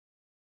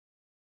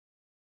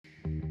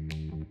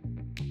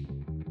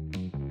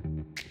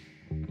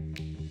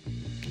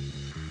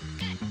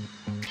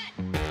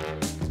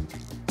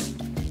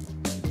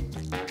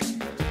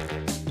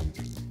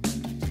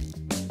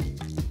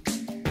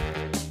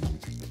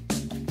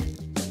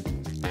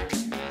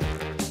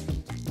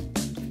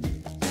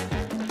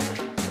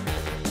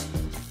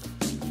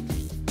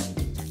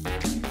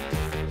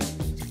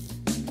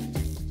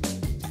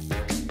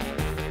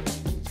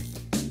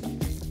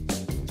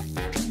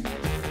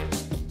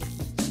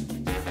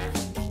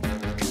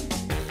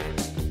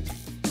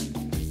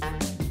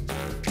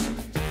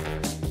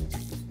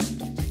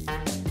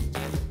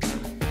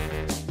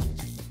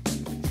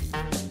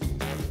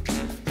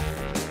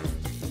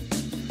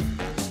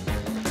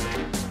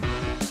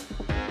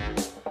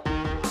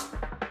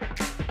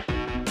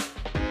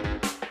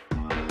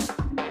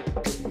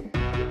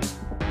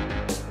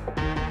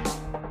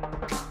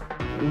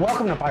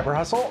Welcome to Fiber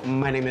Hustle.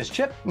 My name is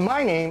Chip.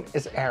 My name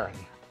is Aaron.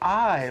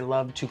 I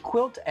love to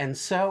quilt and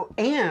sew,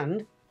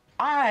 and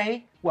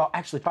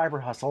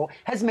Fiber Hustle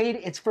has made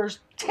its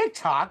first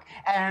TikTok,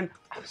 and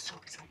I'm so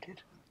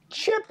excited.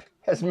 Chip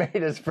has made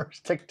his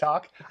first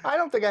TikTok. I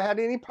don't think I had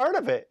any part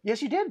of it.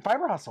 Yes, you did,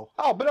 Fiber Hustle.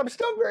 Oh, but I'm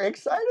still very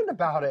excited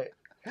about it.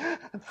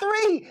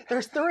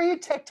 There's three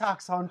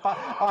TikToks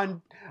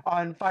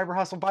on Fiber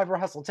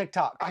Hustle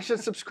TikTok. I should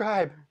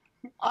subscribe.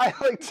 I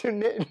like to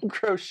knit and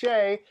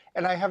crochet,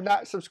 and I have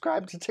not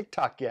subscribed to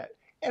TikTok yet.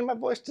 And my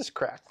voice just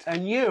cracked.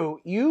 And you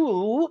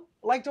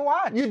like to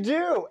watch. You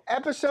do.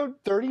 Episode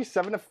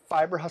 37 of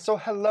Fiber Hustle.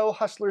 Hello,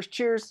 hustlers.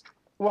 Cheers.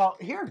 Well,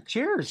 here,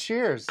 cheers.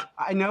 Cheers.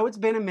 I know it's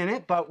been a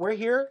minute, but we're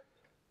here.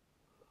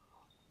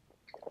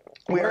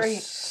 We are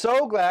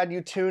so glad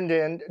you tuned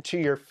in to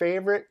your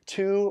favorite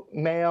two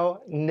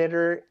male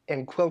knitter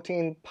and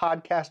quilting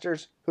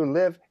podcasters who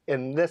live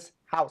in this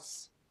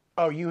house.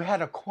 Oh, you had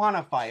to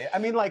quantify it. I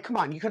mean, like, come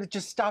on, you could have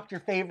just stopped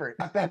your favorite.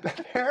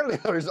 Apparently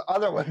there's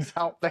other ones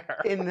out there.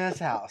 In this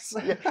house.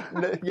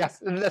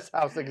 Yes, in this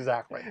house,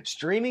 exactly.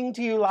 Streaming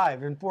to you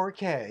live in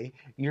 4K,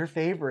 your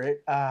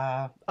favorite,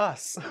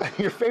 us.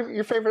 Your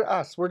favorite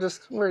us.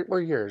 We're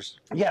yours.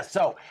 Yes,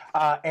 so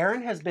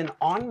Aaron has been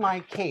on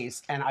my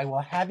case, and I will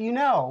have you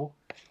know,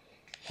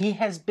 he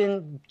has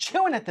been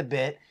chewing at the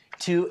bit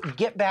to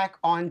get back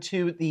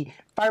onto the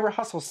Fiber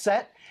Hustle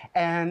set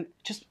and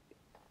just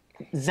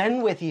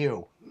zen with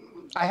you.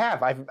 I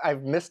have.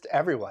 I've missed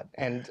everyone,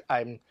 and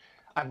I'm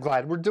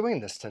glad we're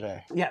doing this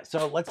today. Yeah,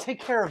 so let's take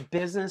care of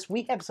business.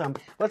 We have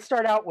let's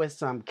start out with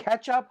some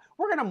catch up.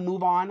 We're gonna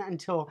move on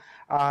until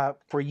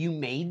for You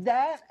Made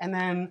That, and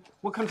then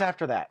what comes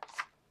after that?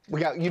 We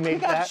got You Made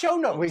That. We got show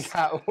notes.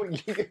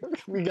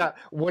 We got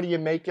What Are You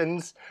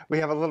Makins? We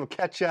have a little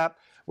catch up.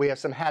 We have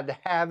some Had to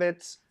Have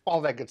It's. All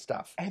that good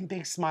stuff. And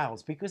big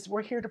smiles, because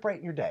we're here to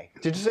brighten your day.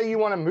 Did you say you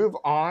want to move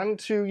on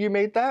to You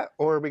Made That,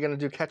 or are we going to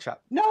do catch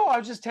up? No, I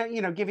was just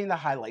giving the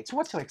highlights.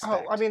 What to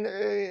expect? Oh, I mean,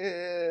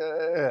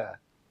 Here,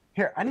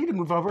 I need to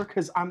move over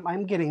because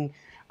I'm getting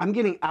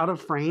out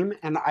of frame,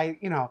 and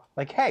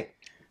hey.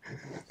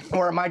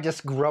 Or am I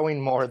just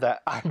growing more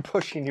that I'm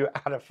pushing you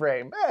out of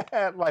frame?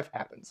 Life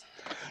happens.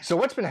 So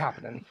what's been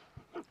happening?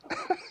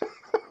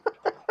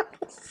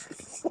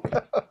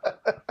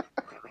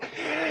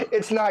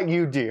 It's not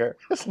you, dear.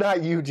 It's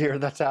not you, dear,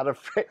 that's out of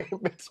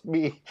frame. It's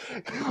me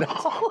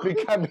that's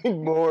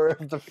becoming more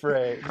of the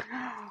frame.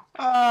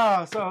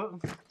 Oh, so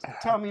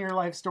tell me your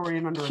life story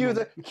in under a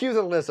minute. Cue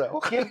the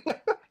Lizzo.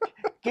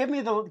 Give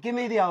me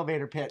the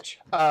elevator pitch.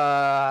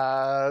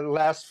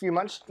 Last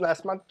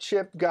month,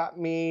 Chip got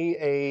me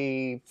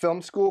a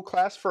film school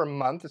class for a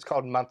month. It's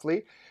called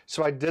Monthly.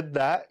 So I did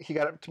that. He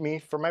got it to me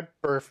for my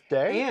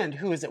birthday. And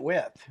who is it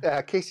with?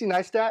 Casey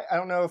Neistat. I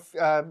don't know if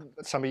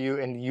some of you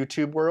in the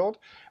YouTube world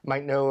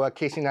might know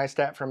Casey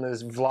Neistat from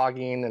his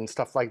vlogging and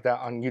stuff like that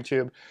on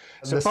YouTube.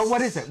 But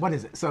what is it? What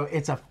is it? So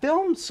it's a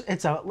film.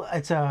 It's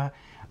a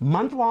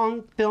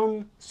month-long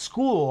film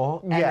school,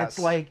 and yes. It's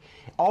like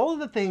all of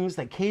the things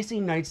that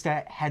Casey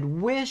Neistat had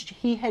wished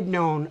he had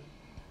known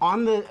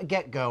on the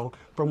get-go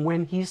from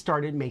when he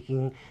started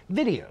making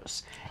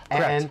videos.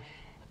 Correct. And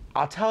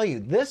I'll tell you,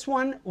 this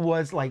one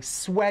was like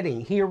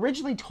sweating. He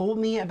originally told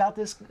me about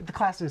the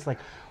class, and it's like,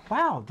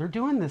 wow, they're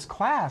doing this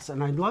class,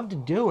 and I'd love to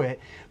do it.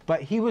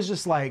 But he was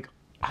just like,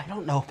 I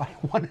don't know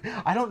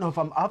if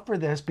I'm up for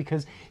this,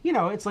 because,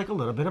 it's like a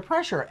little bit of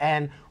pressure.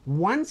 And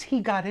once he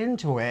got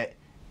into it,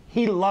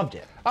 he loved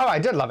it. Oh, I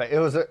did love it. It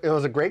was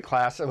a great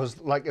class. It was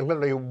like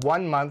literally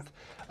 1 month.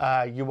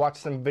 You watch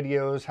some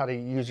videos, how to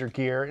use your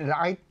gear. And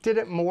I did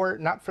it more,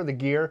 not for the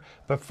gear,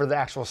 but for the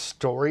actual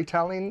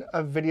storytelling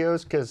of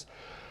videos, because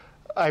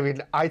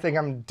I think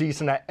I'm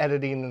decent at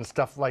editing and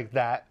stuff like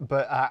that,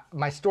 but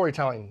my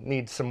storytelling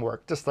needs some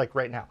work, just like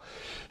right now.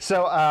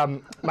 So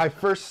my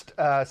first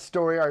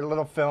story, our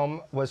little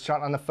film, was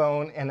shot on the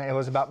phone, and it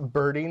was about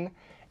birding.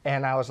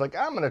 And I was like,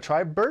 I'm going to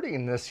try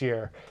birding this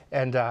year.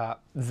 And it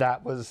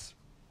was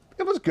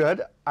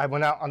good. I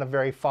went out on a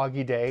very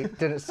foggy day,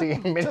 didn't see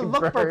many To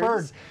look for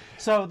birds.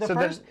 So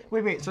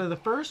So the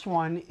first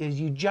one is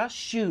you just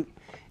shoot.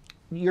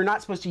 You're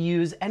not supposed to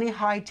use any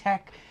high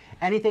tech,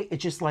 anything.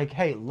 It's just like,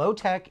 hey, low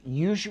tech,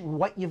 use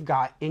what you've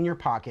got in your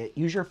pocket,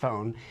 use your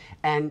phone,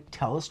 and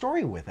tell a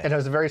story with it. And it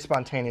was very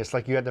spontaneous.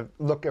 Like, you had to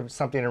look at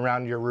something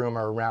around your room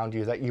or around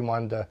you that you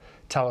wanted to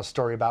tell a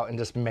story about and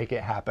just make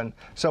it happen.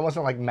 So it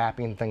wasn't like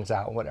mapping things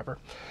out, whatever.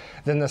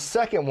 Then the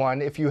second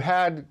one, if you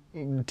had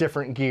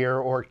different gear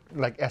or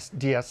like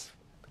DSLR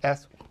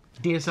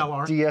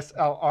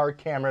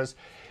cameras,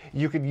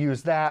 you could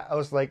use that. I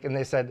was like, and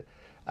they said,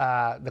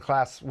 the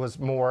class was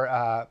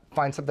more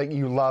find something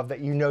you love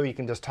that you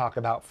can just talk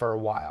about for a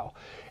while.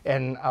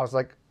 And I was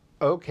like,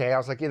 okay. I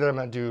was like, either I'm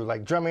going to do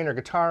like drumming or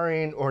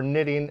guitaring or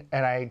knitting,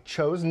 and I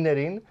chose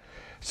knitting.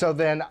 So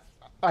then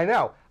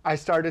I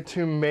started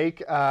to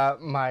make I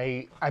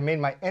made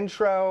my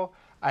intro.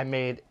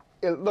 It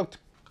looked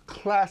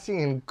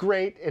classy and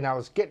great, and I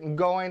was getting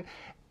going,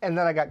 and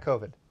then I got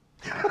COVID.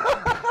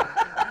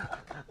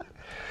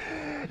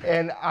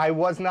 And I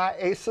was not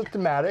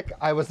asymptomatic.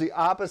 I was the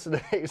opposite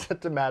of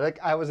asymptomatic.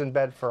 I was in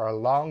bed for a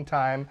long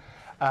time.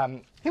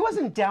 He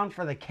wasn't down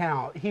for the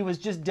count. He was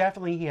just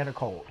definitely, he had a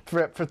cold.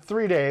 For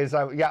 3 days.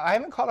 I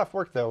haven't called off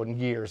work though in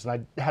years.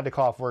 And I had to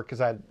call off work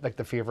because I had like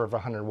the fever of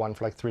 101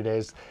 for like 3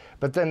 days.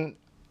 But then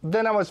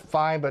I was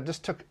fine, but it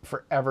just took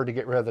forever to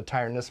get rid of the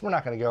tiredness. We're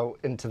not going to go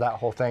into that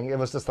whole thing. It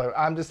was just like,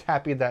 I'm just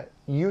happy that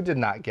you did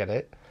not get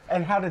it.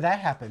 And how did that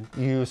happen?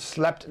 You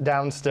slept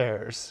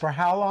downstairs. For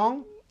how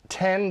long?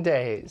 10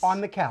 days.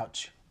 On the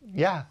couch.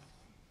 Yeah.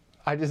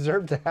 I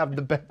deserve to have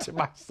the bed to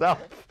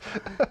myself.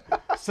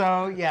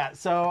 So, yeah.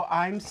 So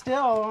I'm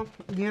still,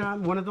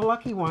 one of the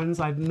lucky ones.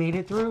 I've made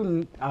it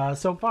through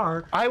so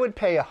far. I would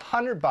pay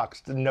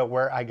 $100 to know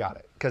where I got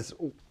it because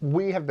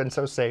we have been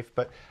so safe.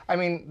 But, I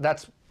mean,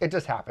 it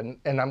just happened.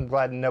 And I'm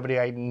glad nobody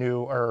I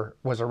knew or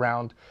was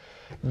around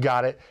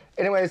got it.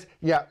 Anyways,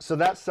 yeah, so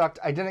that sucked.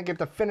 I didn't get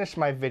to finish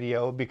my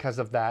video because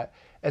of that.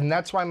 And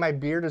that's why my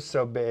beard is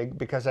so big,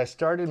 because I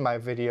started my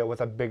video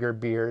with a bigger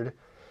beard.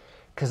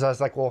 Because I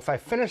was like, well, if I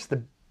finish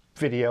the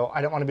video,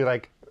 I don't want to be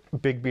like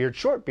big beard,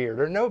 short beard,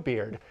 or no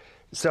beard.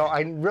 So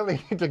I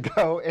really need to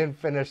go and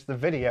finish the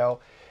video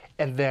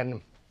and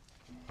then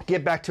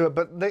get back to it.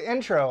 But the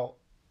intro,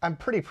 I'm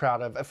pretty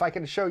proud of. If I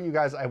could show you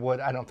guys, I would.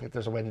 I don't think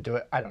there's a way to do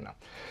it. I don't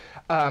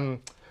know.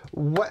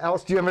 What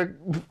else do you have?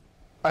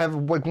 I have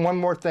like one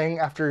more thing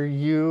after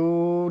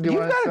you. You've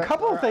got a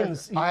couple of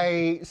things.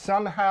 I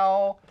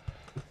somehow,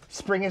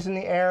 spring is in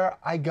the air.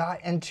 I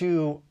got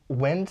into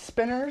wind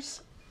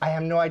spinners. I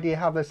have no idea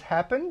how this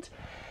happened.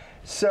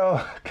 So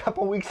a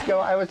couple weeks ago,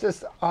 I was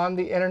just on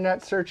the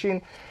internet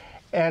searching,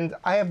 and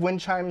I have wind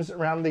chimes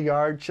around the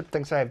yard. Chip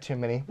thinks I have too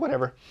many.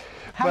 Whatever.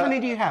 How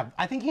many do you have?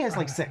 I think he has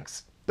like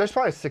 6. There's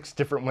probably 6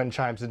 different wind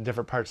chimes in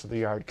different parts of the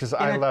yard because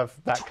I love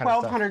that kind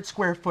of stuff. 1,200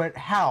 square foot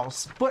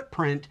house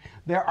footprint.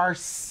 There are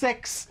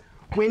 6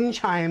 wind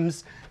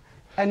chimes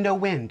and no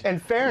wind. In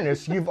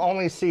fairness, you've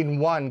only seen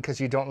one because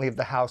you don't leave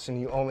the house and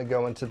you only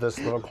go into this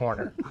little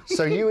corner.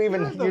 So you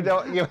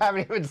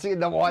haven't even seen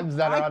the ones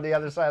that are on the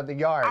other side of the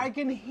yard. I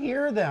can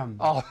hear them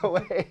all the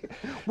way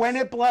when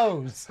it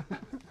blows.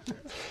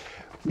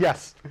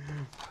 Yes,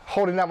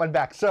 holding that one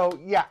back. So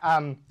yeah,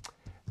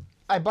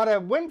 I bought a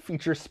wind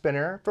feature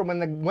spinner for when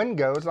the wind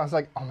goes, and I was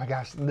like, oh my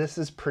gosh, this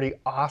is pretty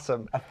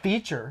awesome. A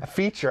feature. A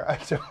feature,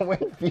 so a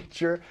wind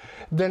feature.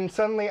 Then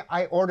suddenly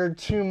I ordered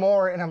 2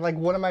 more, and I'm like,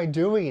 what am I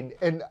doing?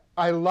 And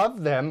I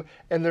love them,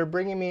 and they're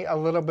bringing me a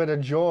little bit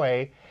of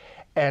joy.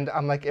 And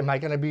I'm like, am I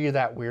gonna be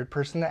that weird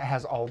person that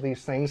has all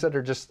these things that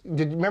are just,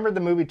 did you remember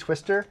the movie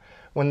Twister?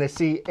 When they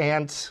see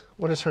Aunt,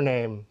 what is her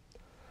name?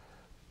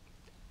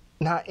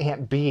 Not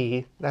Aunt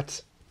B,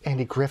 that's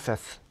Andy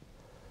Griffith.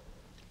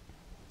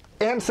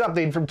 And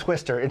something from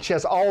Twister, and she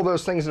has all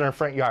those things in her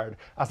front yard.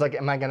 I was like,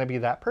 am I going to be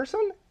that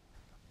person?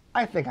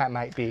 I think I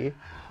might be.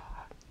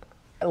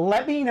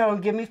 Let me know,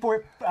 give me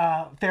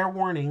fair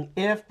warning,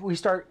 if we're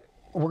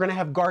going to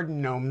have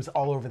garden gnomes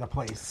all over the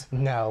place.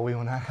 No, we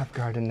will not have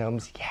garden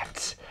gnomes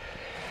yet.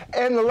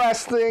 And the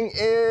last thing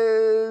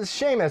is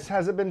Seamus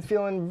hasn't been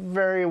feeling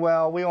very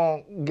well. We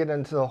won't get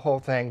into the whole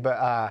thing,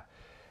 but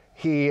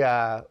he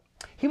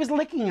was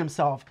licking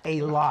himself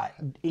a lot.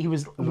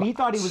 We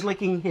thought he was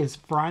licking his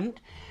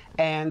front,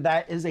 and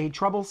that is a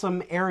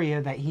troublesome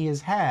area that he has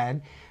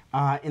had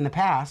in the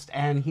past,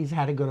 and he's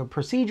had to go to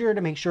procedure to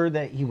make sure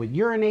that he would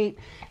urinate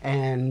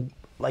and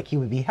like he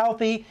would be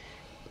healthy.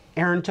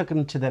 Aaron took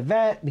him to the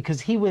vet because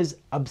he was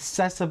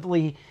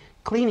obsessively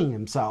cleaning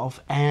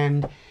himself,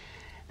 and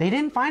they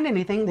didn't find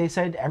anything. They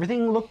said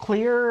everything looked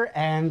clear,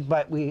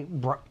 but we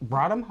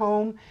brought him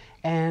home,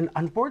 and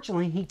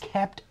unfortunately he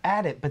kept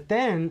at it. But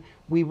then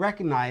we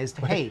recognized,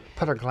 hey,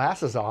 put our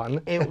glasses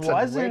on. It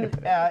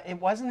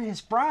wasn't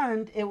his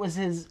front, it was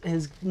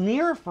his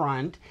near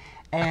front.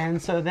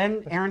 And so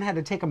then Aaron had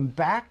to take him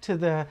back to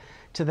the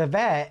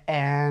vet,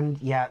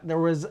 and yeah, there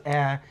was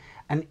an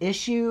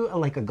issue,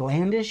 like a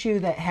gland issue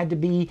that had to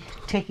be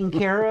taken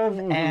care of.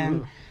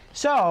 And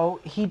so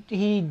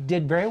he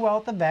did very well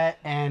at the vet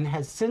and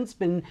has since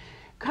been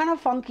kind of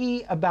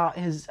funky about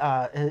his,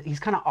 he's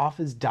kind of off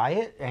his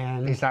diet,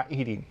 and he's not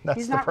eating.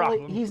 That's the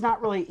problem. He's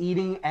not really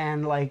eating,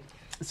 and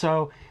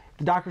so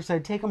the doctor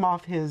said take him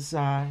off his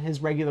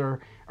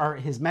regular, or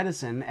his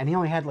medicine, and he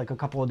only had like a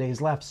couple of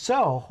days left.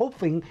 So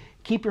hoping,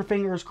 keep your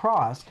fingers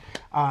crossed,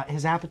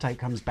 his appetite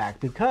comes back,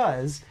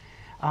 because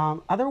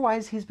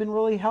otherwise he's been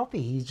really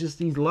healthy.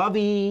 He's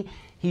lovey,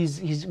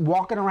 he's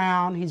walking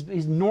around,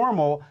 he's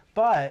normal,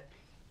 but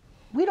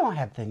we don't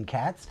have thin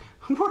cats.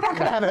 We're not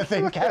gonna have a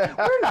thin cat.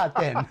 We're not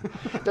thin.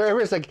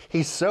 Everyone's like,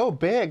 he's so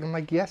big. I'm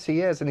like, yes,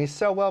 he is. And he's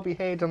so well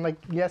behaved. I'm like,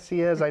 yes,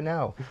 he is. I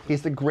know.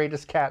 He's the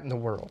greatest cat in the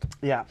world.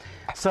 Yeah.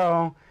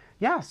 So,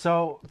 yeah.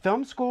 So,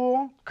 film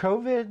school,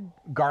 COVID,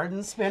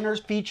 garden spinners,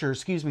 features.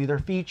 Excuse me, they're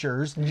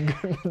features.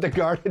 The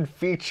garden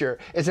feature.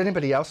 Is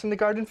anybody else in the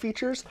garden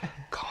features?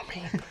 Call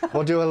me.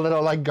 We'll do a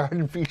little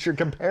garden feature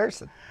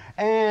comparison.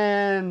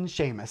 And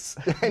Seamus.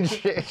 And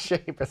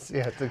Seamus,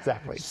 yes,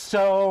 exactly.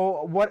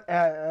 So, what?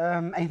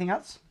 Anything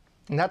else?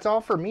 And that's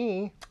all for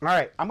me. All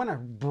right, I'm gonna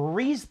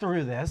breeze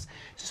through this.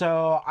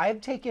 So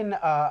I've taken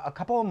a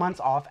couple of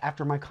months off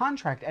after my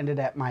contract ended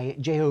at my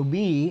job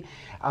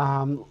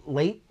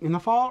late in the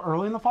fall,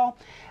 early in the fall.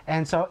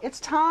 And so it's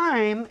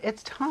time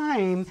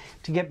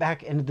to get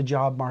back into the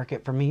job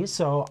market for me.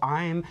 So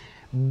I'm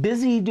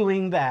busy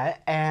doing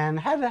that and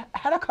had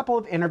a couple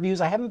of interviews.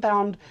 I haven't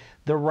found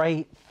the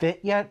right fit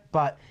yet,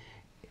 but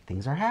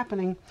things are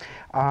happening.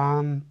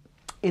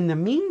 In the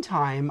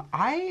meantime,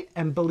 I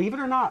am, believe it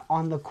or not,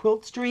 on the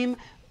Quilt Stream,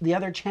 the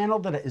other channel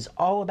that is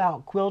all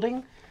about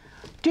quilting.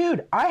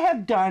 Dude, I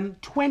have done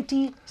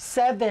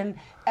 27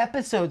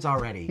 episodes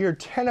already. You're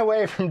 10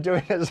 away from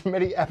doing as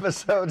many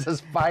episodes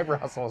as Fiber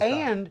Hustle.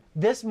 And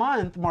this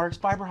month marks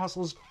Fiber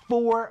Hustle's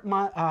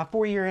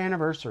 4-year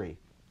anniversary.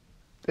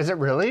 Is it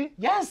really?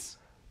 Yes.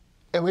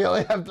 And we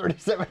only have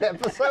 37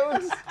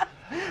 episodes?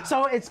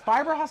 So it's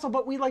Fiber Hustle,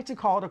 but we like to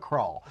call it a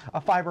crawl, a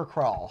fiber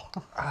crawl.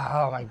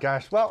 Oh my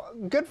gosh. Well,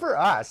 good for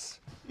us.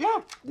 Yeah.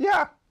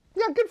 Yeah,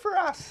 good for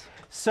us.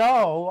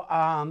 So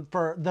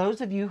for those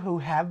of you who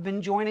have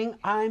been joining,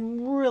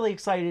 I'm really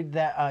excited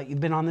that you've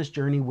been on this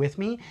journey with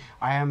me.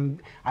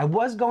 I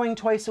was going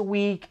twice a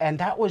week, and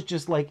that was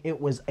just like, it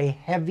was a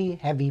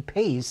heavy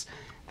pace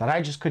that I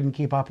just couldn't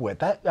keep up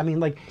with.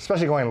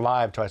 Especially going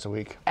live twice a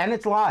week. And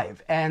it's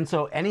live, and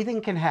so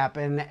anything can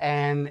happen,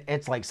 and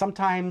it's like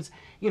sometimes,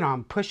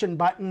 I'm pushing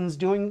buttons,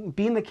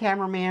 being the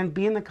cameraman,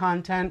 being the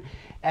content,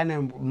 and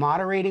then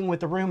moderating with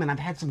the room, and I've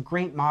had some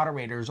great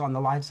moderators on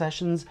the live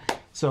sessions,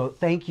 so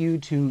thank you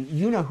to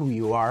you know who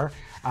you are.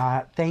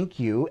 Thank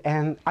you,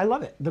 and I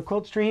love it. The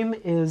Quilt Stream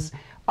is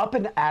up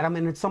and at 'em,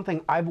 and it's something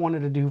I've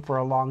wanted to do for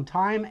a long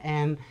time,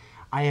 and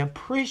I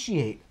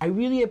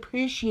really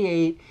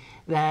appreciate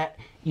that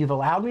you've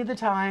allowed me the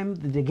time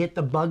to get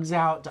the bugs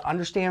out, to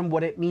understand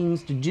what it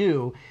means to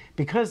do,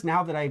 because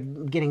now that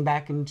I'm getting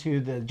back into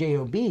the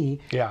JOB,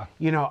 I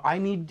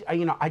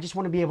just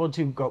want to be able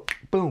to go,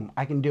 boom,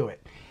 I can do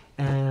it.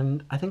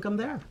 And I think I'm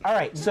there. All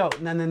right, so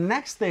then the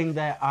next thing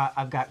that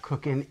I've got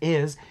cooking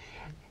is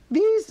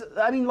these,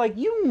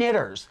 you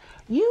knitters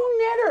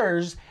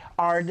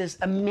are this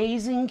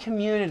amazing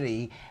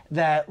community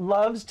that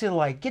loves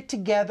to get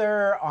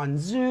together on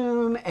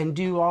Zoom and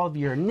do all of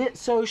your knit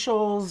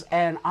socials,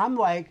 and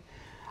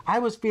I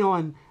was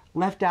feeling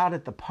left out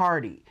at the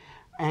party,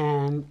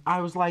 and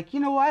I was like,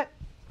 you know what,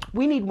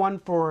 we need one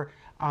for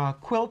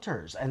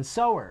quilters and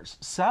sewers.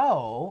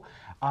 So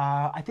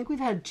I think we've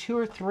had 2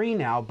 or 3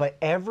 now, but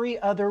every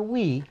other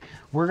week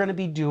we're going to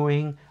be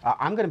doing,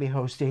 I'm going to be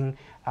hosting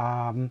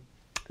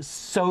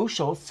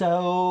socials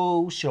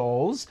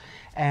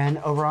and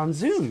over on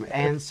Zoom.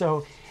 And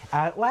so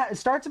it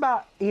starts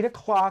about 8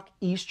 o'clock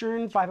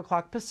Eastern, 5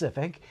 o'clock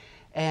Pacific,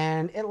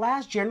 and it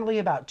lasts generally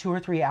about 2 or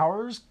 3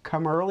 hours.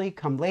 Come early,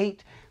 come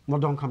late. Well,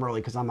 don't come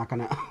early because I'm not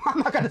gonna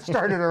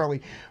start it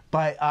early.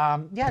 But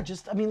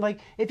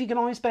if you can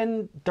only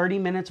spend 30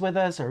 minutes with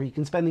us, or you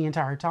can spend the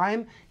entire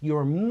time,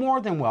 you're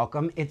more than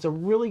welcome. It's a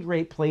really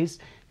great place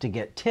to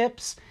get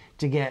tips,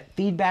 to get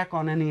feedback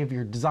on any of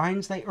your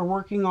designs that you're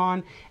working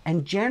on,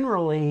 and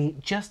generally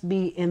just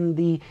be in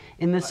the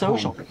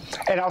social.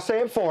 And I'll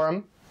say it for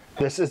him.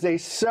 This is a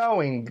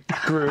sewing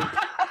group.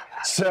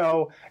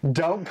 So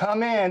don't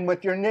come in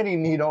with your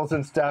knitting needles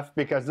and stuff,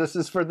 because this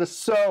is for the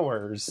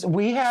sewers.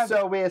 We have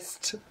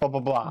sewist, blah, blah,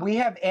 blah. We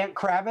have Aunt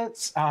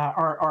Kravitz,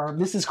 or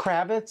Mrs.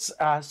 Kravitz,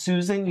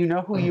 Susan, you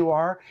know who you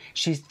are.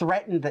 She's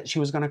threatened that she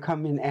was going to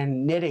come in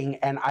and knitting,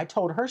 and I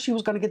told her she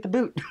was going to get the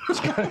boot. She's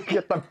going to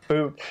get the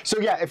boot. So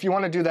yeah, if you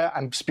want to do that,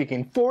 I'm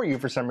speaking for you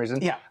for some reason.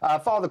 Yeah.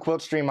 Follow the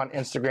Quilt Stream on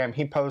Instagram.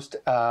 He posts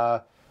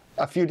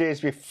a few days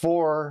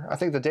before, I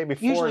think the day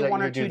before. Usually that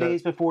 1 or 2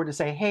 days before, to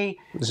say, hey,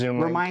 Zoom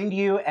remind link.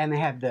 you, and they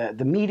have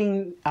the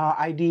meeting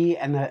ID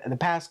and the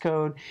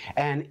passcode,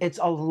 and it's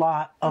a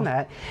lot of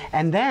that.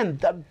 And then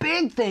the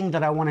big thing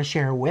that I want to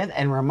share with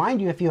and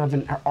remind you, if you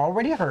haven't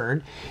already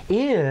heard,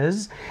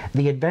 is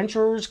the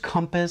Adventurer's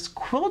Compass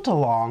Quilt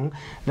Along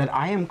that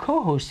I am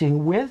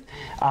co-hosting with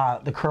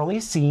the Curly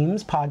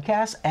Seams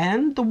podcast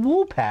and the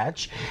Wool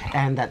Patch,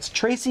 and that's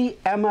Tracy,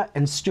 Emma,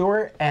 and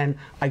Stuart, and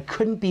I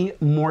couldn't be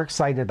more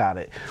excited about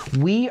it.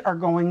 We are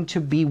going to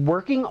be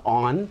working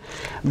on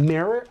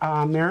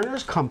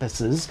Mariner's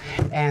compasses,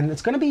 and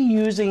it's going to be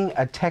using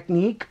a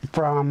technique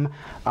from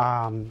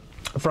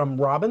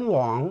Robin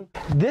Long.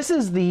 This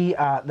is the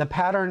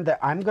pattern that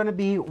I'm going to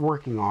be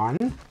working on.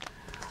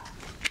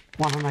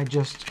 Why don't I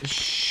just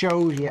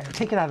show you?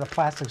 Take it out of the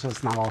plastic so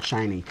it's not all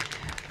shiny.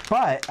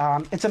 But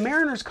it's a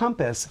Mariner's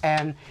compass,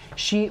 and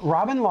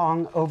Robin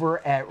Long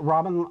over at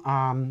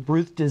Robin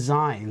Ruth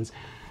Designs,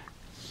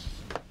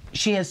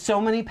 she has so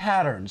many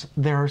patterns.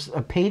 There's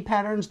paid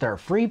patterns, there are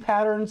free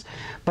patterns,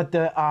 but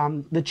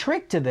the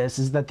trick to this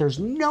is that there's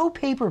no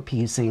paper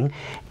piecing,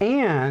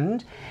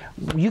 and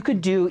you could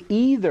do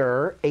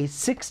either a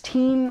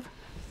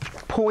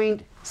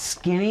 16-point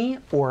skinny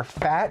or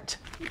fat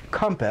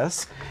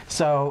compass.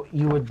 So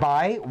you would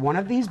buy one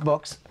of these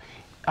books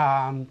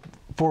for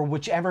for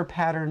whichever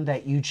pattern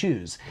that you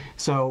choose.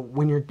 So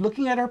when you're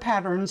looking at our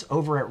patterns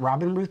over at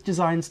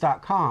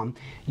robinruthdesigns.com,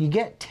 you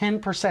get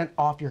 10%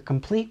 off your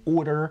complete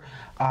order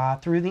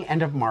through the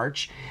end of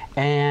March.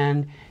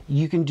 And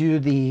you can do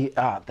the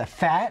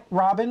fat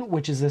robin,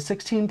 which is a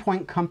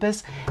 16-point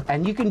compass,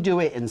 and you can do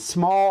it in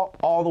small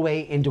all the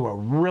way into a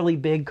really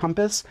big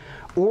compass,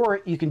 or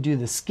you can do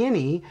the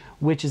skinny,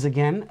 which is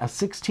again a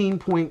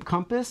 16-point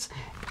compass,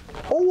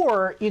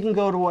 or you can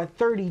go to a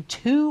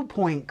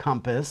 32-point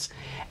compass.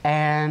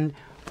 And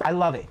I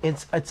love it.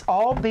 It's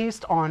all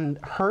based on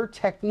her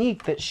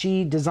technique that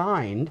she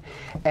designed,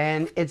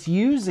 and it's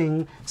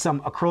using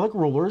some acrylic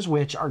rulers,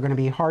 which are going to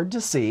be hard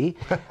to see.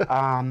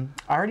 I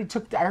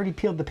already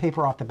peeled the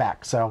paper off the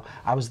back, so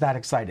I was that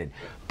excited.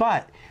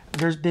 But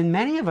there's been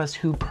many of us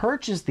who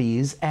purchased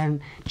these and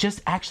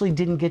just actually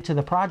didn't get to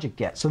the project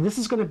yet. So this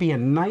is going to be a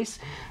nice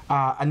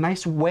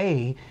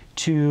way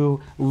to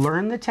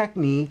learn the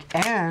technique,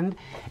 and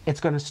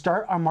it's going to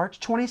start on March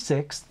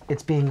 26th.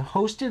 It's being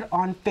hosted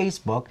on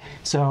Facebook,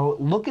 so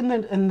look in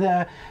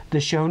the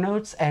show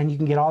notes, and you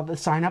can get all the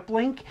sign up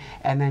link,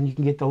 and then you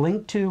can get the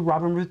link to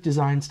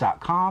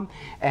robinruthdesigns.com.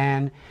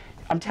 And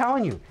I'm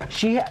telling you,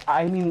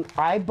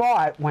 I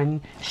bought when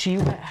she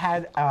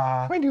had.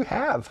 How many do you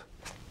have?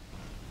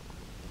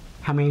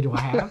 How many do I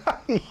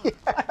have? Yeah.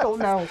 I don't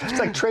know. It's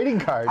like trading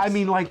cards. I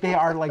mean, like, they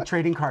are like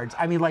trading cards.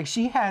 I mean, like,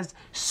 she has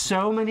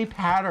so many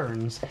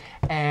patterns,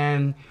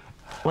 and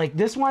like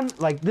this one,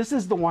 like this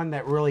is the one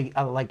that really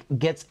like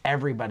gets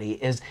everybody.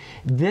 Is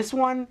this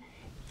one?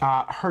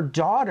 Her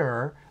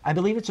daughter, I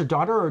believe it's her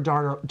daughter or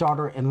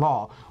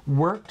daughter-in-law,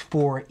 worked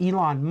for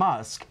Elon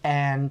Musk,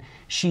 and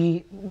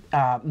she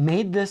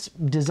made this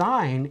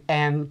design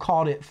and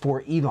called it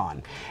For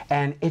Elon.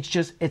 And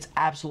it's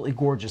absolutely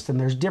gorgeous. And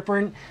there's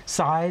different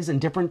size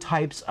and different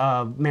types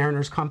of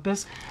Mariner's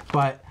Compass,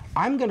 but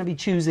I'm going to be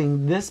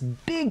choosing this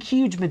big,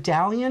 huge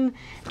medallion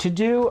to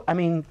do. I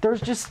mean,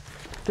 there's just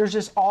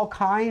all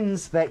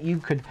kinds that you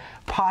could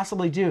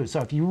possibly do.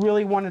 So if you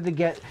really wanted to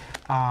get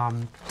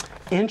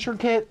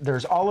intricate,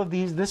 there's all of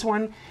these. This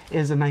one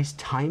is a nice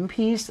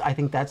timepiece. I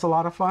think that's a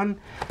lot of fun.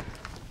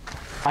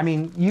 I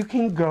mean, you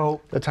can go.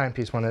 The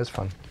timepiece one is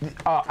fun.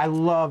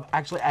 I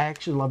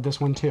actually love this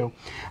one too.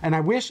 And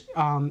I wish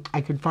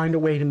I could find a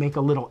way to make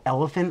a little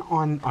elephant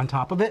on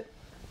top of it,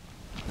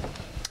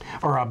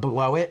 or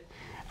below it.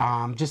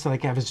 Just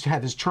like have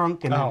his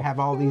trunk and then have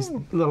all these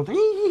little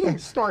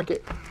things. Snark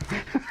it.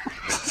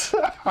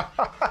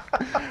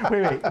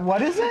 Wait,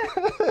 what is it?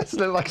 It's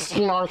like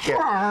snark it.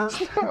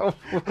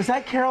 Was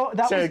that Carol?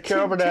 That was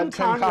Carol Burnett,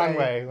 Tim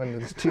Conway. When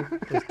there's two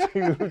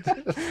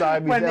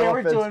Siamese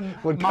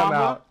elephants would come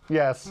out.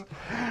 Yes.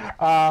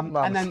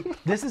 And then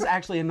this is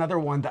actually another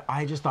one that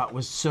I just thought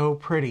was so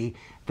pretty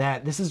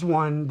that this is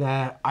one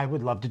that I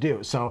would love to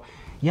do. So,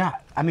 yeah,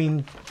 I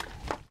mean,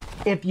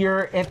 if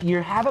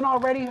you haven't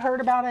already heard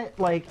about it,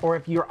 like, or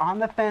if you're on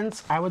the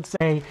fence, I would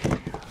say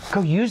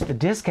go use the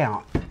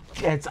discount.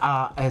 It's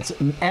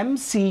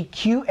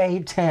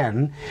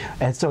MCQA10,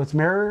 and so it's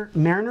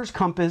Mariner's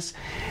Compass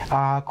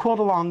Quilt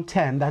Along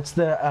 10. That's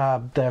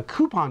the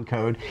coupon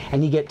code,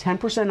 and you get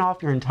 10%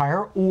 off your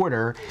entire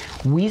order.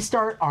 We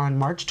start on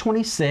March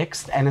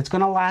 26th, and it's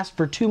going to last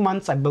for 2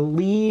 months, I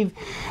believe,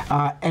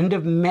 end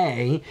of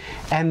May.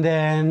 And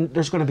then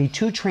there's going to be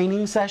 2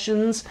 training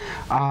sessions.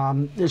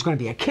 There's going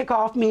to be a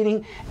kickoff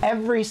meeting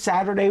every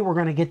Saturday. We're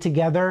going to get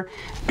together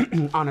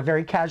on a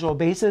very casual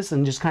basis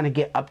and just kind of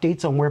get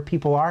updates on where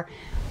people are.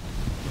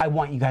 I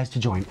want you guys to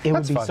join. It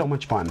would be so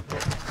much fun.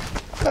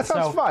 That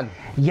sounds fun.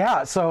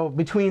 Yeah, so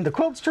between the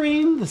quilt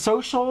stream, the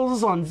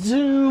socials on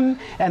Zoom,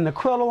 and the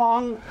quilt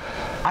along,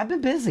 I've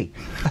been busy.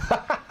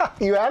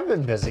 You have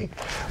been busy.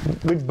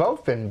 We've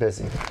both been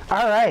busy.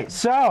 All right,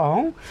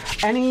 so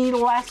any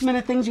last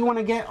minute things you want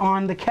to get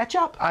on the catch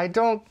up? I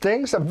don't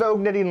think so.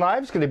 Vogue Knitting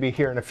Live is going to be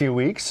here in a few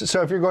weeks.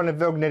 So if you're going to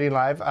Vogue Knitting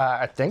Live,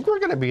 I think we're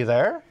going to be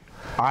there.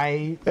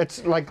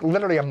 It's like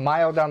literally a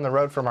mile down the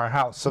road from our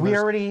house, so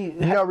there's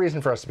no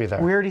reason for us to be there.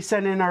 We already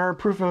sent in our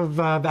proof of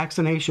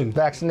vaccination.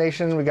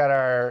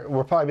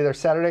 We'll probably be there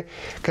Saturday,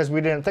 because we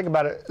didn't think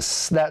about it.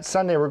 That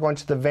Sunday we're going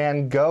to the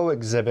Van Gogh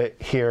exhibit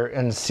here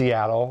in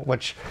Seattle,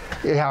 which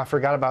I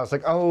forgot about. I was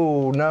like,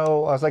 oh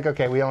no. I was like,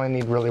 okay, we only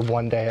need really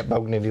one day at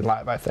Vogue Knitting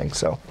Live, I think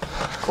so.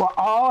 Well,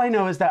 all I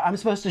know is that I'm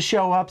supposed to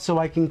show up so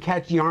I can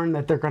catch yarn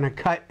that they're going to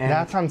cut and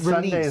That's on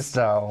release. Sundays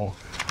though.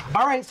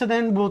 All right, so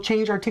then we'll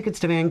change our tickets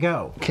to Van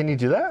Gogh. Can you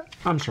do that?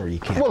 I'm sure you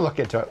can. We'll look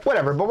into it.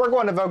 Whatever, but we're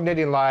going to Vogue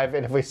Knitting Live,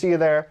 and if we see you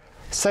there,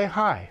 say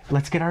hi. We'll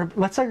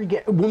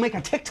make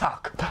a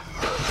TikTok.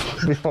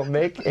 We will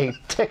make a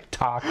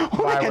TikTok.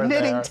 We'll make a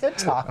knitting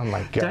TikTok. Oh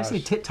my gosh. Did I say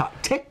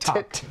TikTok?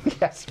 TikTok.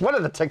 Yes. What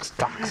are the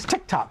TikToks?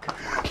 TikTok.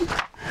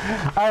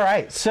 All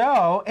right,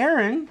 so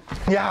Aaron.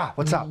 Yeah,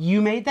 what's up?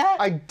 You made that?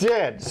 I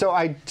did. So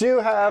I do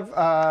have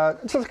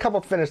just a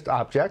couple finished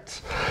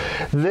objects.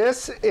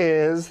 This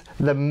is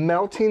the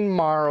Melting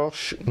Marl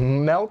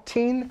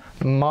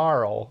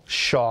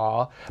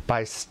Shawl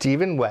by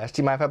Stephen West.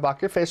 You might have to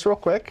block your face real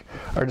quick,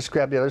 or just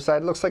grab the other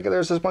side. It looks like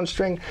there's this one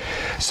string.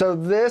 So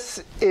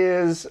this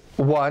is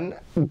one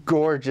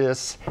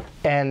gorgeous,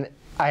 and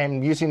I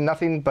am using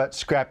nothing but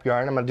scrap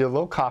yarn. I'm going to do a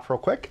little cough real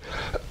quick.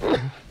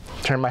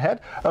 Turn my head.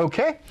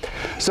 Okay.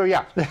 So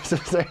yeah, this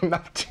is a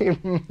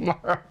Melting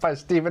Marl by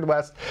Stephen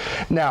West.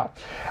 Now,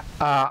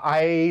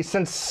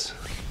 since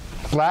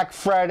Black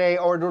Friday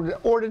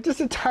ordered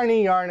just a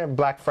tiny yarn at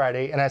Black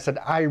Friday, and I said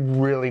I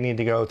really need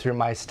to go through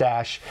my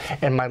stash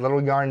and my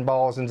little yarn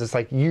balls and just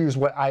like use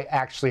what I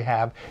actually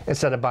have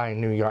instead of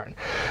buying new yarn.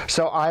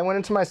 So I went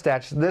into my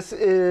stash. This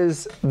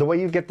is the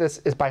way you get this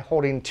is by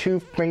holding 2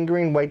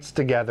 fingering weights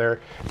together.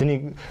 Then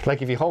you,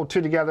 like if you hold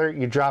 2 together,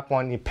 you drop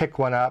one, you pick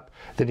one up,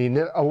 then you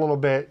knit a little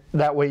bit.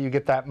 That way you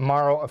get that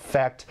marl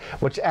effect,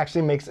 which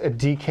actually makes a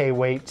DK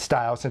weight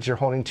style since you're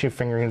holding 2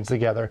 fingerings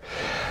together.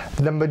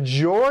 The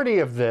majority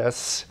of this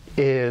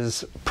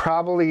is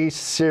probably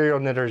serial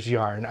knitter's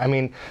yarn. I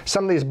mean,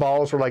 some of these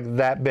balls were like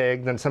that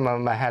big, then some of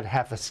them I had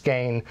half a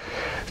skein,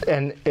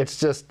 and it's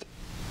just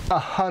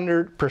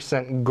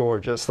 100%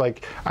 gorgeous.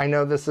 Like, I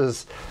know this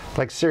is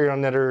like serial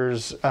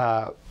knitter's,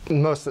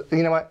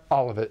 you know what,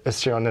 all of it is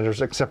serial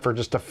knitters except for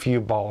just a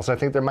few balls. I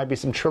think there might be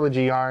some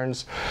trilogy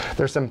yarns.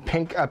 There's some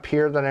pink up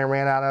here that I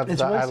ran out of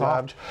that I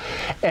loved.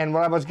 And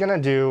what I was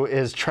gonna do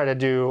is try to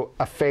do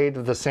a fade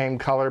of the same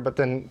color, but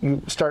then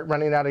you start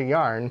running out of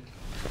yarn.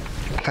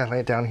 Can I lay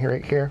it down here,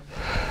 right here?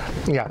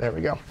 Yeah, there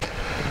we go.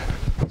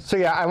 So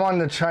yeah, I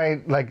wanted to try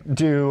like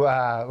do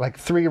like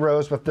 3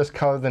 rows with this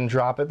color, then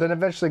drop it, then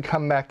eventually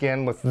come back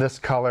in with this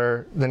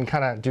color, then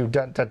kind of do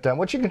dun dun dun.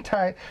 Which you can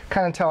kind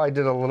of tell I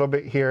did a little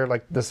bit here,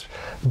 like this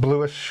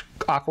bluish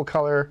aqua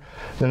color,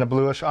 then a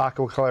bluish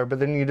aqua color, but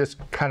then you just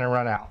kind of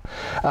run out.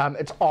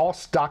 It's all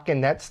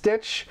stockinette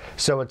stitch,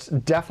 so it's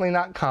definitely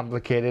not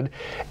complicated.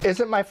 Is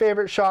it my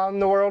favorite shawl in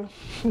the world?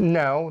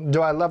 No.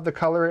 Do I love the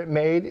color it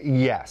made?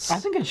 Yes. I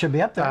think it should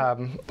be up there.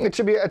 It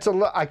should be.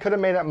 I could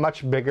have made it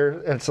much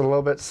bigger. It's a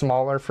little bit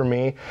smaller for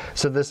me,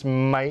 so this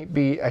might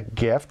be a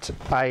gift.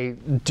 I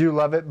do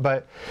love it,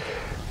 but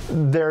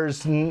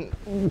there's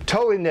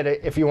totally knit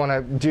it if you want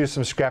to do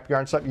some scrap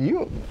yarn stuff.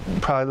 You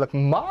probably look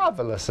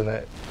marvelous in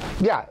it.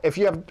 Yeah, if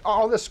you have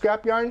all this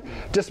scrap yarn,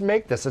 just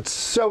make this. It's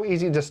so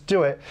easy, just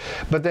do it.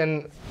 But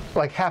then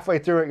like halfway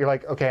through it, you're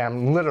like, okay,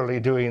 I'm literally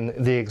doing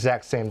the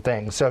exact same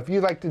thing. So if you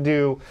like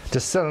to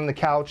just sit on the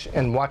couch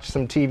and watch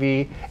some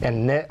TV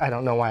and knit, I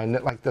don't know why I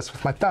knit like this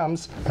with my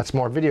thumbs, that's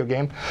more video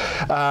game,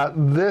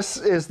 this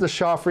is the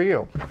shawl for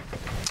you.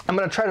 I'm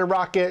gonna try to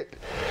rock it,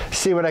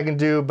 see what I can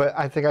do, but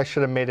I think I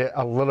should have made it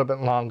a little bit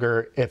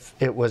longer if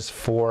it was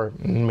for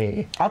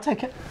me. I'll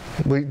take it.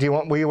 Will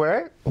you wear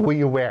it? Will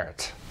you wear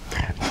it?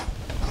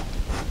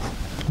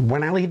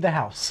 When I leave the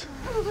house.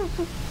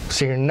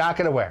 So you're not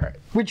gonna wear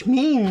it? Which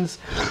means,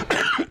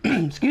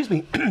 excuse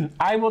me,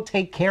 I will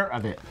take care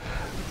of it.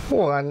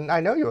 Well, I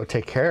know you will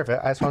take care of it.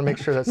 I just want to make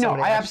sure that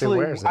somebody actually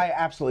wears it. I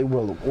absolutely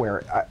will wear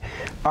it.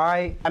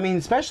 I mean,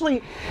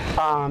 especially,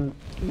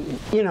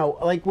 you know,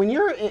 like when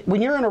you're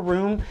in a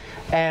room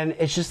and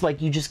it's just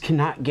like you just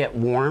cannot get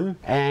warm,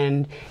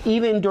 and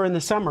even during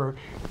the summer.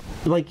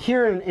 Like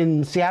here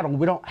in Seattle,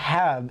 we don't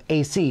have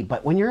AC,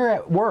 but when you're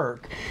at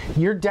work,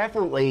 you're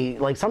definitely,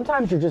 like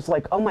sometimes you're just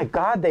like, oh my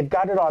God, they've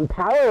got it on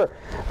power.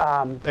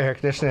 Air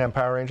conditioning on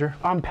Power Ranger?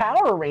 On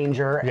Power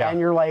Ranger, yeah. And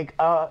you're like,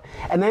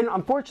 and then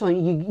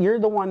unfortunately, you're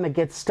the one that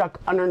gets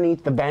stuck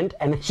underneath the vent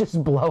and it's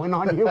just blowing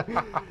on you.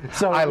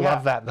 So I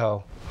love that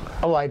though.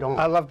 Oh, I don't.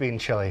 I love being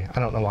chilly. I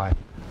don't know why.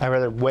 I'd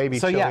rather way be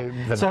chilly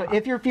than So hot.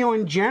 If you're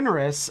feeling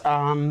generous,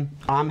 I'm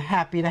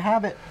happy to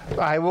have it.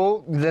 I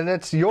will, then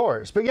it's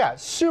yours. But yeah,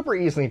 super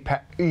easy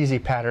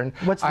pattern.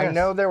 What's this? I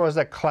know there was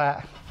a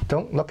class.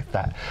 Don't look at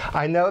that.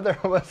 I know there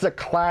was a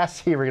class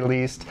he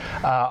released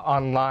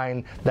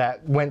online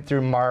that went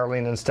through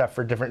marling and stuff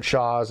for different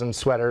shawls and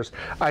sweaters.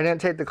 I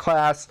didn't take the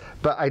class,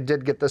 but I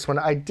did get this one.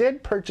 I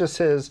did purchase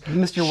his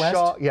Mr. West?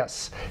 shawl,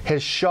 yes,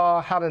 his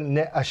shawl, how to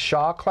knit a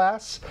shawl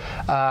class,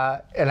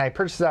 and I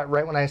purchased that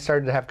right when I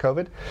started to have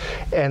COVID,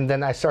 and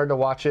then I started to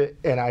watch it,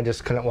 and I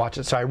just couldn't watch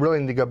it. So I really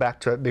need to go back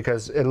to it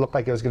because it looked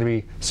like it was going to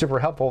be super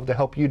helpful to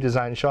help you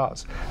design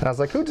shawls. And I was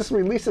like, who just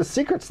releases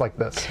secrets like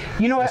this?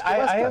 You know what?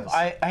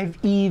 I've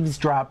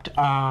eavesdropped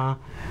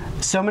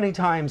so many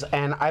times,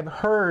 and I've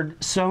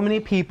heard so many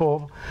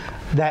people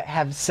that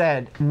have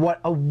said what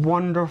a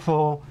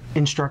wonderful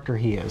instructor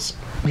he is.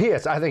 He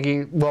is. I think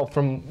he, well,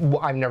 from,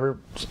 I've never,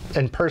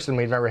 in person,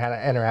 we've never had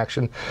an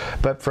interaction,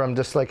 but from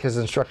just like his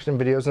instruction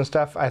videos and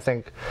stuff, I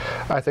think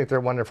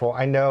they're wonderful.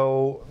 I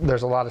know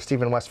there's a lot of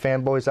Stephen West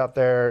fanboys out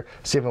there,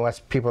 Stephen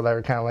West people that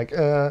are kind of like,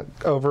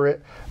 over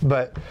it,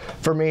 but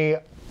for me,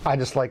 I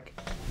just like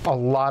a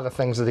lot of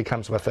things that he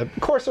comes with it.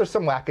 Of course, there's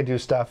some wackadoo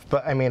stuff,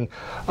 but I mean,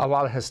 a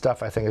lot of his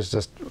stuff I think is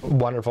just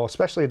wonderful,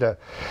 especially to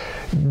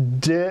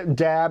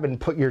dab and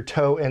put your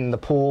toe in the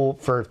pool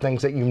for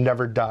things that you've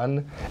never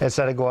done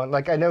instead of going,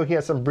 like I know he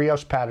has some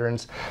brioche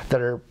patterns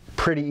that are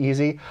pretty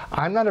easy.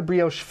 I'm not a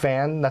brioche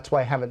fan, that's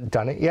why I haven't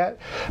done it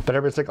yet, but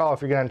everybody's like, oh, if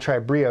you're going to try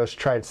brioche,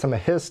 try some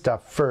of his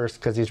stuff first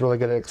because he's really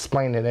good at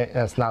explaining it and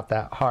it's not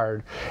that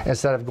hard,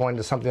 instead of going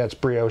to something that's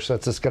brioche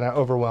that's just going to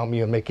overwhelm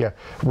you and make you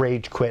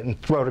rage quit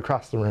and throw it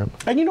across the room.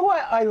 And you know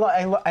what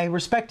I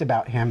respect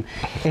about him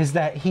is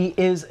that he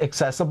is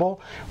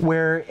accessible,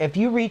 where if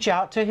you reach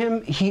out to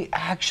him,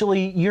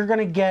 you're going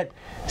to get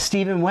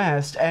Stephen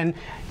West. And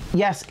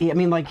yes, I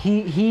mean, like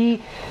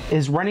he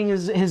is running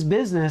his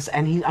business,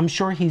 and I'm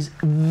sure he's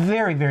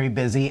very, very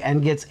busy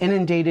and gets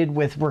inundated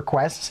with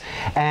requests,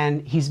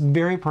 and he's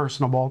very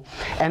personable.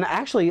 And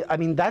actually, I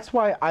mean, that's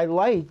why I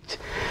liked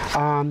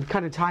kind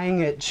of tying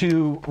it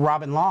to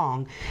Robin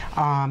Long.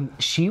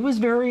 She was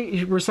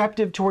very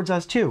receptive towards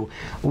us too.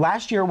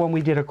 Last year when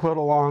we did a quilt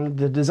along,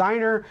 the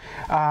designer,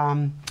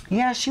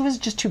 yeah, she was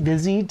just too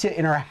busy to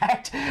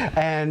interact,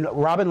 and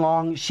Robin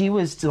Long, she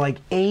was like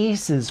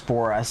aces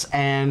for us,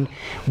 and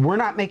we're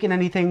not making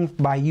anything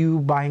by you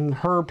buying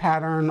her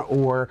pattern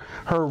or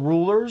her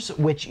rulers,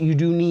 which you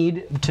do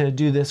need to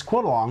do this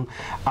quilt along,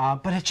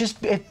 but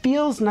it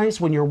feels nice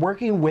when you're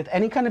working with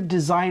any kind of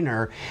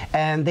designer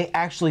and they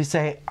actually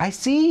say, I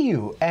see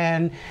you,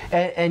 and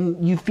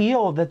you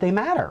feel that they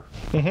matter.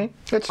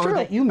 Mm-hmm. It's true. Or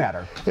that you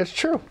matter. It's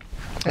true.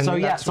 And so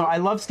yeah, so I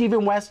love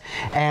Stephen West,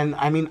 and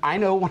I mean, I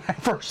know when I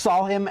first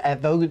saw him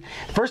at Vogue,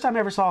 the first time I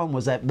ever saw him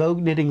was at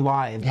Vogue Knitting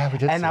Live. Yeah, we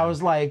did. And I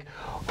was like,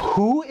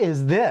 who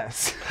is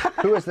this?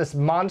 Who is this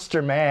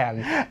monster man?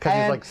 Because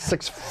he's like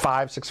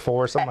 6'5",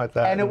 6'4", something like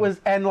that. And it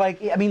was, and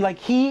like, I mean, like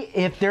he's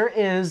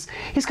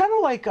kind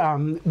of like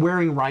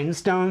wearing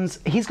rhinestones.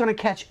 He's going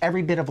to catch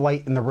every bit of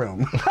light in the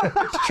room.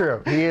 It's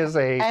true. He is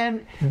a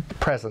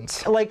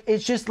presence. Like,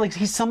 it's just like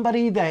he's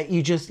somebody that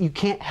you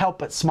can't help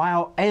but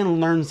smile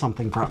and learn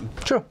something from.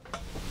 True.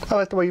 I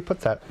like the way you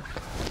put that.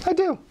 I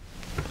do.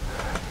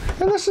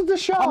 And this is the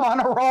shot. I'm on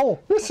a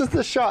roll. This is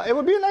the shot. It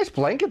would be a nice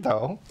blanket,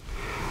 though.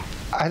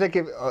 I think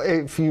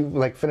if you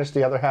like finish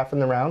the other half in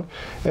the round,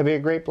 it'd be a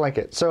great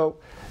blanket. So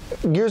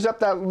use up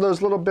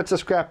those little bits of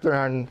scrap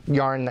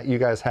yarn that you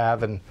guys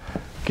have and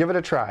give it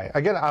a try.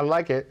 Again, I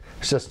like it.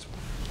 It's just,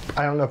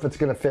 I don't know if it's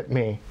going to fit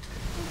me.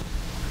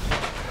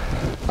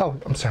 Oh,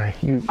 I'm sorry.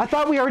 I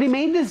thought we already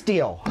made this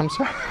deal. I'm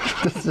sorry.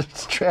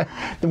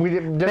 We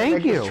didn't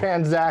make this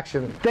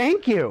transaction.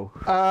 Thank you.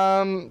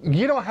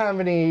 You don't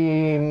have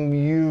any.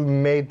 You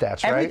made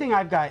that, right? Everything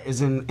I've got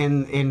is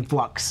in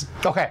flux.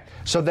 Okay,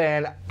 so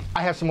then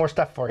I have some more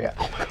stuff for you,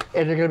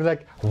 and you're gonna be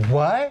like,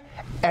 "What,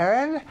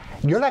 Aaron?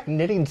 You're like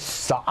knitting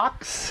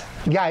socks?"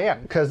 Yeah, I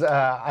am, because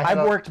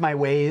I've worked my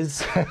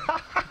ways.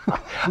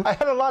 I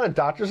had a lot of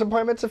doctor's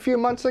appointments a few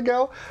months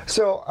ago,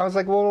 so I was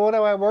like, well, what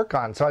do I work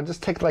on? So I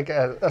just take like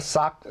a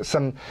sock,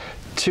 some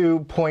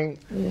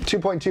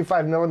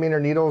 2.25 millimeter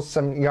needles,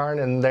 some yarn,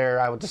 and there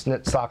I would just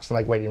knit socks in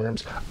like waiting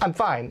rooms. I'm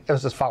fine. It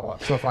was just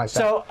follow-up.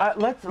 So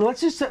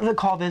let's just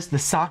call this the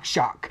sock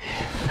shock.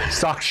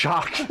 Sock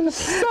shock.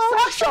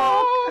 Sock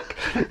shock.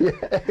 Yeah,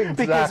 exactly.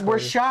 Because we're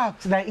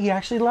shocked that he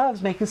actually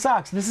loves making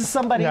socks. This is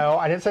somebody. No,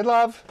 I didn't say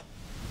love.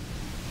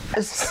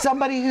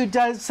 Somebody who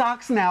does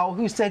socks now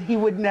who said he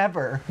would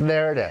never.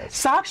 There it is.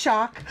 Sock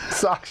shock.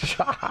 Sock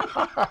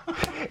shock.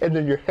 And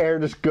then your hair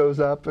just goes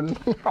up and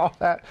all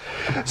that.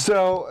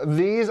 So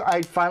these,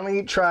 I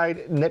finally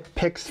tried Knit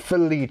Picks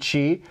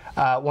Felici,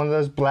 one of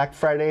those Black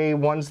Friday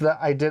ones that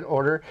I did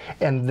order.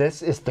 And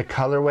this is the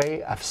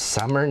colorway of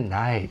Summer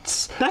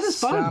Nights. That is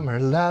fun.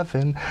 Summer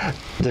lovin'.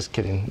 Just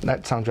kidding.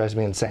 That song drives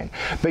me insane.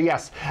 But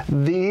yes,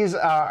 these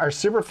are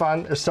super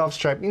fun. They're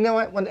self-striped. You know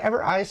what?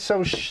 Whenever I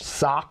sew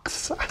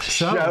socks,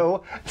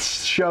 show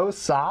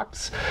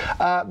socks,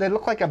 they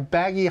look like a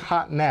baggy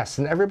hot mess,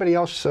 and everybody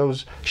else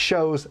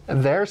shows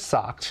their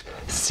socks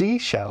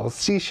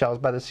seashells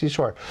by the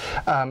seashore,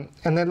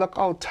 and they look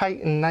all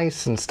tight and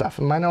nice and stuff,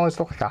 and mine always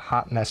look like a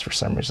hot mess for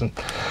some reason.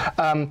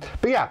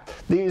 But yeah,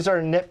 these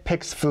are Knit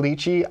Picks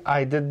Felici.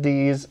 I did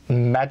these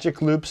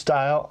magic loop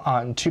style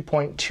on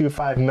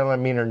 2.25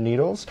 millimeter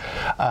needles.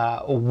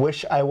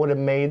 Wish I would have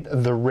made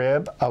the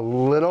rib a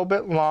little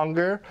bit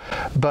longer,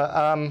 but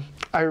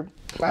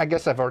I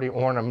guess I've already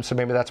worn them, so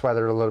maybe that's why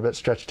they're a little bit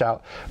stretched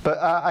out. But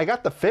I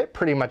got the fit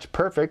pretty much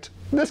perfect.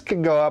 This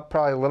could go up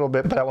probably a little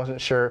bit, but I wasn't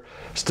sure.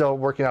 Still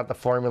working out the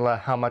formula,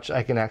 how much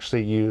I can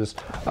actually use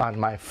on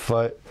my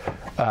foot.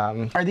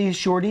 Are these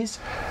shorties?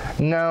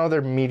 No,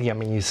 they're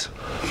mediumies.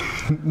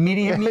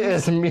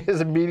 Mediumies?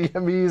 Is a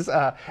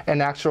mediumies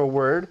an actual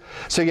word?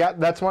 So yeah,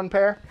 that's one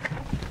pair.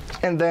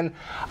 And then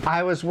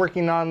I was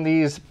working on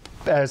these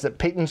as at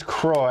Peyton's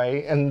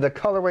Croy, and the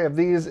colorway of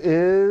these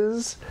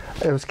is,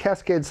 it was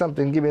Cascade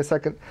something, give me a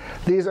second.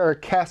 These are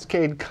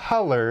Cascade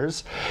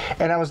colors,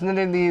 and I was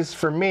knitting these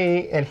for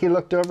me, and he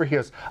looked over, he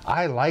goes,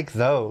 I like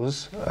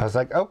those. I was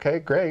like, okay,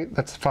 great,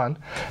 that's fun.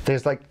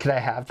 He's like, can I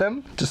have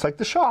them? Just like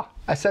the Shaw.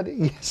 I said,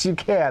 yes, you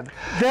can.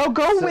 They'll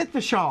go with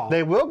the shawl.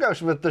 They will go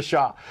with the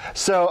shawl.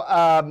 So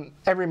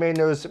every maid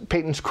knows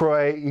Peyton's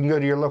Croy. You can go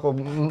to your local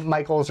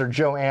Michael's or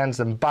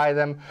Joann's and buy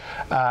them.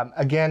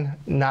 Again,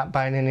 not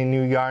buying any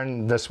new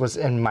yarn. This was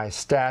in my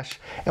stash.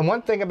 And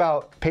one thing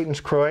about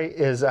Peyton's Croy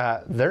is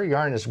their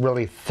yarn is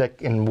really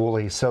thick and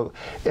woolly. So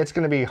it's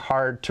going to be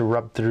hard to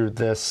rub through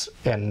this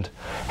and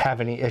have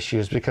any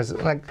issues because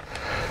like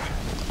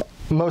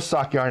most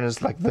sock yarn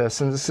is like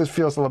this, and this just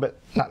feels a little bit,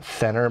 not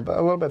thinner, but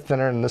a little bit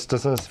thinner, and this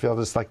doesn't feel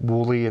just like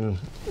woolly, and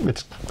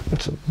it's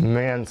a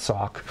man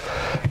sock.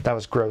 That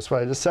was gross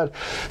what I just said.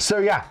 So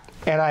yeah,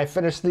 and I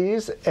finished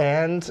these,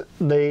 and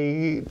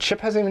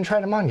Chip hasn't even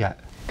tried them on yet.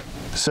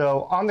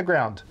 So on the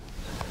ground.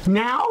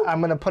 Now?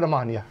 I'm gonna put them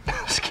on you.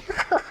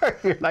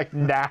 You're like,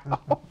 now?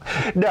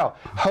 No,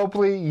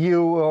 hopefully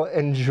you will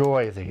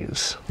enjoy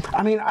these.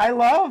 I mean, I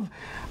love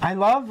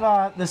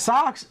the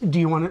socks. Do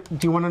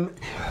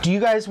you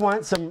guys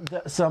want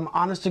some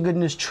honest to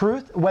goodness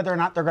truth, whether or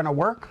not they're gonna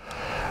work?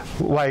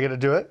 Why, are you gonna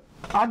do it?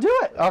 I'll do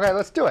it. Okay,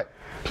 let's do it.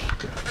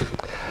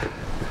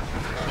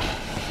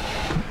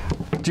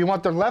 Do you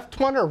want the left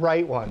one or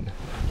right one?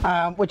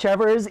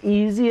 Whichever is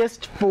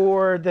easiest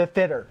for the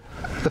fitter.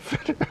 The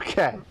fitter,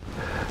 okay.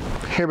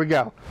 Here we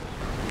go.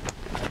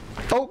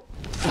 Oh,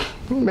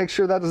 make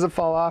sure that doesn't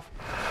fall off.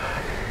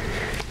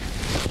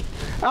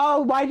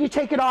 Oh, why'd you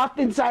take it off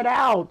inside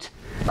out?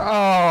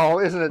 Oh,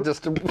 isn't it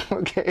just,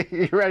 okay,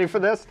 you ready for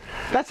this?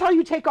 That's how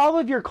you take all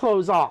of your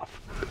clothes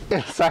off.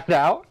 Inside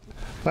out?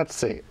 Let's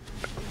see.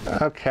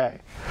 Okay.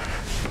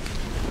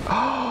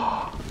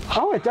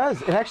 Oh, it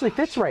does. It actually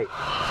fits right.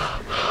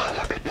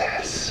 Look at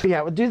this.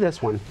 Yeah, we'll do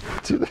this one.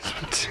 Do this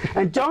one too.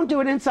 And don't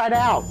do it inside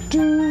out.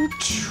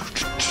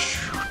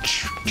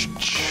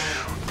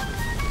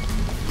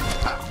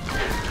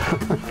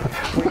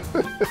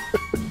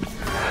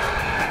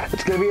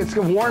 It's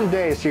a warm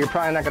day, so you're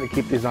probably not going to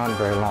keep these on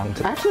very long.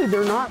 Actually,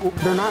 they're not.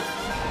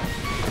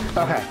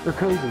 Okay. They're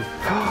cozy.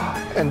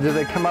 And do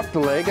they come up the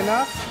leg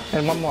enough?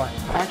 And one more.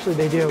 Actually,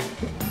 they do.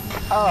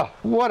 Oh,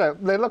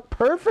 they look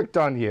perfect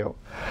on you.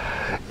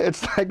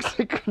 It's like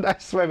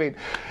synchronized swimming.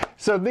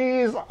 So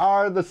these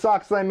are the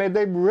socks that I made.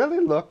 They really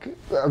look,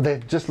 they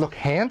just look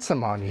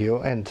handsome on you.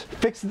 And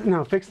fix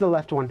the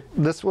left one.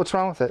 What's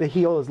wrong with it? The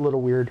heel is a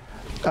little weird.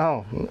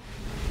 Oh.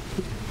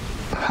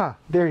 Huh.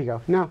 There you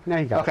go. No, now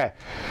you got it. Okay.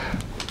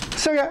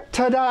 So yeah,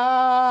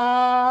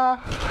 ta-da!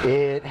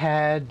 It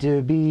had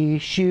to be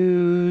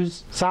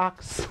shoes,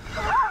 socks.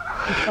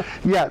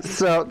 Yeah,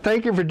 so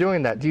thank you for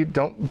doing that.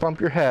 Don't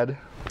bump your head.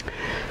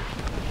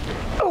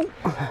 Oh.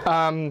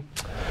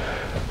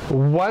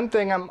 One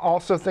thing I'm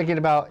also thinking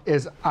about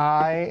is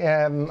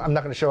I'm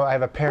not going to show, I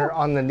have a pair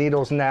on the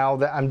needles now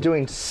that I'm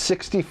doing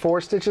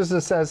 64 stitches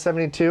instead of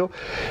 72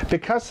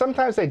 because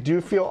sometimes I do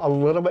feel a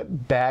little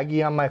bit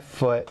baggy on my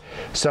foot.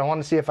 So I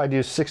want to see if I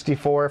do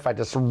 64, if I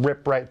just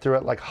rip right through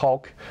it like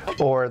Hulk,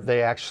 or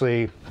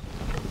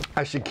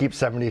I should keep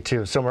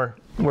 72. So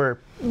we're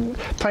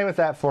playing with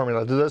that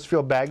formula. Do those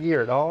feel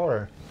baggier at all,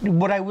 or?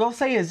 What I will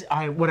say is,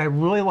 what I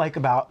really like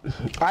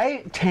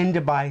I tend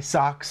to buy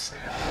socks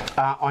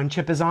on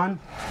Chip-Is-On,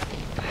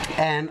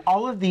 and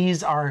all of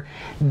these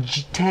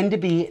tend to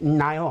be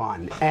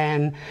nylon,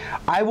 and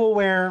I will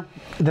wear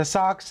the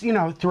socks,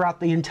 throughout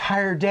the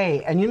entire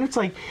day, and it's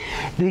like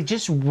they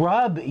just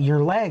rub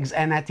your legs,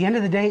 and at the end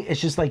of the day,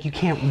 it's just like you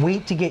can't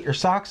wait to get your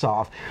socks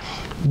off.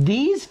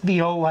 These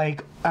feel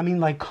like,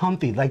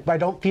 comfy. Like I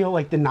don't feel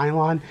like the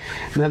nylon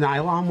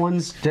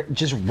ones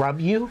just rub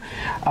you.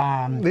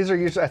 These are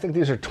usually, I think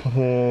these are,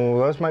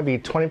 those might be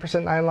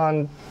 20%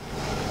 nylon,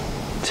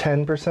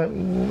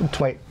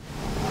 10%,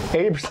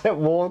 80%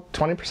 wool,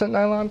 20%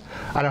 nylon.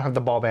 I don't have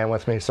the ball band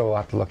with me, so we'll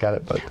have to look at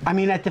it. But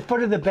at the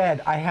foot of the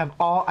bed, I have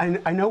all.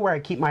 I know where I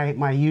keep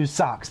my used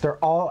socks. They're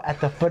all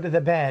at the foot of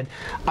the bed,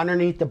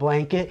 underneath the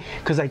blanket,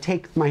 because I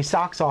take my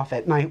socks off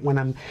at night when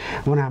I'm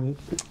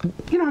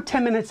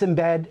 10 minutes in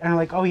bed, and I'm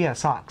like, oh yeah,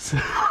 socks,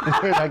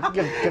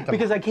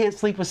 because I can't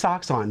sleep with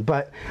socks on.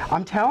 But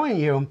I'm telling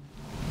you,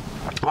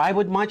 I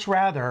would much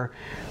rather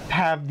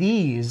have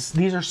these.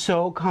 These are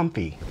so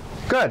comfy.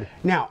 Good.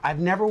 Now, I've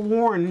never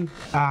worn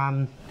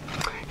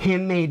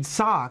handmade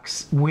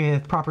socks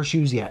with proper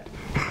shoes yet.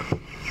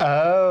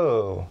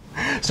 Oh.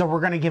 So we're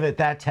going to give it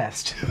that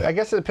test. I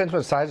guess it depends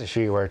what size of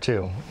shoe you wear,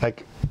 too.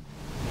 Like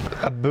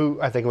a boot,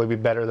 I think it would be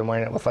better than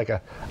wearing it with like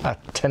a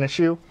tennis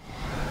shoe,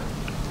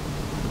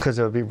 because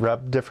it would be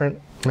rubbed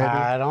different. Maybe.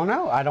 I don't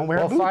know. I don't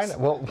wear boots.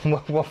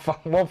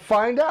 We'll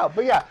find out.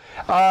 But yeah,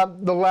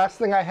 the last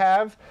thing I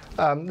have,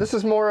 this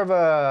is more of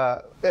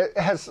a, it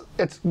has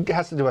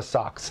to do with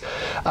socks.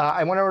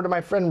 I went over to my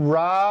friend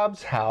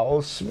Rob's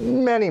house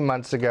many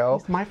months ago.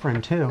 He's my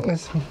friend too.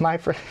 He's my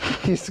friend.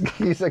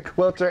 He's a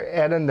quilter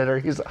and a knitter.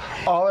 He's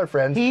all our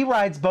friends. He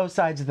rides both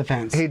sides of the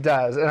fence. He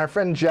does. And our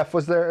friend Jeff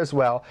was there as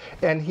well.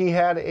 And he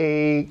had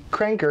a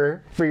cranker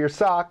for your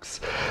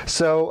socks.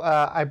 So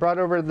I brought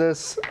over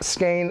this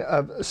skein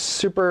of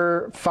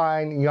super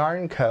fine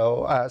yarn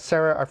co.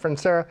 Sarah, our friend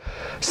Sarah,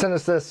 sent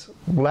us this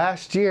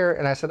last year,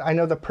 and I said, I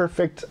know the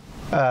perfect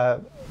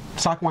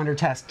sock winder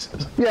test.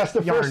 Yes,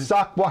 the yarn. first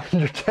sock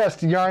winder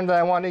test yarn that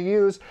I want to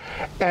use,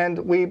 and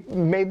we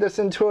made this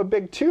into a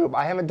big tube.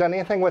 I haven't done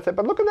anything with it,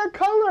 but look at that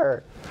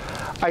color.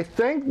 I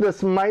think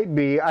this might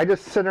be, I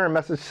just sent her a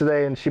message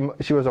today and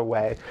she was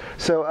away.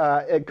 So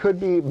it could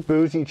be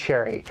Boozy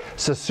Cherry.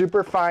 So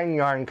Super Fine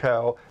Yarn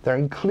Co. They're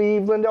in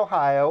Cleveland,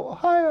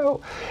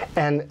 Ohio.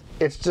 And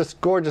it's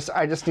just gorgeous.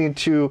 I just need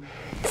to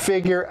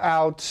figure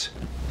out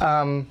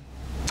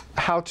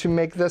how to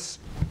make this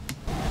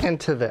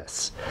into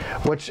this,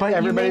 which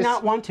but you may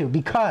not want to,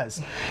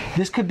 because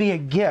this could be a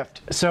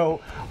gift.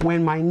 So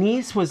when my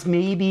niece was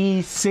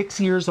maybe 6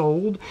 years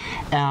old,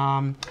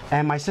 and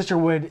my sister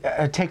would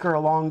take her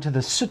along to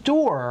the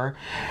store,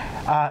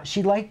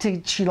 she liked to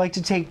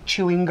take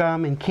chewing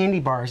gum and candy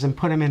bars and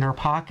put them in her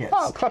pockets.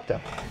 Oh, klepto.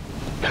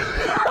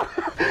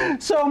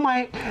 So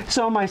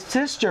my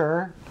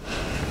sister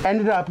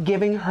ended up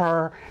giving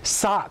her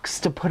socks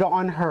to put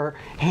on her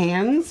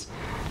hands,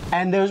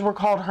 and those were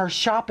called her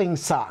shopping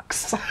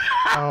socks.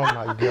 Oh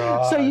my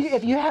God! So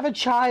if you have a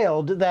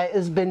child that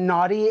has been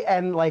naughty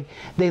and like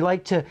they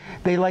like to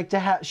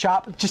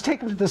shop, just take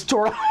them to the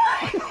store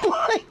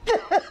like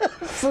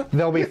this.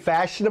 They'll be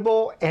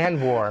fashionable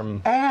and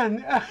warm.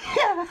 And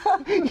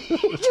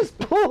you just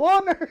pull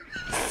on her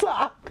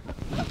sock.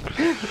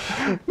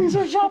 These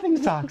are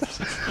shopping socks.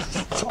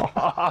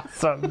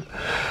 Awesome.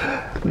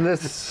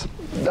 This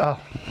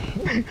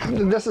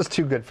is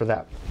too good for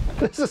that.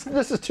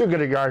 This is too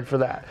good a yarn for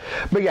that.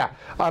 But yeah,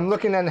 I'm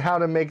looking at how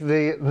to make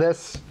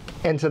this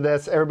into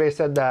this. Everybody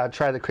said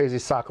try the Crazy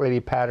Sock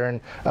Lady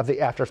pattern of the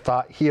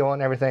Afterthought heel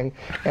and everything,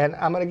 and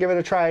I'm gonna give it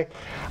a try.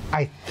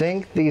 I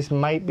think these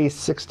might be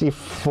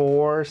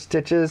 64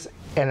 stitches,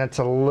 and it's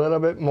a little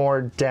bit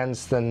more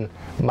dense than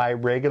my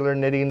regular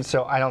knitting,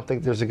 so I don't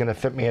think these are gonna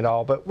fit me at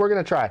all, but we're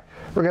gonna try.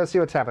 We're gonna see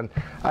what's happened.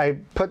 I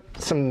put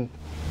some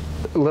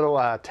little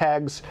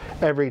tags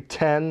every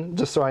 10,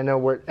 just so I know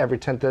where every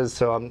 10th is,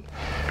 so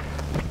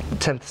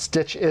 10th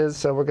stitch is,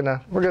 so we're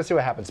gonna see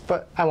what happens,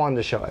 but I wanted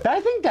to show it. I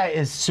think that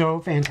is so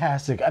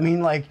fantastic. I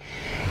mean, like,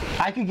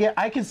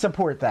 I could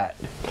support that.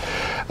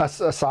 A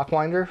sock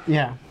winder?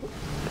 Yeah.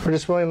 Or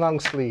just really long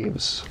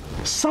sleeves?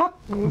 Sock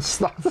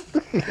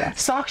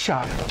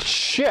shop.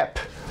 Ship.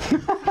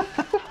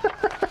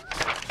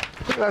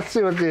 Let's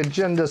see what the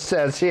agenda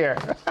says here.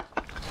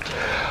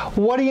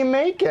 What are you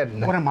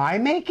making? What am I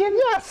making?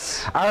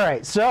 Yes. All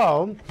right,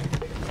 so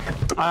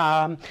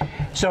on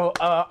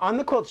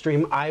the quilt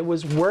stream, I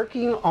was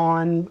working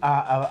on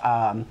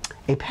a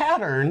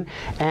pattern,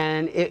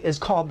 and it is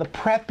called the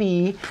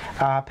Preppy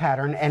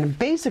pattern, and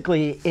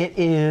basically it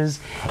is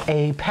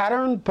a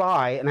pattern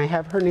by, and I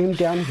have her name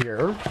down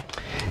here.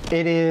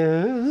 It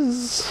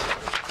is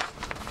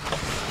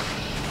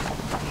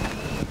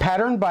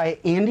pattern by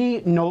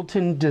Andy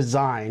Knowlton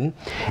Design,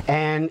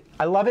 and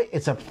I love it.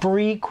 It's a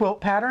free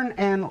quilt pattern,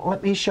 and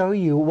let me show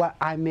you what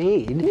I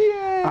made.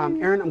 Yay!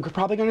 Erin, I'm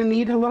probably going to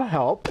need a little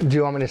help. Do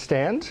you want me to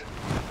stand?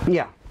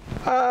 Yeah.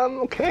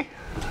 Okay.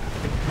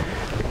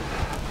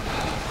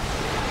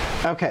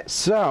 Okay,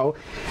 so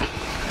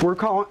we're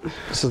calling...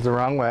 This is the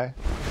wrong way.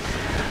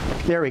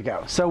 There we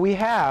go. So we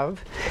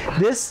have,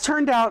 this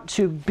turned out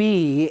to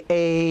be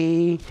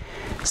a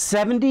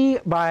 70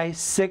 by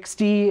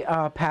 60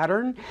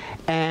 pattern,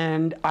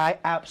 and I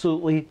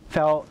absolutely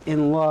fell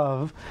in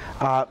love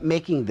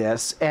making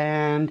this,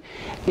 and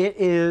it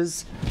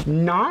is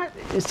not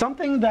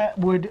something that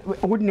would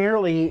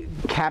ordinarily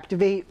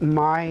captivate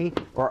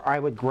or I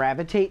would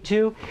gravitate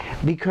to,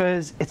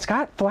 because it's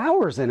got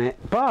flowers in it,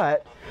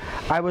 but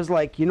I was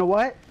like, you know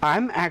what?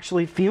 I'm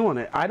actually feeling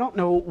it. I don't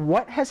know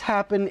what has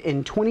happened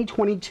in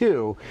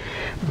 2022,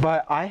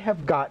 but I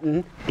have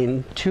gotten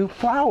into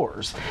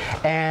flowers.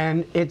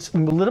 And it's a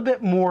little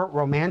bit more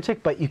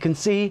romantic, but you can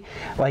see,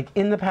 like,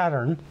 in the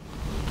pattern,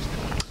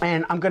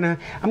 and I'm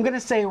gonna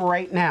say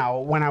right now,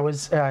 when I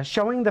was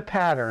showing the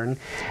pattern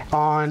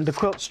on the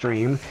quilt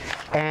stream,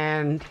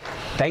 and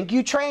thank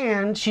you,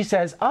 Tran, she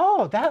says,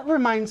 oh, that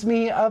reminds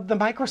me of the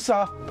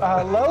Microsoft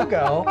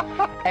logo,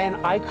 and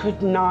I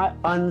could not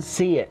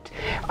unsee it.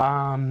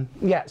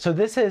 Yeah, so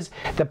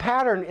the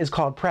pattern is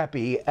called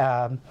Preppy,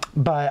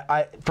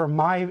 but for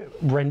my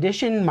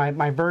rendition,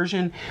 my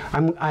version,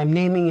 I'm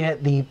naming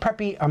it the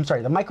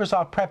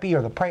Microsoft Preppy,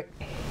 or the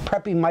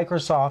Preppy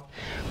Microsoft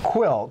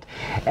Quilt,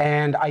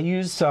 and I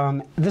use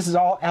this is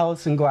all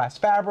Allison glass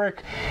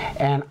fabric,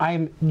 and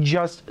I'm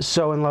just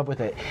so in love with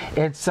it.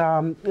 It's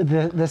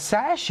the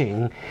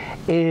sashing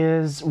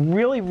is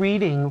really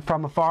reading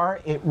from afar.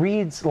 It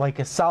reads like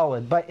a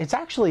solid, but it's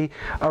actually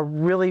a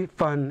really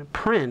fun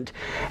print,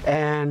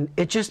 and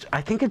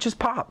I think it just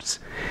pops.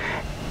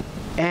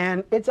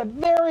 And it's a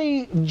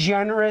very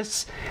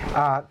generous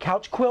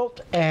couch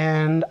quilt,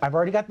 and I've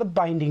already got the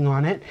binding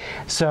on it,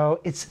 so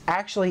it's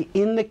actually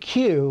in the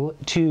queue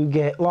to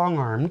get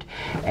long-armed,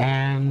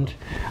 and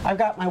I've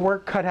got my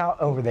work cut out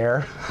over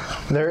there.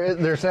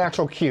 There's an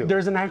actual queue.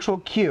 There's an actual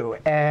queue,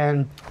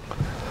 and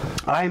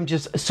I'm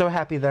just so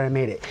happy that I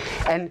made it.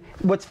 And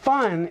what's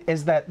fun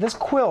is that this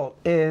quilt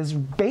is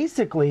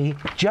basically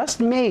just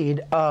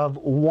made of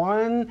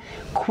one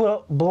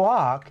quilt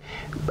block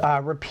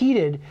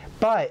repeated,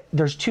 but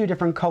there's 2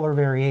 different color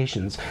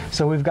variations.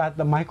 So we've got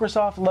the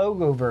Microsoft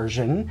logo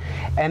version,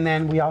 and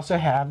then we also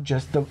have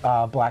just the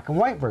black and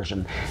white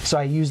version. So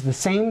I use the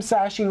same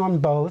sashing on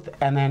both,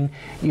 and then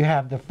you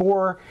have the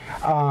four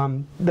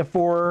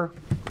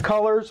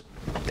colors.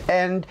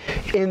 And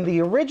in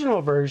the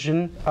original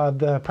version of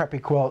the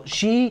Preppy quilt,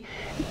 she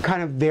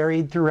kind of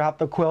varied throughout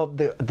the quilt,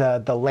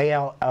 the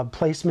layout of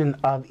placement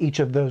of each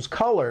of those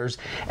colors.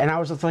 And I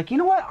was just like, you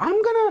know what,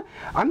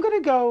 I'm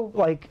gonna go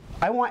like,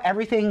 I want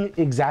everything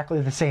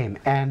exactly the same.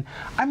 And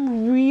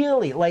I'm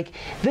really like,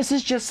 this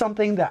is just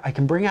something that I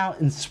can bring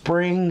out in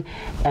spring,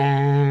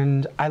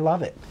 and I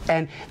love it.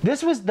 And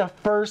this was the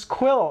first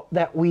quilt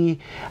that we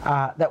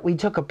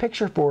took a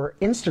picture for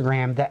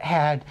Instagram that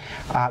had,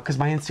 because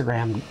my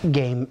Instagram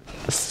game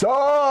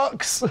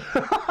sucks.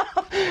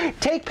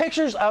 Take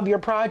pictures of your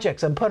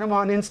projects and put them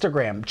on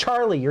Instagram.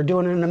 Charlie, you're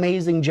doing an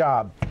amazing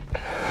job.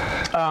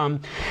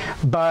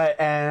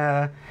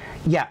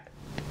 Yeah,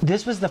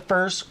 this was the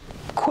first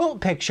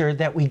quilt picture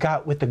that we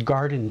got with the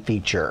garden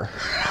feature.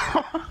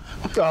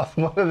 Oh,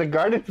 one of the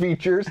garden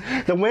features,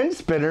 the wind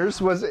spinners,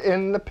 was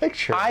in the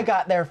picture. I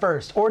got there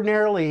first.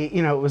 Ordinarily,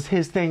 you know, it was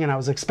his thing, and I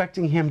was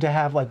expecting him to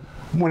have like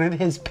one of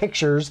his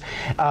pictures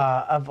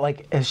of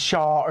like a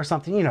shawl or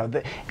something. You know,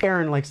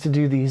 Aaron likes to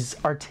do these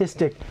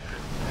artistic.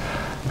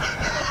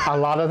 A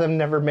lot of them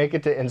never make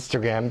it to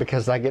Instagram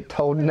because I get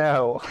told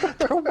no.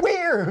 They're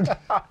weird.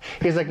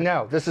 He's like,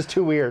 no, this is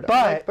too weird.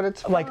 But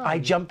it's like, I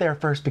jumped there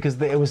first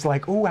because it was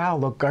like, oh wow,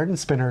 look, garden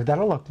spinner.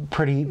 That'll look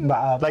pretty.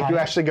 Like you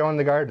actually go in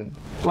the garden.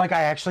 Like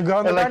I actually go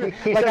in the garden.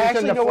 He like I he's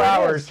actually in the know where it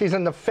flowers. is. He's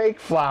in the fake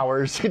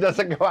flowers. He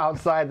doesn't go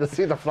outside to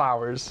see the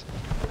flowers.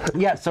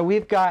 Yeah, so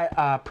we've got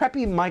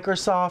Preppy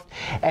Microsoft,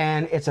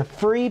 and it's a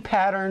free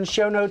pattern,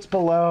 show notes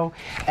below,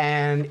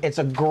 and it's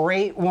a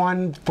great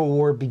one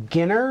for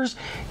beginners.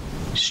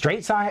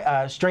 Straight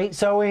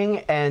sewing,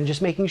 and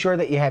just making sure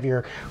that you have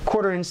your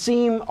 1/4"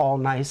 seam all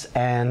nice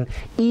and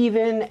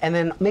even, and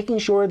then making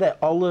sure that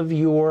all of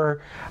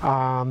your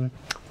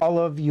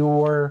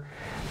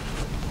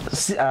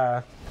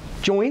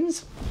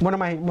joins. What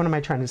am I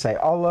trying to say?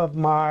 All of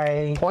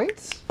my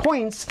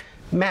points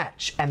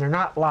match, and they're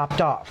not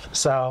lopped off.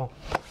 So,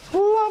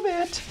 love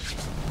it.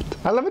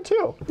 I love it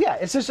too. Yeah,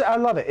 it's just, I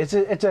love it.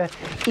 It's a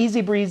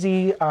easy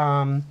breezy.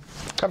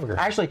 Cover.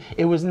 Actually,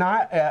 it was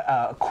not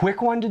a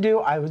quick one to do.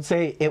 I would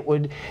say it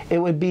would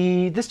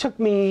be. This took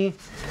me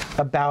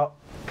about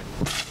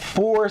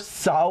 5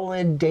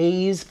 solid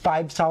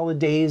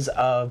days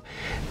of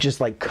just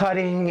like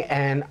cutting,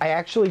 and I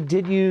actually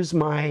did use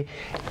my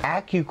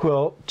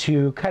ACCUQUILT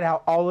to cut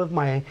out all of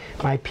my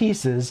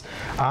pieces.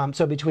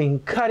 So between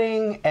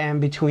cutting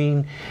and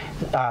between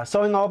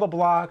sewing all the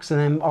blocks and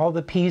then all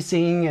the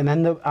piecing and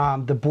then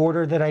the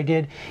border that I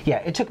did, yeah,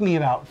 it took me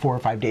about 4 or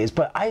 5 days.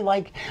 But I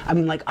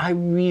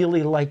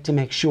really like to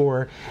make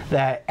sure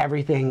that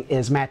everything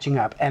is matching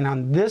up. And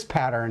on this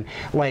pattern,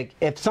 like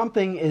if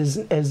something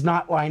is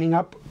not lining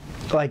up,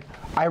 like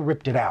I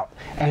ripped it out,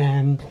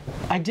 and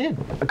I did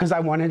because I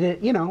wanted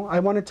it, you know, I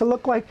wanted to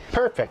look like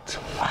perfect.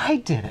 I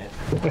did it.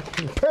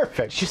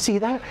 Perfect. Did you see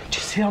that? Did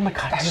you see all my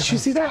cuts? Did you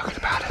see that?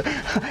 About it.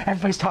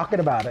 Everybody's talking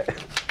about it.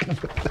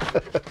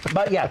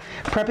 But yeah,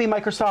 Preppy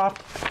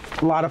Microsoft,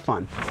 a lot of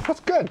fun. That's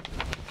good.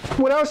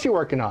 What else are you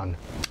working on?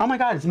 Oh my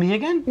God, it's me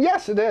again?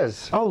 Yes, it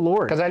is. Oh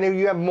Lord. Because I knew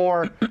you have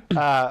more.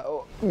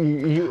 What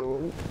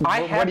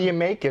are you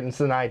making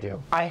than I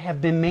do? I have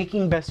been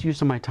making best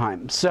use of my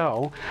time.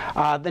 So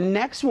the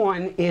next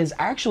one is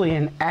actually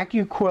an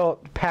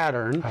ACCUQUILT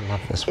pattern. I love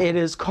this one. It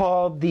is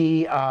called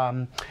the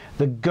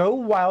Go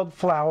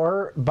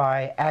Wildflower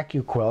by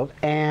ACCUQUILT,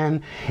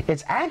 and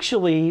it's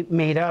actually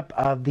made up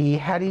of the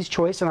Hattie's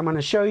Choice, and I'm going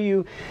to show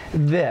you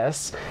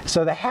this.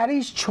 So the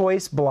Hattie's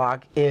Choice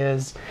block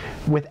is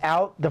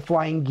without the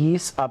flying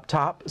geese up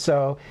top,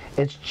 so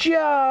it's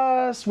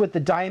just with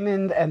the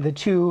diamond and the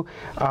two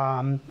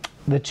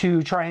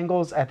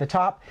triangles at the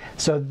top.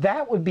 So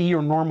that would be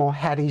your normal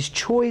Hattie's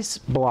Choice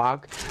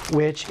block,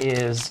 which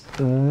is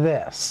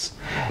this.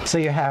 So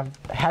you have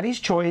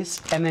Hattie's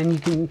Choice, and then you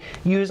can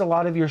use a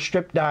lot of your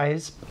strip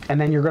dies, and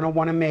then you're going to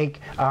want to make,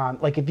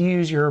 like if you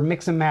use your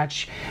mix and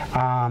match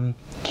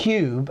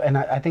cube, and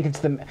I think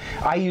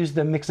I use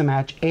the mix and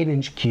match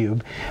 8-inch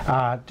cube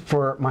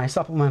for my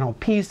supplemental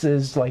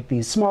pieces, like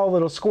these small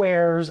little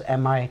squares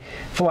and my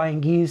flying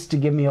geese to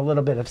give me a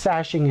little bit of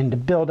sashing and to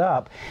build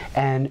up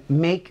and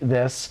make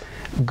this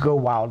Go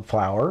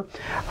Wildflower.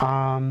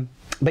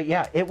 But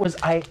yeah,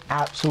 I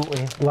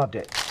absolutely loved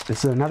it.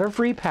 This is another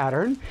free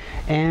pattern,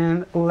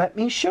 and let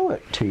me show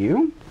it to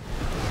you.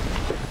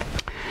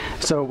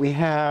 So we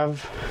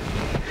have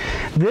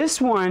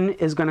This one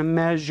is going to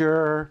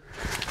measure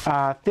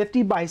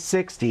 50 by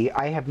 60.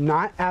 I have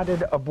not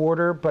added a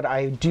border, but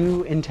I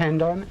do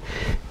intend on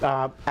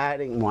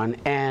adding one.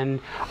 And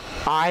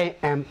I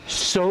am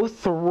so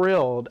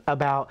thrilled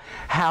about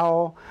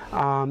how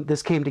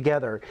this came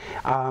together.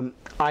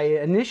 I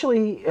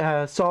initially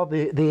saw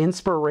the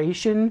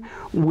inspiration,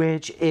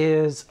 which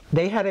is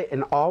they had it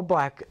in all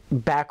black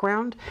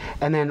background,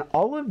 and then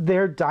all of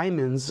their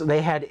diamonds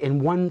they had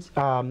in one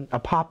a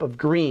pop of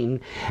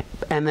green,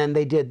 and then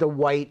they did the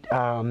white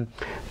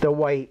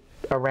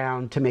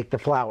around to make the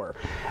flower.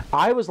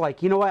 I was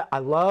like, you know what? I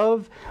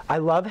love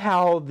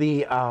how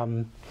the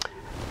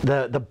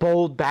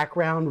bold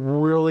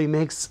background really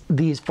makes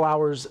these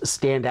flowers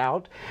stand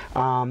out.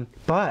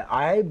 But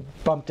I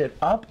bumped it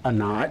up a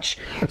notch.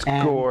 It's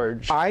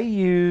gorgeous. I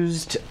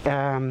used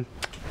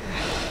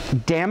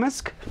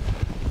damask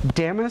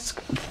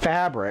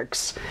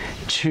fabrics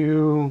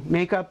to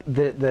make up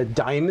the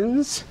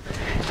diamonds,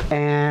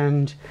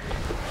 and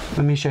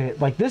let me show you.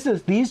 Like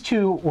these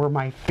two were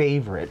my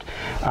favorite,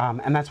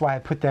 and that's why I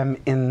put them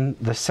in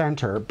the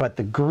center. But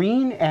the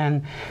green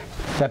and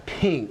the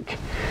pink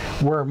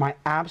were my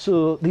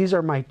absolute. These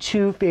are my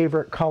two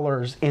favorite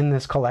colors in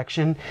this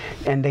collection,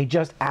 and they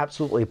just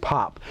absolutely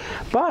pop.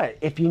 But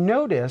if you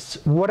notice,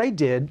 what I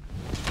did,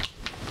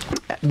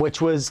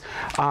 which was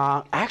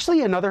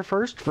actually another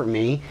first for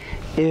me,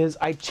 is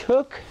I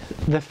took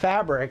the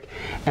fabric,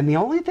 and the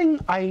only thing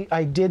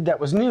I did that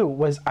was new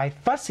was I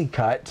fussy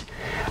cut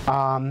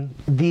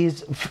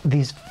these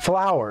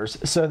flowers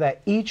so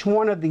that each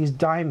one of these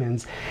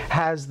diamonds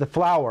has the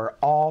flower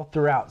all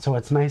throughout, so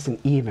it's nice and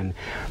even.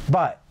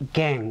 But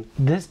gang,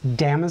 this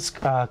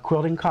damask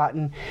quilting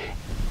cotton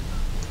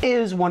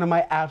is one of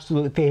my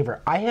absolute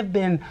favorite. I have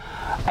been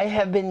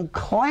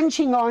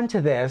clenching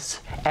onto this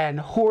and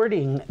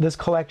hoarding this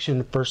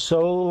collection for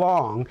so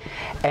long,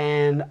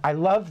 and I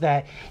love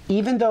that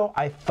even though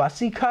I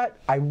fussy cut,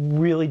 I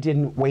really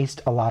didn't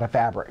waste a lot of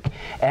fabric.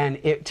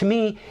 And to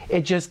me,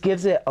 it just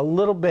gives it a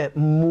little bit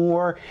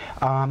more,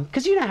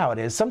 because you know how it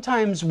is.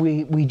 Sometimes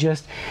we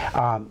just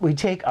we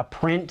take a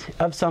print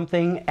of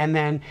something and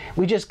then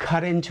we just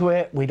cut into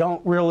it. We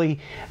don't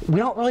really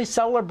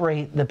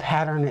celebrate the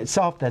pattern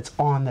itself that's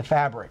on the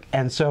fabric.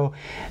 And so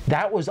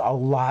that was a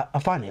lot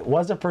of fun. It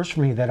was a first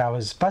for me that I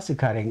was fussy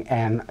cutting,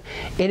 and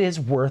it is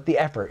worth the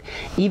effort.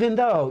 Even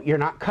though you're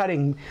not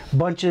cutting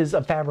bunches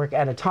of fabric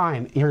at a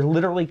time, you're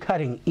literally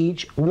cutting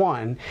each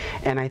one,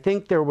 and I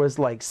think there was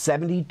like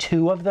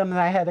 72 of them that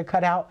I had to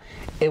cut out.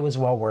 It was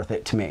well worth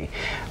it to me.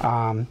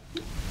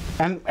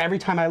 And every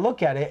time I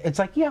look at it, it's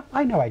like, yeah,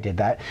 I know I did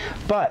that.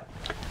 But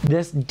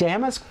this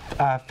damask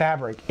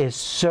fabric is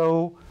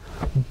so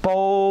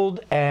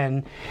bold,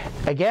 and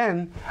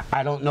again,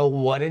 I don't know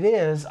what it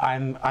is.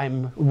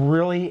 I'm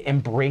really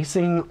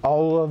embracing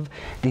all of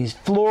these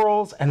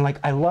florals, and like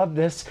I love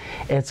this.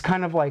 It's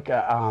kind of like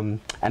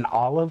an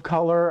olive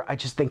color. I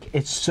just think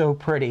it's so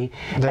pretty.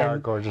 They are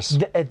gorgeous.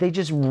 They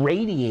just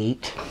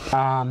radiate,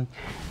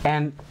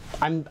 and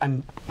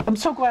I'm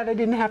so glad I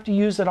didn't have to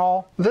use it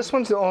all. This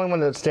one's the only one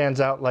that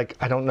stands out. Like,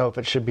 I don't know if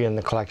it should be in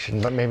the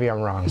collection, but maybe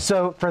I'm wrong.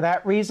 So for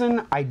that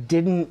reason, I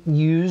didn't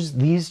use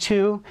these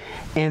two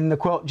in the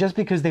quilt just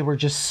because they were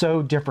just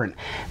so different.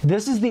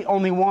 This is the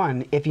only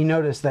one, if you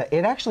notice, that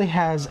it actually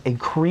has a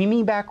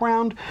creamy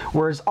background,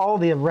 whereas all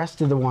the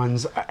rest of the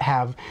ones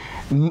have,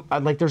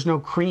 like, there's no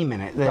cream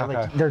in it.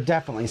 They're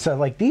definitely, so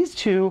like these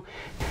two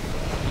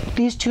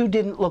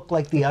didn't look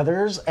like the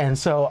others, and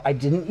so I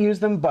didn't use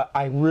them, but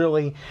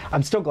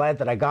I'm still glad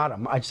that I got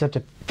them. I just have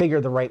to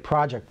figure the right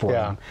project for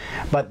them.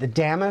 But the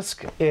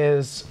damask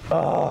is,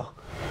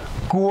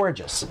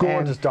 gorgeous.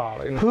 Gorgeous,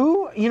 darling.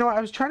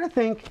 I was trying to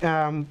think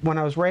when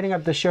I was writing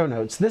up the show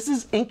notes. This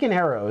is Ink and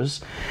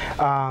Arrows,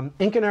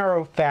 Ink and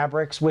Arrow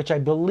Fabrics, which I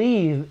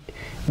believe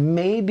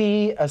may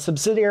be a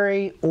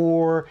subsidiary,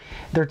 or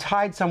they're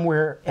tied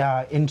somewhere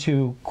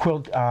into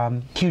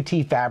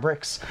QT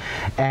Fabrics.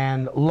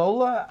 And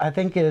Lola, I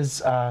think,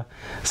 is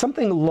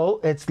something.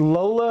 It's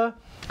Lola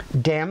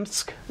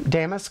Damask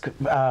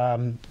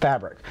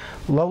fabric.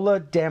 Lola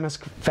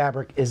Damask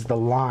fabric is the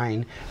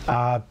line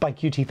by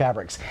QT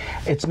Fabrics.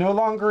 It's no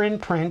longer in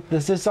print.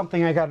 This is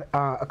something I got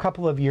a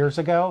couple of years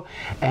ago,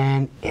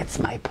 and it's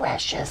my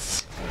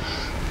precious.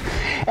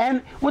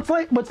 And what's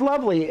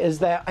lovely is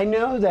that I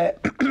know that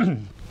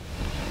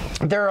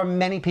there are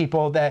many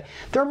people that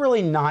they're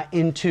really not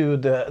into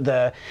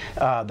the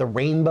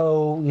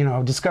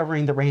rainbow,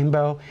 discovering the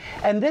rainbow.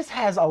 And this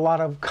has a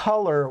lot of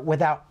color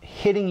without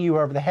hitting you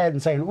over the head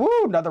and saying,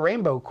 "Ooh, another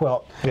rainbow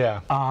quilt." Yeah.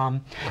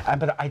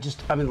 But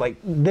like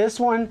this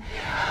one.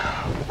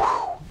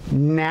 Whew,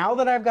 now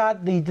that I've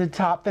got the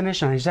top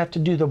finish and I just have to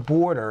do the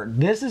border,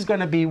 this is going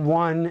to be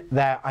one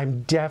that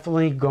I'm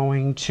definitely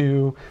going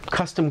to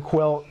custom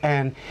quilt,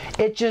 and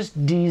it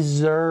just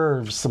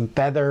deserves some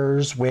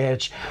feathers,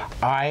 which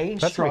I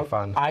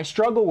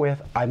struggle with.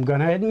 I'm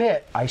going to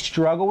admit I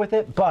struggle with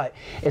it, but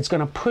it's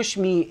going to push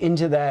me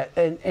into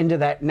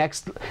that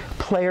next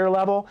player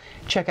level.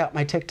 Check out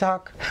my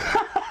TikTok.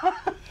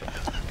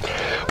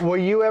 Will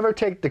you ever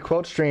take the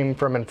quilt stream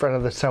from in front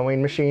of the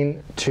sewing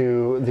machine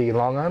to the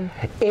long arm?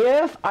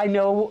 If I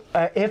know,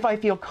 if I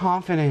feel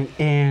confident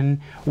in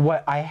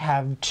what I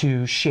have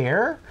to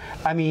share,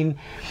 I mean,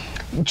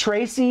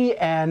 Tracy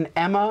and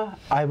Emma,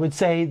 I would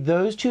say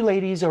those two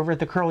ladies over at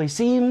the Curly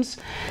Seams,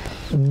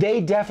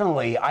 they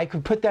definitely, I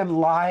could put them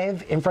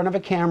live in front of a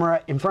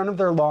camera, in front of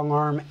their long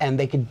arm, and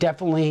they could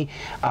definitely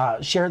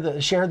share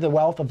the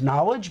wealth of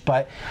knowledge.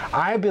 But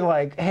I'd be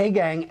like, hey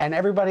gang, and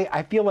everybody,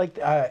 I feel like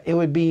it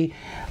would be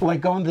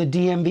like going to the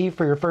DMV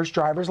for your first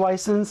driver's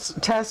license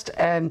test,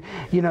 and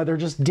you know, they're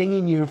just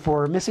dinging you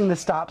for missing the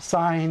stop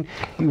sign,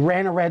 you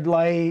ran a red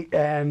light,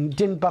 and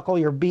didn't buckle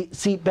your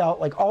seat belt,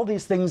 like all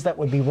these things that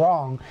would be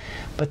wrong.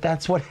 But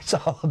that's what it's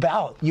all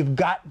about. You've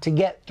got to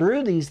get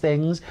through these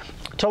things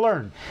to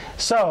learn.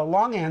 So,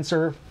 long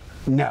answer,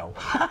 no,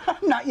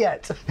 not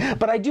yet,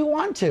 but I do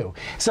want to.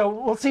 So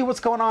we'll see what's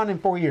going on in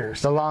 4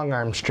 years. The long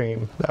arm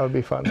stream, that would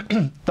be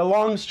fun. The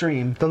long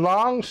stream. The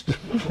long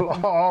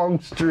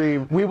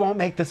stream. We won't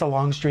make this a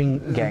long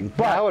stream, gang.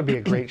 But that would be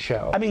a great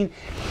show. I mean,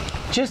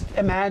 just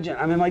imagine.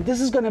 I mean, like,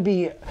 this is going to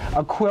be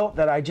a quilt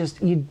that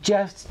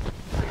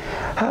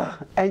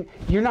and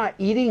you're not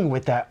eating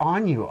with that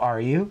on you, are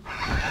you?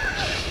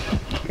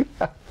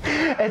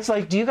 It's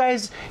like, do you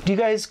guys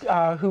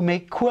who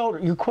make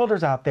you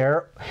quilters out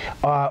there,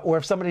 or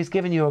if somebody's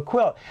giving you a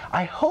quilt,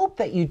 I hope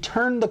that you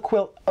turn the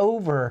quilt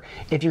over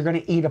if you're going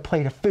to eat a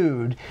plate of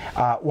food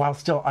while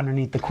still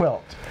underneath the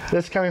quilt.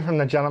 This coming from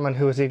the gentleman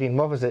who was eating,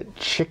 what was it,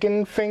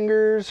 chicken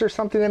fingers or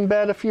something in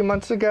bed a few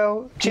months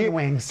ago? Chicken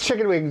wings.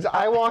 Chicken wings.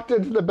 I walked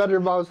into the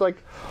bedroom, I was like,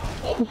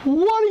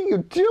 what are you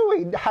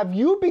doing? Have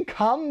you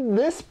become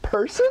this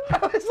person?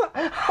 I was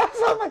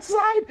on my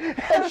side.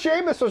 And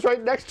Seamus was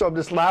right next to him,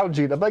 just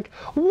lounging. I'm like,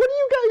 what are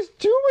you guys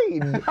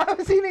doing? I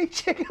was eating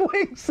chicken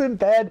wings in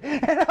bed,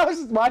 and I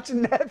was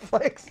watching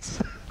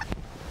Netflix.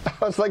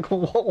 I was like,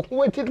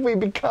 when did we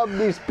become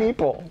these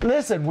people?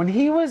 Listen, when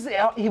he was on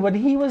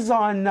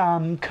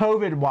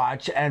COVID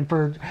watch, and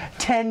for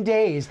 10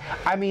 days,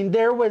 I mean,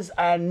 there was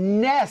a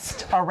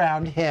nest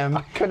around him.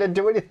 I couldn't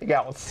do anything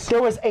else.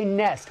 There was a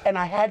nest, and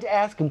I had to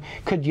ask him,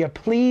 could you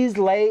please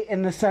lay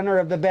in the center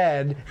of the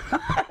bed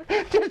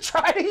to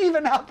try to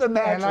even out the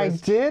mattress? And I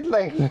did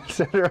lay in the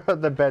center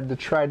of the bed to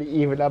try to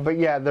even out, but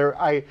yeah,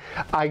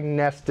 I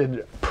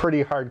nested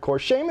pretty hardcore.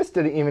 Seamus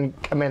didn't even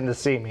come in to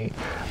see me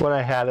when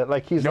I had it.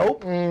 Like, he's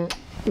nope. Like,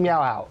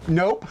 meow out.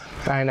 Nope.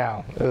 I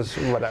know. It was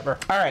whatever.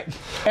 All right.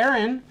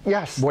 Aaron.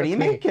 Yes. What are you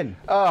making?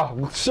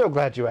 Oh, so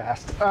glad you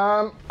asked.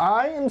 I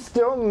am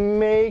still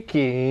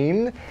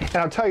making, and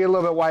I'll tell you a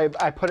little bit why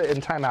I put it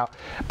in timeout,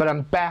 but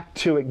I'm back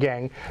to it,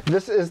 gang.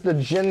 This is the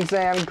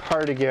Ginzan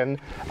cardigan.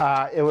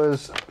 It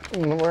was,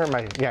 where am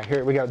I? Yeah,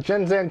 here we go.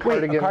 Ginzan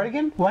cardigan. Wait, a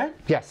cardigan? What?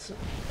 Yes.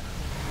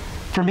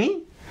 For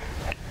me?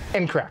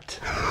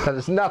 Incorrect. That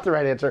is not the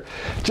right answer.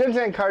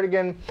 Ginzan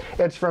cardigan.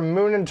 It's from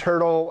Moon and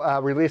Turtle,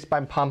 released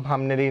by Pom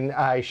Pom Knitting.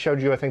 I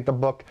showed you, I think, the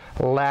book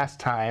last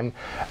time.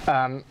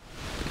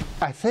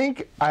 I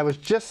think I was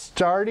just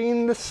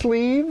starting the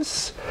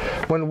sleeves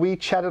when we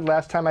chatted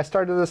last time. I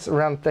started this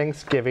around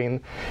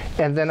Thanksgiving,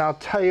 and then I'll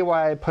tell you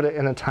why I put it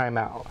in a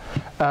timeout.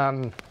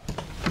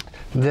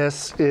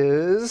 This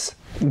is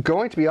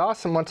going to be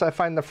awesome once I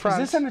find the front.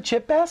 Is this in a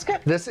chip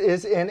basket? This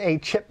is in a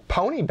chip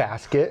pony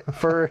basket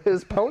for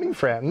his pony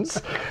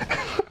friends.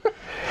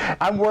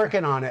 I'm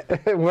working on it.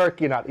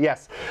 Working on it,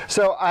 yes.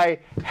 So I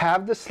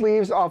have the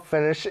sleeves all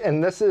finished,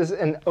 and this is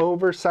an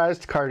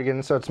oversized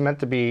cardigan, so it's meant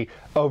to be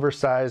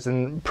oversized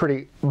and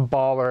pretty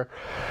baller.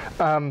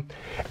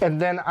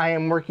 And then I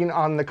am working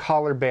on the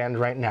collar band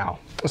right now.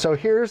 So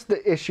here's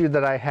the issue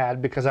that I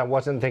had because I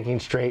wasn't thinking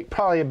straight,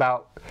 probably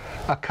about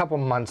a couple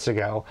months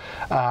ago.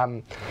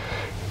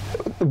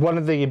 One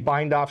of the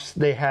bind-offs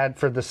they had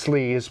for the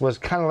sleeves was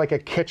kind of like a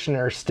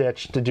Kitchener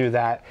stitch to do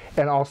that,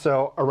 and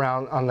also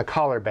around on the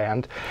collar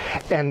band.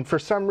 And for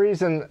some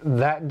reason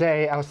that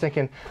day I was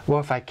thinking,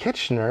 well, if I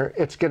Kitchener,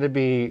 it's going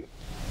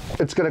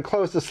to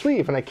close the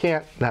sleeve, and I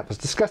can't, that was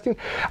disgusting,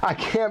 I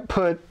can't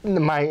put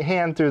my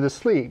hand through the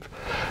sleeve.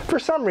 For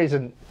some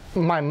reason,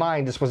 my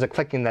mind just wasn't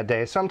clicking that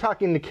day. So I'm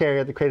talking to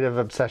Carrie at the Creative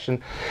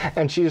Obsession,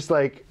 and she's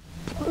like,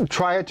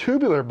 try a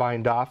tubular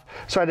bind off.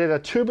 So I did a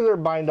tubular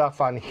bind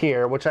off on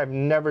here, which I've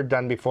never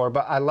done before,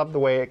 but I love the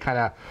way it kind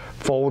of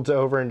folds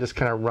over and just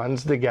kind of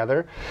runs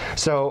together.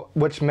 So,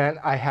 which meant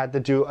I had to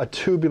do a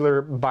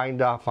tubular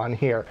bind off on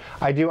here.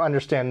 I do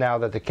understand now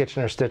that the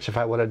Kitchener stitch, if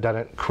I would have done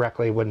it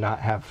correctly, would not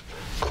have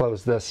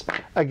closed this.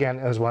 Again,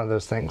 it was one of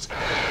those things.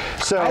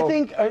 So I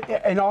think,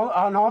 in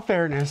all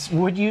fairness,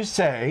 would you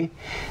say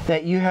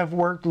that you have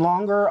worked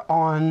longer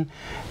on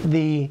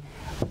this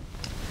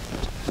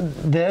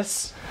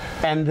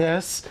and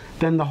this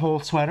than the whole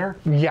sweater?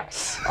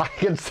 Yes, I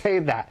can say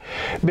that,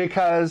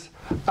 because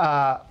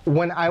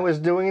when I was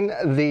doing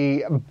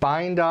the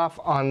bind off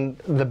on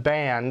the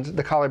band,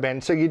 the collar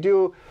band, so you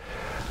do,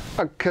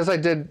 because I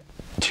did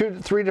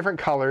three different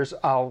colors,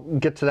 I'll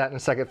get to that in a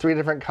second, 3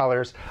 different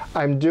colors.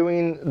 I'm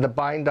doing the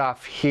bind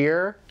off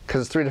here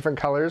because it's 3 different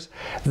colors.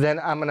 Then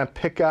I'm going to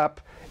pick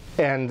up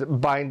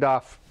and bind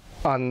off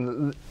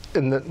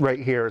right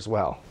here as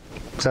well.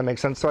 Does that make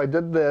sense? So I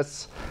did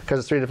this because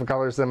it's 3 different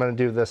colors. Then I'm going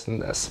to do this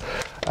and this.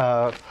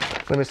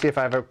 Let me see if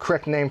I have a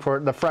correct name for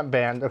it. The front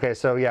band. Okay,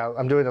 so yeah,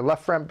 I'm doing the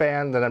left front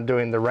band, then I'm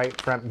doing the right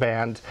front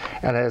band,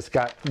 and it's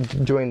got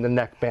doing the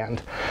neck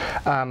band.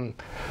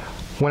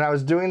 When I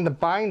was doing the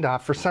bind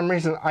off, for some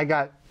reason I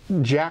got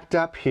jacked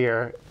up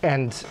here,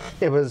 and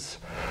it was,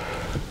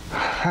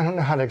 I don't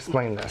know how to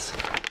explain this.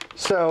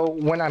 So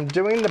when I'm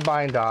doing the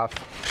bind off,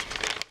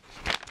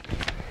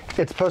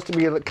 it's supposed to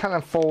be kind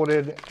of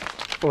folded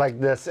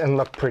like this and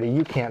look pretty.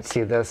 You can't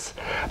see this,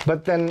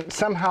 but then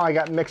somehow I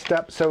got mixed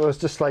up, so it was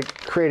just like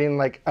creating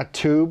like a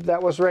tube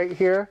that was right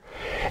here,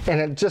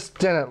 and it just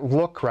didn't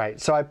look right.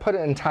 So I put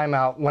it in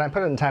timeout. When I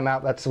put it in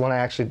timeout, that's when I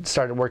actually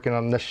started working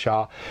on this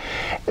shawl.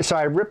 So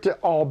I ripped it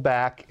all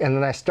back, and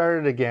then I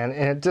started again,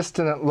 and it just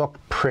didn't look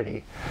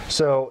pretty.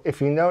 So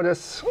if you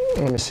notice,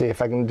 let me see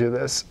if I can do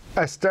this.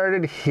 I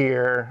started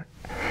here,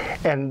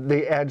 and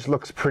the edge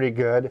looks pretty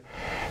good.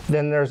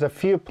 Then there's a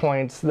few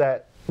points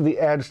that the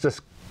edge just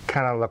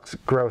kind of looks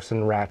gross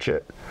and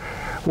ratchet,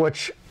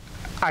 which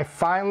I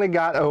finally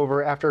got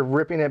over after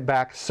ripping it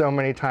back so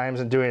many times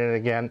and doing it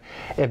again.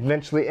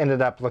 Eventually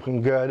ended up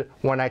looking good.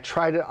 When I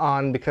tried it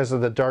on, because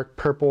of the dark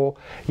purple,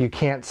 you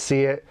can't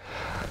see it.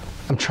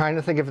 I'm trying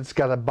to think if it's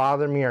gonna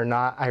bother me or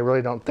not. I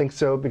really don't think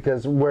so,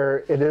 because where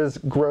it is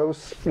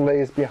gross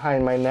lays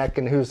behind my neck,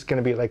 and who's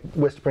gonna be like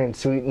whispering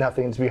sweet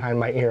nothings behind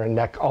my ear and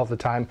neck all the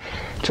time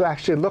to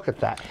actually look at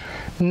that?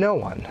 No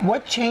one.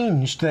 What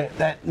changed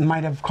that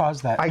might have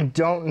caused that? I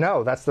don't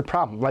know. That's the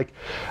problem. Like,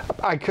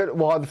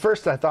 well, at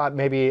first I thought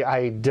maybe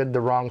I did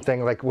the wrong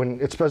thing. Like when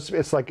it's supposed to,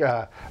 it's like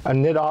a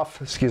knit off,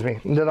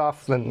 knit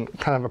off, then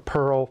kind of a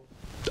purl,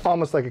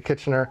 almost like a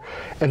Kitchener,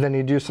 and then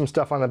you do some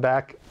stuff on the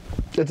back.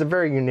 It's a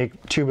very unique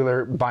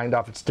tubular bind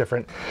off. It's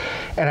different.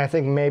 And I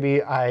think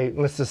maybe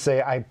let's just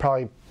say I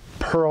probably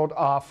purled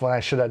off when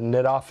I should have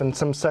knit off in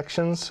some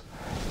sections.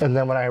 And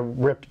then when I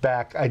ripped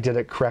back, I did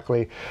it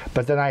correctly.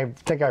 But then I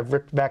think I've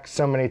ripped back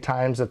so many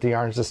times that the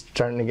yarn's just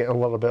starting to get a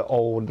little bit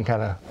old and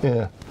kind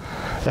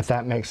of, if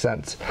that makes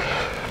sense.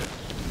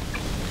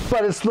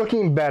 But it's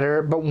looking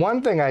better. But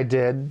one thing I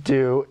did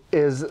do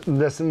is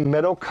this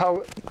middle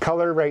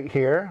color right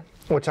here,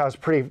 which I was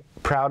pretty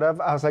proud of.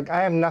 I was like,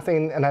 I have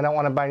nothing and I don't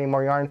want to buy any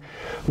more yarn.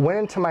 Went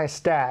into my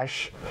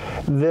stash.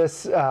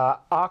 This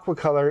aqua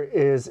color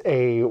is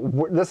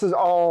this is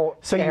all.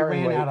 So you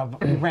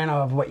ran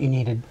out of what you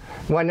needed.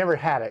 Well, I never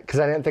had it because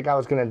I didn't think I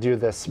was going to do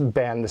this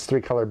band, this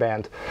 3-color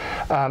band.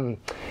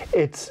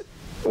 It's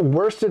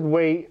worsted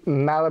weight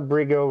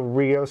Malabrigo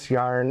Rios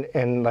yarn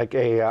in like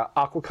a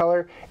aqua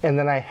color, and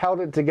then I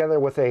held it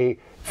together with a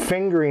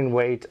fingering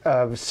weight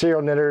of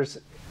Serial Knitters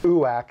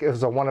UAC. It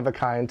was a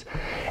one-of-a-kind,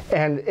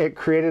 and it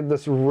created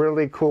this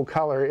really cool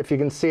color. If you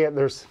can see it,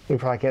 you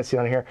probably can't see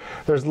it on here,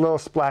 there's little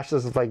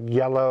splashes of like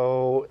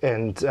yellow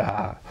and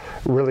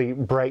really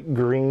bright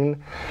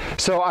green.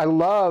 So I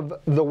love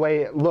the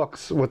way it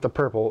looks with the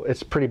purple.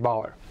 It's pretty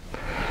baller.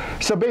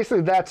 So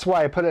basically that's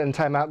why I put it in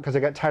timeout, because I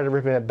got tired of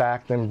ripping it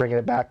back then bringing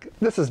it back.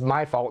 This is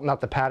my fault, not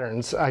the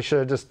patterns. I should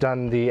have just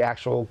done the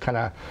actual kind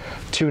of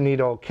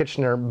 2-needle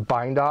Kitchener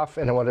bind off,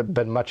 and it would have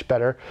been much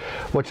better,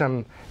 which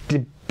I'm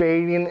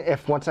debating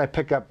if once I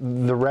pick up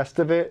the rest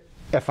of it,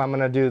 if I'm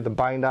going to do the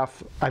bind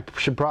off, I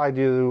should probably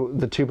do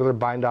the tubular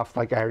bind off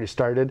like I already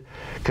started,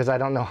 because I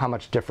don't know how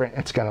much different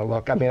it's going to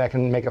look. I mean, I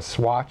can make a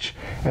swatch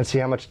and see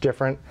how much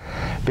different,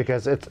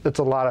 because it's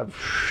a lot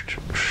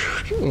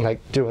of like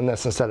doing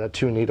this instead of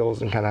 2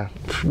 needles and kind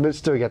of, but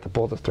still you get to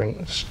pull the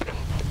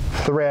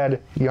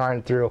thread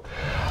yarn through.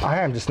 I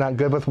am just not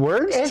good with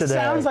words today. It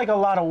sounds like a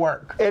lot of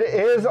work. It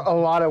is a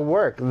lot of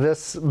work.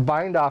 This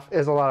bind off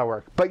is a lot of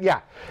work. But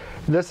yeah,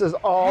 this is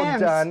all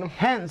done.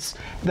 Hence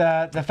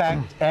the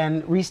fact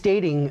and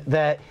restating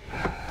that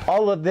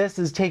all of this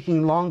is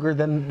taking longer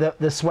than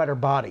the sweater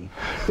body.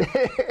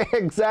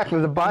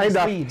 Exactly. The bind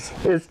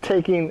off is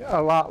taking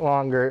a lot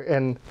longer,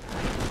 and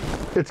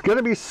it's going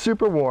to be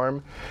super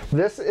warm.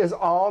 This is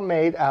all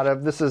made out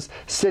of, this is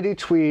City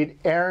Tweed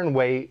Aran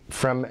weight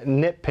from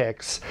Knit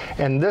Picks,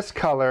 and this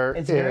color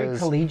very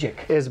collegiate.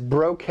 Is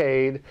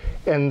brocade,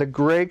 and the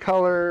gray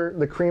color,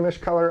 the creamish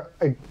color,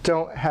 I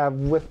don't have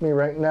with me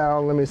right now.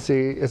 Let me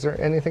see, is there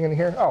anything in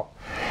here? Oh,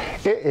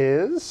 it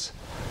is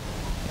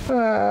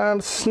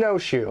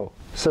snowshoe.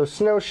 So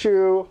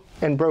snowshoe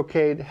and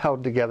brocade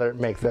held together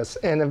make this,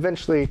 and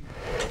eventually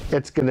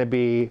it's going to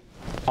be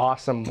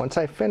awesome once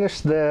I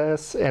finish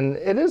this. And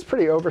it is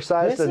pretty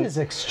oversized. This is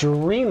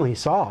extremely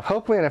soft.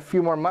 Hopefully in a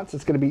few more months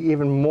it's going to be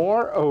even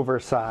more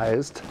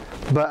oversized.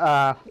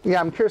 But yeah,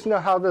 I'm curious to know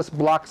how this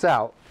blocks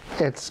out.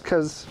 It's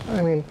because,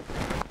 I mean,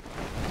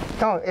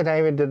 oh, and I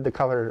even did the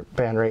color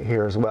band right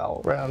here as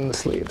well, right on the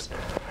sleeves.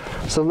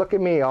 So look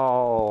at me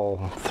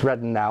all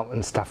threading out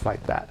and stuff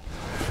like that.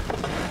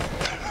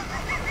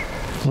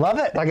 Love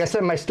it. Like I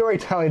said, my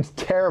storytelling's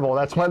terrible.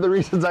 That's one of the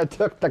reasons I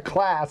took the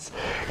class,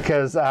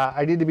 because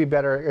I need to be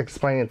better at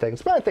explaining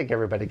things. But I think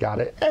everybody got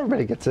it.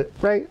 Everybody gets it,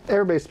 right?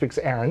 Everybody speaks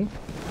Aran.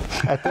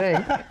 I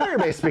think.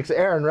 Everybody speaks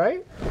Aaron,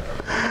 right?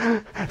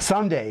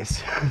 Some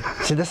days.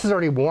 See, this is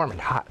already warm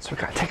and hot, so we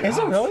gotta take it off. Is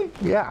it really?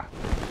 Yeah.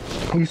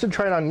 You should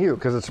try it on you,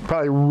 because it's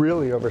probably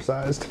really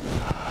oversized.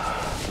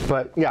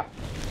 But, yeah.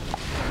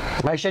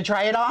 I should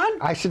try it on?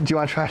 Do you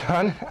want to try it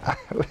on?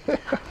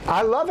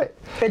 I love it.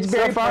 It's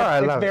very,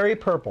 it's very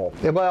purple.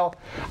 Well,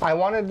 I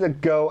wanted to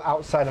go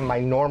outside of my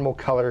normal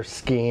color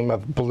scheme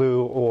of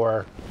blue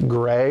or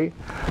gray,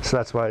 so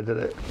that's why I did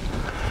it.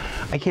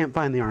 I can't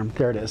find the arm.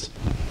 There it is.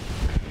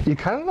 You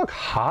kind of look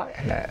hot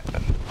in it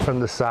from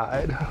the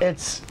side.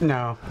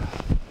 No.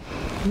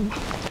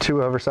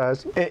 Too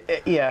oversized?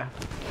 Yeah.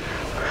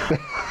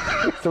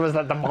 So was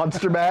that the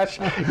Monster Mash?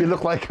 You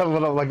look like a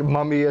little like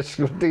mummy-ish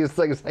with these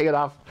things hanging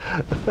off.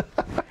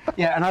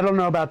 Yeah, and I don't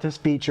know about this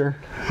feature.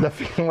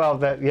 Well,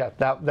 that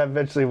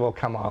eventually will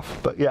come off,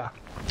 but yeah.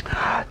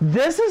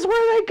 This is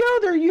where they go.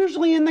 They're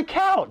usually in the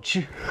couch.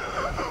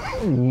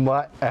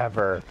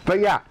 Whatever. But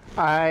yeah,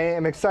 I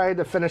am excited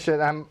to finish it.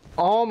 I'm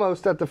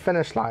almost at the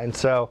finish line,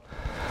 so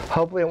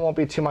hopefully it won't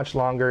be too much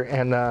longer.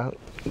 And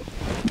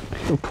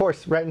of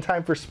course, right in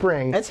time for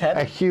spring. It's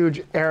heavy. A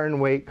huge Aaron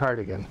weight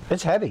cardigan.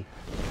 It's heavy.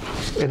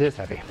 It is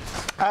heavy.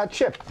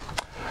 Chip.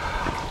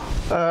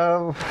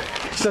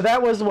 So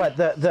that was what,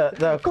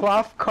 the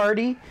cloth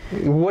cardi?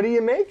 What are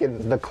you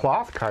making? The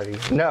cloth cardi?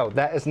 No,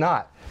 that is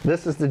not.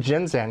 This is the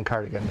Jinzan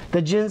cardigan.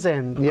 The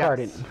Jinzan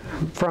cardigan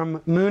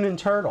from Moon and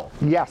Turtle.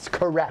 Yes,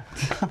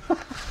 correct.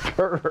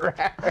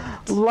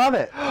 Correct. Love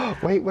it.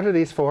 Wait, what are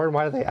these for and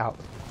why are they out?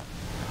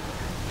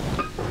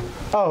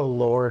 Oh,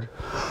 Lord.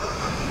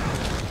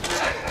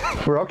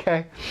 We're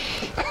okay.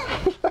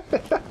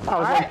 I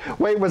was like,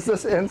 wait, was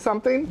this in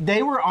something?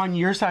 They were on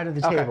your side of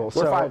the table.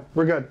 We're fine.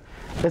 We're good.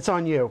 It's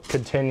on you.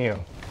 Continue.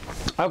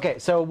 Okay,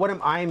 so what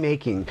am I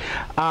making?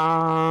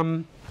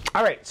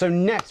 All right, so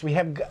next we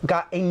have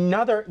got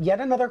yet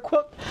another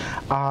quilt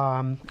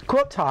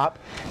top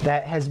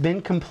that has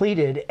been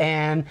completed,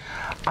 and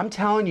I'm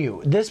telling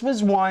you, this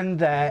was one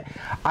that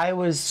I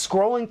was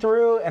scrolling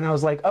through and I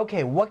was like,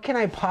 okay, what can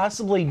I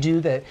possibly do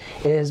that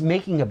is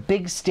making a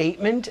big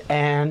statement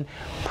and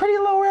pretty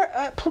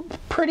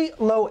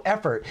low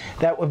effort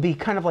that would be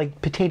kind of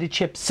like potato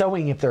chip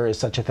sewing if there is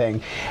such a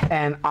thing.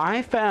 And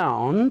I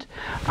found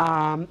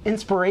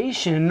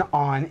inspiration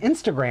on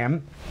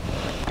Instagram.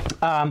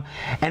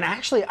 And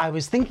actually, I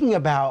was thinking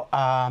about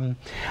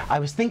 70s,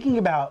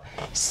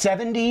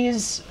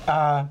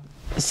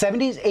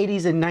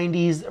 80s, and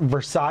 90s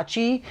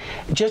Versace,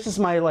 just as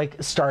my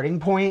like starting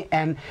point.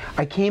 And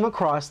I came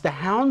across the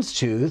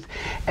houndstooth,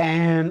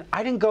 and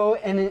I didn't go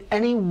in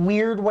any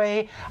weird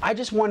way. I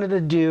just wanted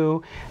to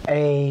do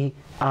a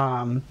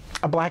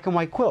black and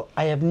white quilt.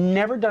 I have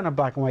never done a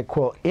black and white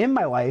quilt in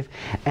my life,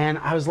 and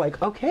I was like,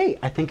 okay,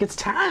 I think it's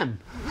time.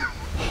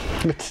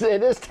 It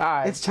is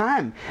time. It's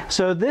time.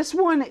 So this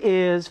one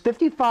is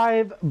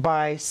 55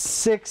 by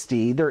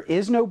 60. There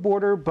is no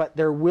border, but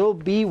there will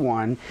be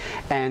one.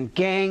 And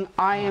gang,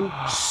 I am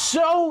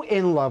so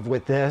in love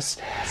with this.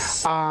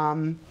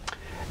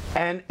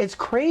 And it's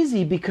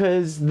crazy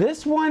because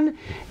this one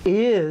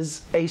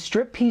is a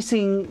strip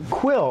piecing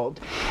quilt,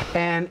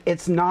 and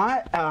it's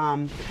not,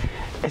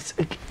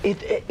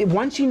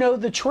 once you know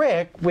the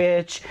trick,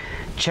 which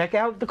check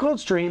out the quilt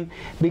stream,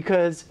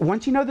 because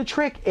once you know the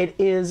trick, it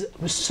is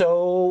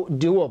so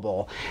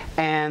doable.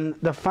 And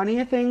the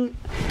funny thing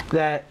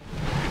that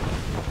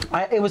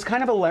it was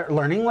kind of a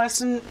learning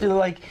lesson,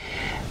 like,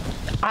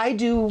 I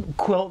do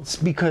quilts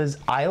because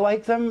I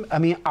like them. I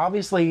mean,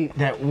 obviously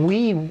that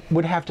we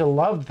would have to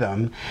love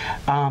them,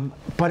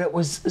 but it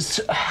was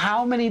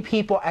how many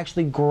people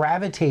actually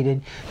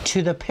gravitated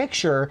to the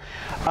picture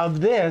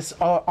of this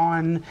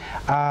on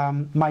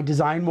my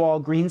design wall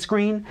green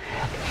screen.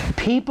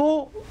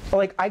 People,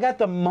 like, I got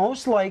the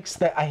most likes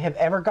that I have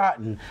ever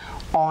gotten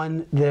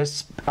on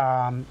this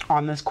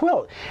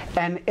quilt,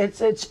 and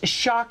it's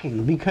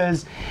shocking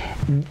because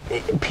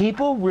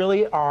people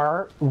really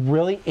are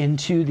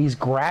into these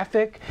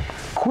graphic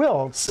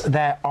quilts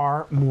that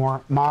are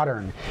more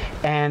modern.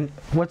 And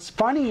what's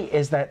funny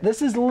is that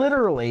this is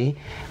literally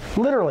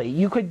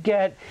you could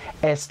get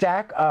a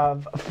stack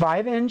of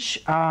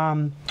 5-inch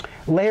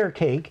layer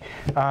cake,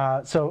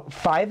 so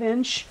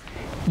 5-inch.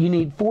 You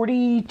need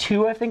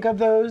 42, I think, of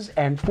those,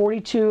 and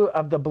 42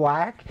 of the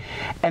black,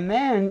 and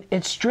then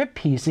it's strip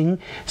piecing.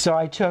 So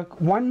I took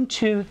 1,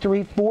 2,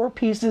 3, 4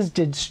 pieces,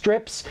 did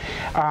strips,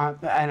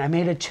 and I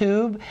made a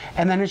tube,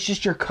 and then it's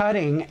just you're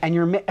cutting,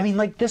 and I mean,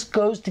 like, this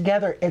goes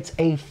together. It's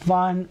a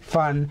fun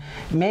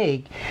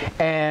make,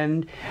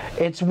 and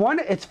it's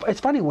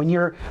funny when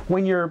you're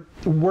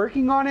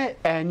working on it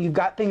and you've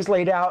got things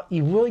laid out,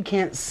 you really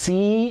can't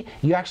see.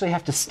 You actually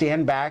have to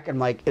stand back and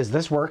like, is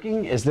this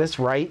working? Is this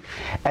right?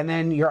 And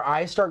then your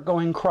eyes start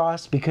going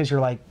cross because you're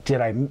like, did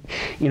I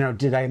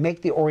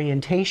make the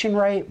orientation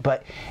right?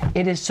 But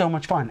it is so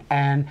much fun.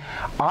 And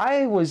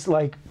I was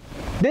like,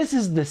 this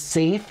is the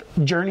safe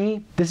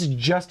journey. This is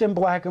just in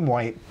black and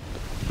white.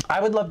 I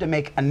would love to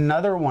make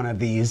another one of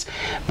these,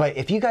 but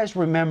if you guys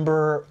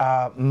remember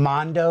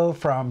Mondo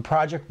from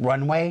Project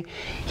Runway,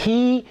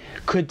 he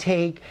could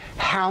take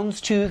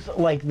houndstooth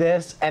like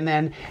this and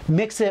then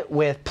mix it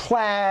with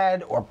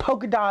plaid or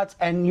polka dots,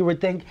 and you would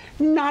think,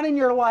 not in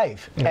your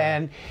life. Yeah.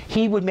 And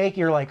he would make,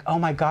 you're like, oh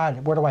my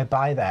God, where do I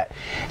buy that?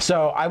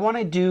 So I want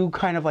to do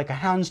kind of like a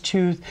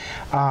houndstooth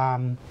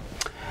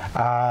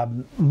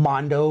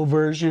Mondo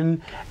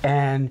version,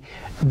 and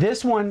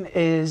this one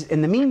is,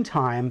 in the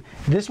meantime,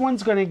 this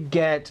one's going to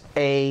get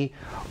a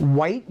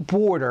white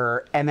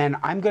border, and then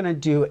I'm going to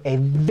do a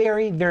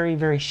very, very,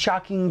 very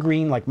shocking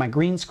green, like my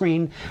green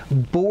screen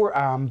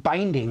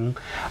binding,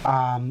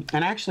 and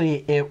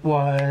actually it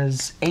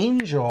was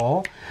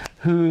Angel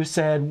who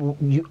said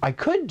I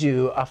could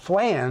do a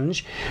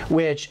flange,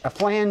 which a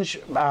flange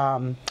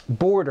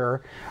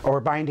border or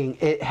binding,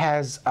 it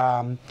has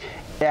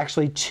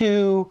actually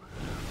two.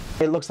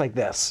 It looks like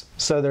this.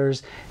 So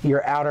there's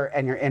your outer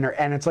and your inner,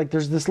 and it's like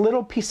there's this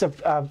little piece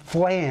of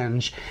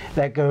flange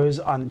that goes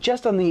on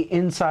just on the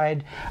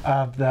inside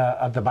of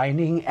the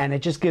binding, and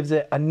it just gives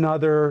it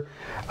another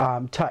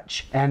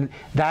touch. And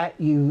that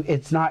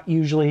it's not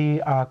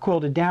usually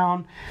quilted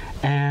down,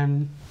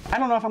 and I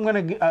don't know if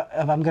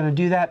I'm gonna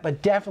do that,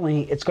 but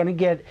definitely it's gonna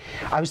get.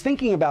 I was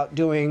thinking about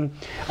doing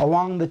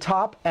along the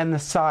top and the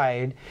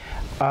side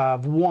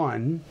of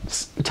one,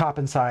 top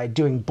and side,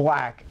 doing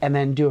black and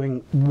then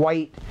doing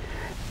white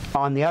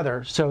on the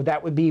other. So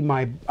that would be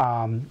my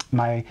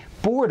my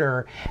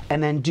border,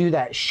 and then do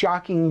that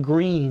shocking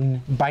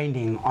green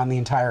binding on the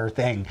entire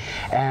thing.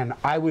 And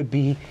I would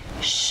be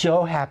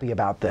so happy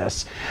about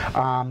this.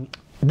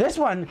 This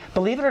one,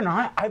 believe it or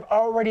not, I've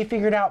already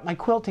figured out my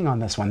quilting on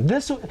this one.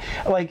 This,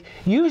 like,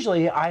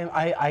 usually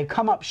I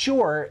come up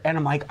short and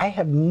I'm like, I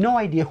have no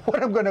idea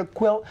what I'm gonna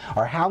quilt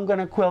or how I'm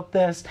gonna quilt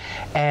this.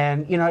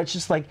 And, you know, it's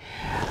just like,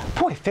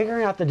 boy,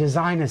 figuring out the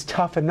design is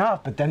tough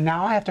enough, but then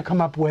now I have to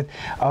come up with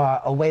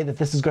a way that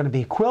this is gonna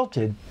be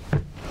quilted.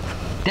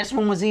 This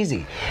one was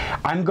easy.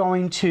 I'm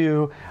gonna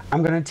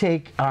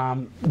take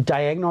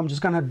diagonal. I'm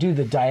just gonna do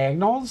the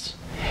diagonals,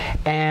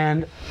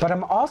 but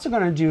I'm also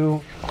gonna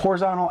do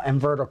horizontal and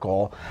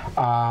vertical.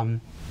 And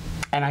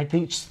I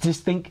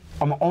think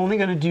I'm only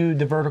gonna do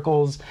the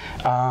verticals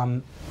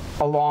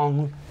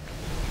along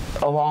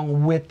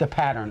with the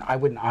pattern. I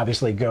wouldn't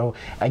obviously go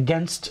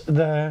against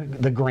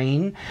the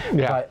grain,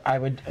 yeah, but I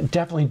would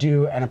definitely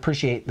do and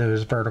appreciate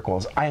those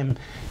verticals. I am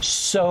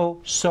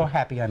so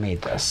happy I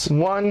made this.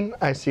 One,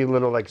 I see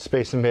little like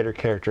Space Invader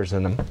characters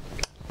in them.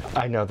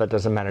 I know that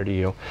doesn't matter to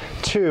you.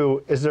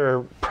 Two, is there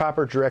a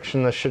proper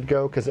direction this should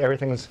go? Because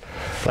everything's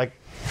like,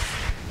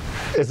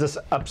 is this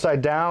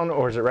upside down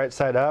or is it right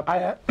side up?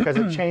 Because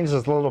it changes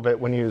a little bit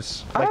when you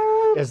like.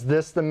 Is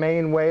this the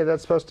main way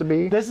that's supposed to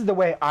be? This is the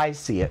way I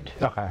see it.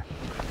 Okay.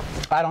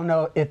 I don't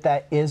know if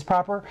that is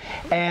proper.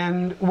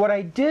 And what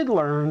I did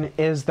learn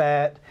is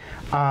that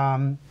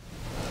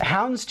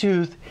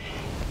houndstooth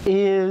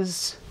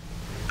is,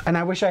 and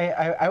I wish I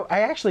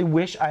actually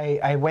wish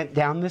I went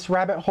down this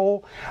rabbit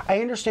hole.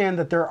 I understand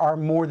that there are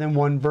more than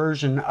one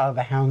version of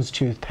a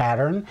houndstooth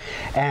pattern,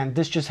 and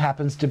this just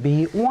happens to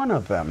be one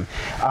of them.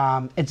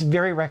 It's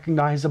very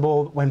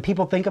recognizable. When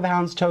people think of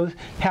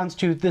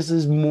houndstooth, this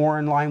is more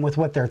in line with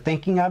what they're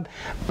thinking of.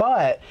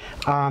 But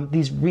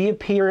these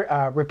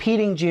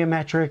repeating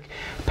geometric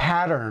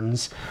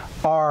patterns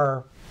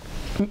are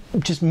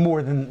just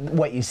more than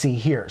what you see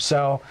here.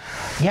 So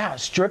yeah,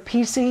 strip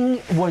piecing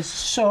was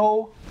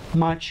so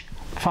much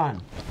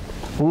fun.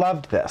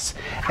 Loved this,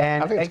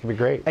 and I think it's gonna be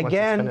great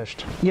again, once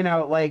it's finished. You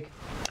know, like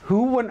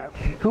who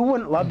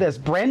wouldn't love this?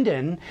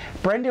 Brendan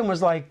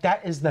was like,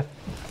 that is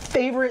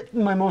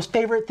my most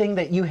favorite thing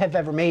that you have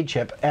ever made,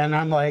 Chip. And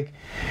I'm like,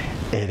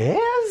 it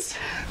is,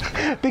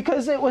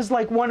 because it was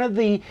like one of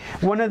the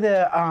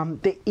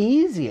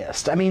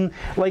easiest. I mean,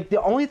 like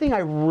the only thing I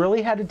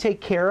really had to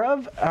take care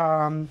of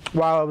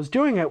while I was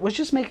doing it was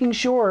just making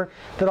sure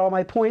that all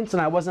my points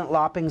and I wasn't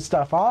lopping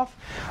stuff off.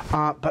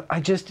 But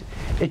it just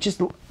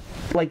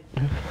like,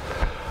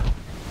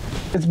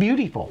 it's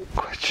beautiful.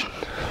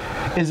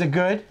 Is it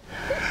good?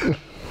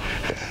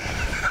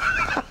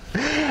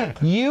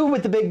 You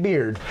with the big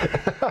beard.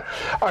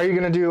 Are you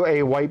going to do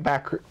a white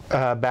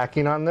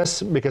backing on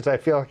this? Because I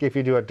feel like if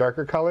you do a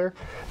darker color,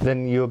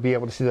 then you'll be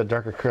able to see the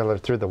darker color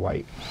through the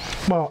white.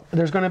 Well,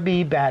 there's going to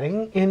be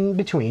batting in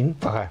between.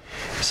 Okay.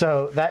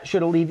 So that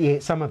should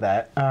alleviate some of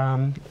that.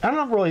 I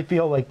don't really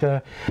feel like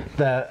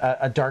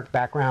a dark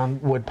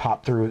background would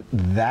pop through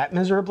that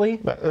miserably.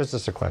 But it was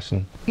just a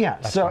question. Yeah.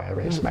 That's why I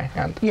raised my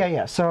hand.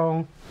 Yeah.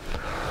 So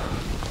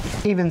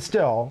even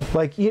still,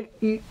 like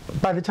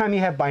by the time you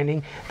have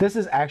binding, this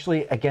is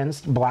actually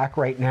against black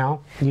right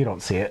now. You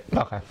don't see it.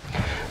 Okay.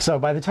 So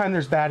by the time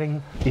there's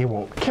batting, you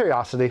won't.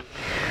 Curiosity.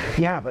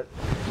 Yeah, but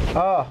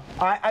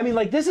I mean,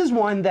 like this is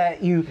one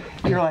that you're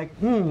like,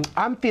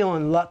 I'm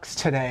feeling luxe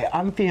today.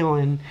 I'm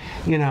feeling,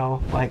 you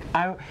know, like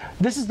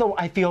this is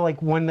I feel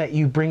like one that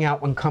you bring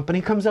out when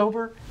company comes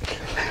over.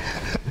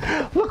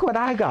 Look what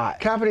I got.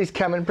 Company's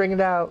coming, bring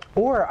it out.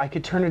 Or I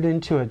could turn it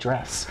into a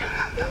dress.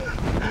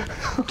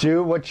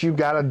 Do what you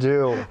gotta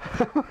do.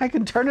 I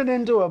can turn it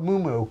into a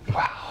moo-moo.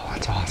 Wow,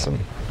 that's awesome.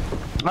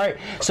 All right,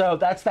 so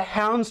that's the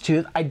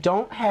houndstooth. I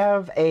don't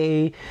have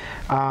a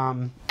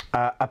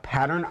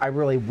pattern I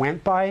really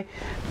went by,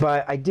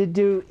 but I did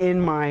do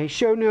in my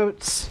show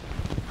notes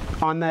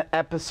on that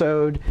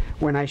episode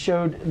when I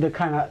showed the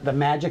kind of the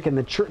magic and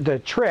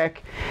the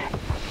trick.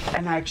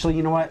 And actually,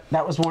 you know what?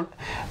 That was one.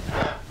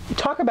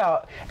 Talk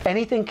about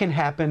anything can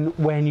happen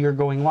when you're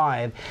going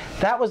live.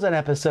 That was an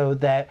episode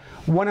that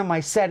one of my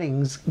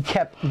settings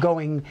kept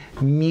going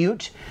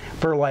mute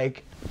for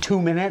like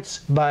 2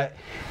 minutes, but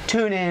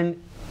tune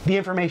in. The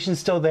information's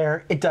still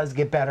there. It does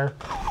get better.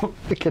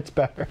 It gets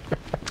better.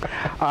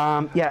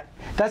 Yeah,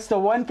 that's the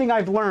one thing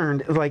I've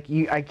learned. Like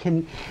you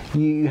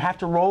have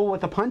to roll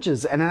with the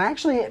punches, and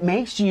it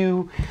makes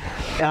you,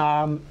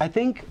 I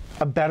think,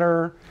 a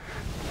better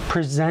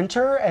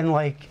presenter, and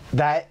like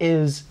that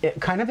is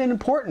kind of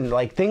important.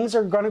 Like things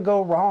are going to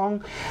go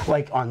wrong,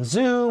 like on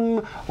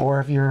Zoom or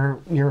if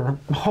you're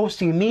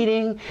hosting a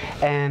meeting,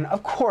 and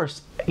of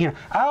course, oh,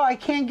 I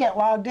can't get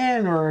logged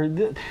in,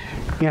 or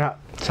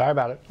Sorry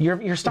about it.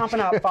 You're stomping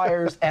out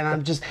fires,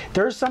 and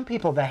there's some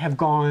people that have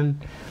gone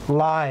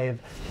live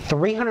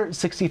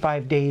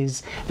 365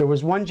 days. There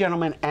was one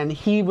gentleman, and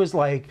he was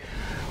like,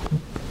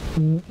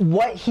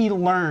 what he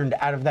learned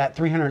out of that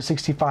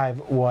 365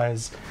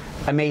 was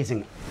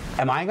amazing.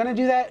 Am I going to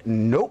do that?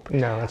 Nope.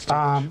 No, that's too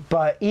much.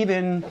 But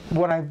even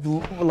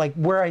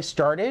where I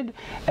started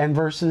and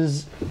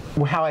versus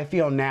how I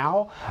feel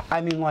now,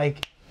 I mean,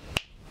 like,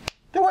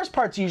 the worst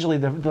part's usually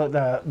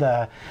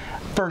the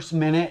first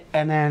minute,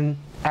 and then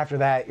after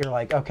that, you're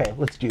like, okay,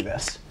 let's do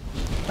this.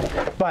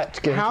 But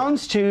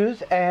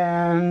houndstooth,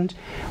 and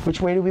which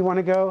way do we want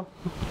to go?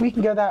 We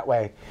can go that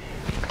way.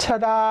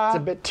 Ta-da! It's a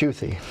bit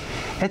toothy.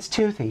 It's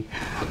toothy.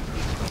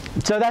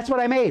 So that's what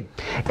I made.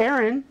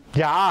 Aaron.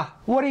 Yeah.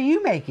 What are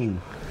you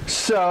making?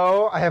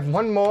 So I have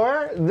one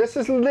more. This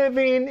is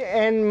living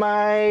in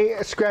my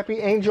Scrappy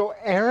Angel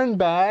Aaron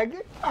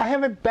bag. I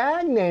have a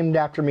bag named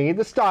after me,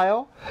 the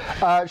style.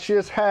 She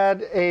just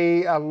had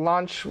a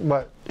launch,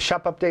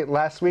 shop update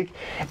last week,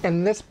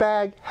 and this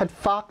bag had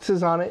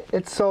foxes on it.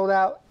 It sold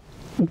out.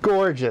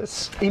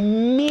 Gorgeous.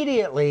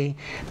 Immediately,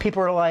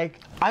 people are like,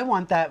 I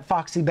want that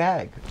foxy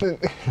bag.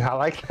 I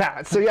like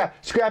that. So yeah,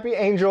 Scrappy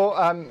Angel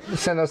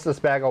sent us this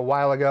bag a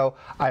while ago.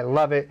 I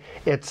love it.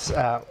 Do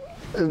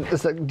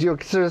you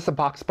consider this a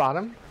box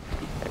bottom?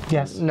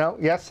 Yes. No?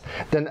 Yes?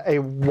 Then a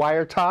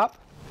wire top.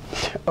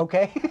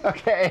 Okay.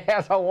 Okay, it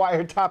has a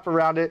wire top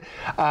around it.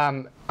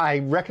 I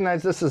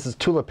recognize this as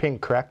Tula Pink,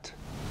 correct?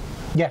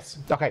 Yes.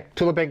 Okay,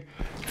 Tula Pink.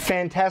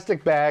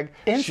 Fantastic bag.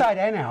 Inside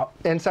and out.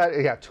 Inside,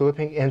 yeah, Tula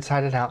Pink,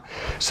 inside and out.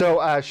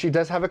 So she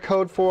does have a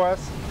code for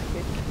us.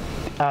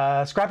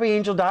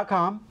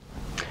 ScrappyAngel.com.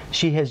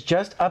 She has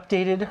just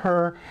updated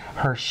her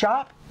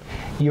shop.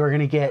 You are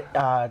going to get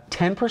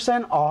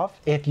 10% off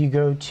if you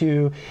go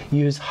to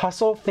use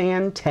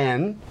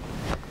HustleFan10.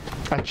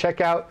 At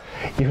checkout,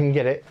 you can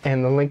get it,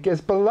 and the link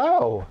is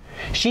below.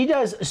 She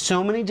does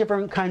so many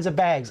different kinds of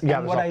bags. Yeah,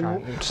 and what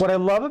I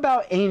love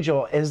about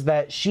Angel is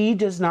that she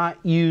does not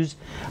use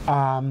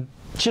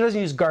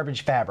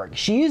garbage fabric.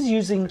 She is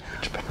using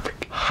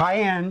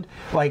high-end,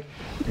 like,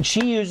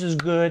 she uses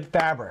good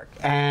fabric,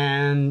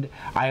 and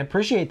I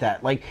appreciate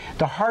that. Like,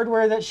 the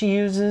hardware that she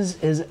uses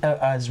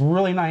is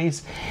really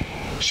nice.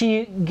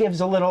 She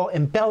gives a little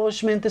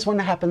embellishment. This one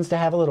happens to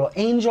have a little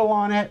angel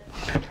on it.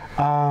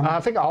 I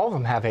think all of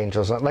them have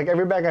angels on it. Like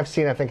every bag I've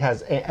seen, I think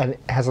has a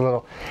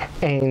little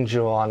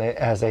angel on it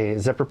as a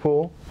zipper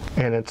pull,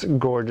 and it's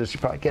gorgeous. You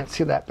probably can't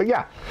see that, but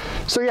yeah.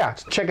 So yeah,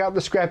 check out the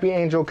Scrappy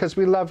Angel because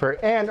we love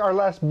her. And our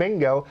last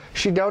bingo,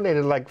 she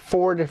donated like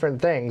 4 different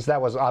things.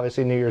 That was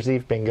obviously New Year's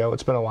Eve bingo.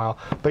 It's been a while,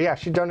 but yeah,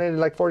 she donated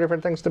like 4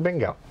 different things to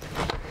bingo.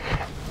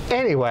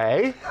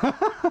 Anyway,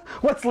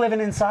 what's living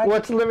inside?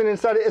 What's living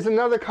inside it is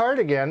another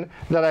cardigan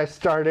that I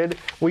started.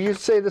 Will you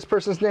say this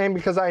person's name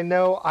because I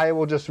know I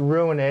will just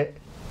ruin it?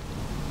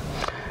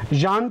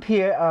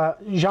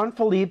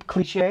 Jean-Philippe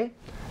Cliché.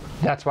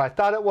 That's what I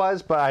thought it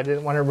was, but I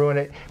didn't want to ruin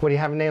it. When you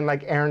have a name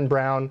like Aaron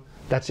Brown,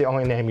 that's the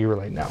only name you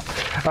really know.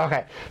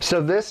 Okay,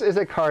 so this is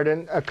a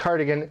cardigan,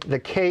 the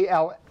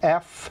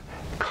KLF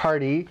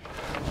Cardi.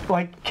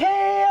 Like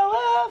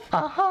KLF?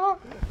 Uh-huh.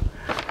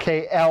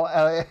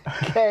 KLAF.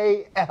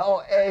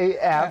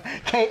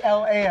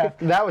 KLAF.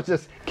 That was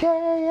just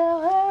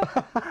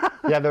KLF.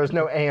 Yeah, there was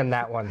no A in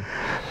that one.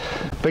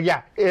 But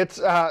yeah,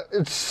 it's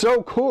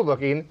so cool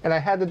looking, and I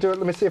had to do it.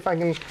 Let me see if I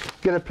can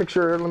get a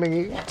picture. Let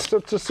me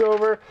flip this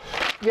over.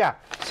 Yeah,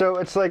 so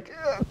it's like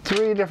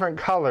 3 different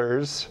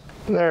colors.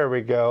 There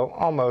we go,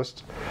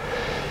 almost.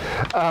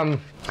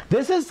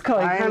 This is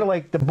kind of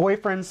like the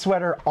boyfriend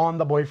sweater on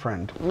the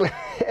boyfriend.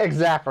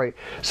 Exactly.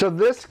 So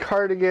this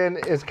cardigan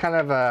is kind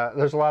of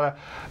there's a lot of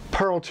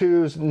purl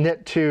twos,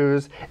 knit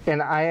twos,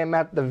 and I am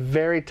at the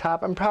very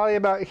top. I'm probably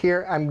about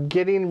here. I'm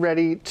getting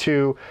ready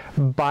to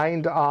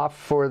bind off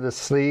for the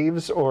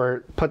sleeves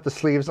or put the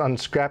sleeves on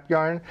scrap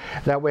yarn.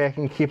 That way I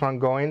can keep on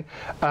going.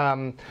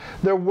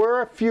 There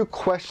were a few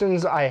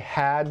questions I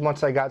had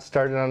once I got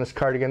started on this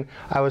cardigan.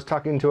 I was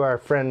talking to our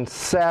friend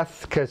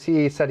Seth because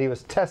he said he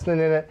was testing in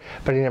it,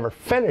 but he never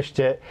finished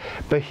it.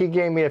 But he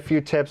gave me a few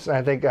tips, and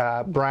I think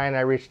Brian,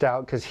 I reached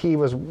out because he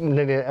was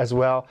knitting it as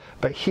well,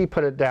 but he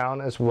put it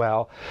down as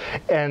well.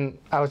 And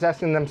I was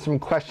asking them some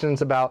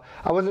questions about,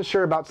 I wasn't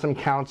sure about some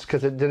counts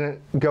because it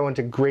didn't go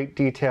into great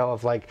detail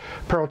of like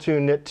purl 2,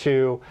 knit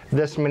 2,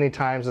 this many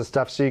times and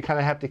stuff. So you kind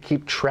of have to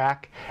keep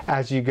track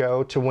as you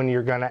go to when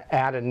you're going to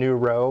add a new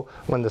row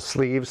when the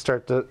sleeves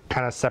start to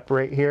kind of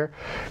separate here.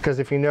 Because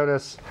if you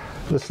notice,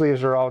 the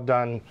sleeves are all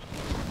done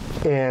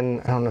in,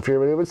 I don't know if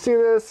everybody would see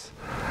this,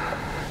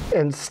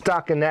 in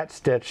stockinette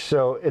stitch.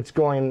 So it's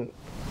going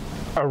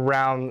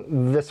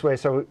around this way.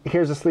 So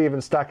here's a sleeve in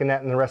stockinette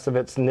and the rest of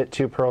it's knit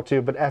 2, purl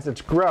 2. But as it's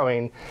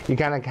growing, you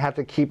kind of have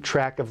to keep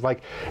track of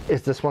like,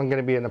 is this one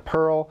going to be in a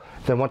purl?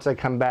 Then once I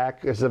come back,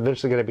 it's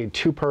eventually going to be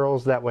 2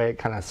 purls. That way it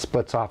kind of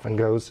splits off and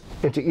goes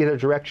into either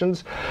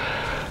directions.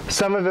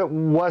 Some of it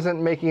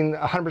wasn't making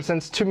 100%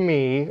 sense to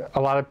me. A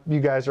lot of you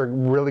guys are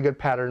really good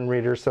pattern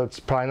readers, so it's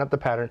probably not the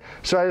pattern.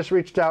 So I just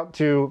reached out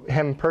to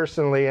him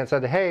personally and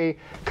said, hey,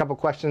 a couple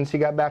questions. He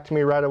got back to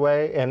me right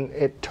away, and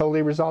it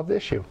totally resolved the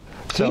issue.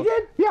 So, he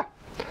did? Yeah.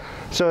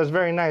 So it was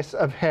very nice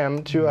of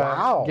him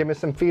to give me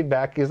some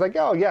feedback. He's like,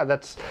 oh yeah,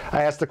 that's,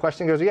 I asked the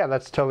question, he goes, yeah,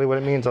 that's totally what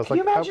it means. I was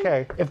like,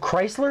 okay. If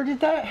Chrysler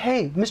did that?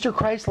 Hey, Mr.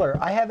 Chrysler,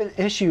 I have an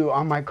issue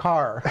on my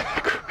car.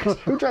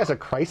 Who drives a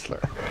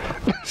Chrysler?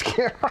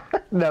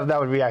 No, that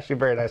would be actually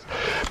very nice.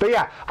 But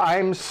yeah,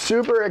 I'm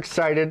super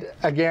excited.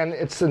 Again,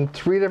 it's in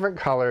 3 different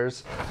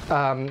colors.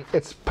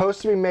 It's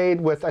supposed to be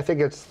made with, I think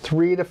it's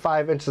 3 to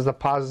 5 inches of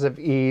positive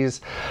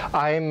ease.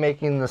 I am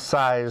making the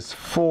size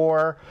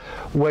 4,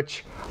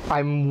 which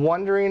I'm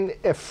wondering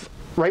if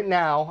right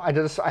now I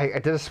did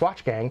a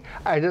swatch, gang.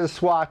 I did a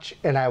swatch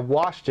and I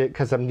washed it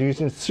because I'm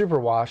using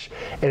superwash,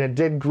 and it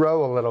did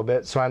grow a little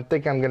bit. So I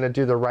think I'm going to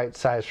do the right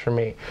size for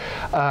me.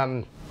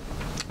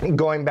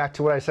 Going back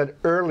to what I said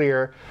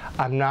earlier,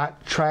 I'm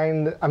not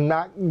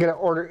gonna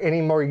order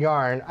any more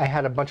yarn. I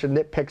had a bunch of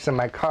knit picks in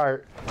my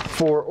cart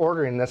for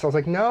ordering this. I was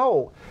like,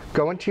 no,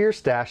 go into your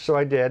stash. So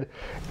I did,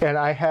 and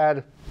I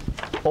had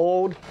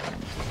old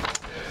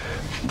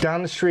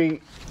down the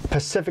street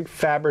Pacific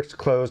Fabrics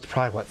closed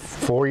probably, what,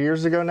 4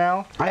 years ago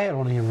now? I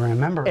don't even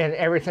remember. And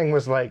everything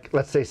was like,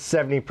 let's say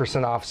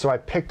 70% off. So I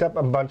picked up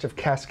a bunch of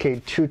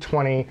Cascade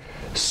 220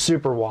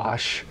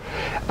 superwash.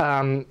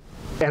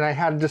 And I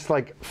had just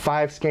like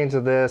 5 skeins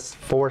of this,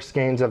 4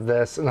 skeins of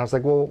this, and I was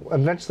like, well,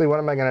 eventually what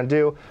am I gonna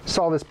do?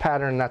 Saw this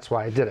pattern, and that's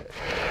why I did it.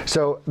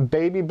 So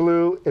baby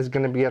blue is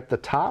gonna be at the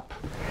top,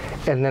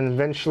 and then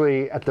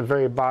eventually at the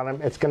very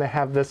bottom, it's gonna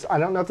have this, I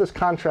don't know if this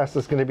contrast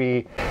is gonna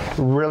be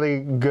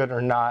really good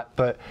or not,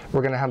 but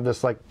we're gonna have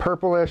this like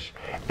purplish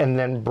and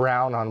then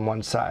brown on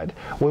one side.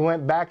 We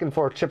went back and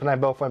forth, Chip and I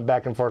both went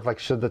back and forth, like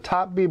should the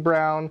top be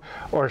brown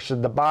or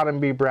should the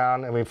bottom be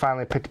brown? And we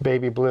finally picked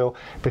baby blue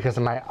because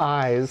of my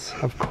eyes,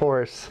 of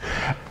course.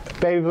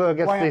 Baby blue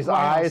gets these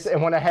eyes,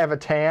 and when I have a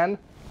tan,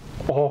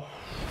 oh,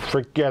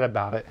 forget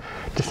about it.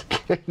 Just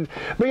kidding.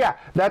 But yeah,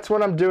 that's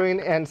what I'm doing,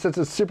 and since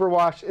it's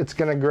superwash, it's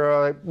gonna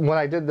grow. When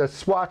I did the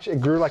swatch,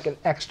 it grew like an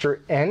extra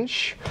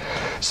inch.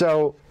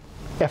 So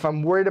if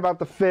I'm worried about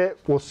the fit,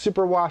 we'll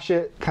superwash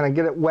it, kind of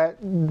get it wet,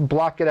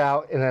 block it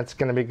out, and it's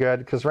gonna be good,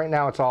 because right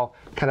now it's all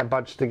kind of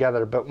bunched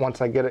together, but once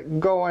I get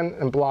it going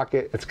and block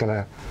it, it's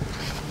gonna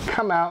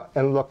come out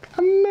and look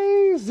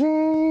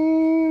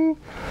amazing.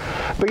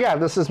 But yeah,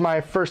 this is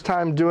my first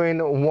time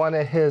doing one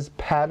of his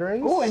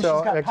patterns. Oh, and so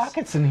she's got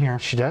pockets in here.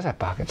 She does have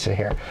pockets in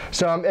here.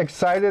 So I'm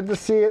excited to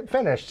see it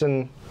finished,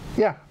 and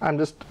yeah, I'm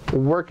just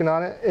working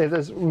on it. It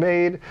is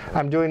made,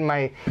 I'm doing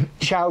my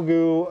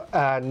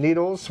CACCUQUILT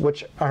needles,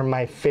 which are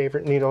my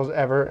favorite needles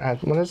ever.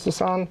 What is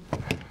this on?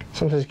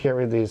 Sometimes you can't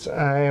read these.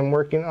 I am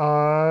working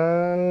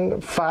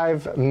on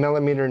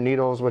 5mm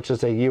needles, which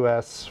is a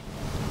US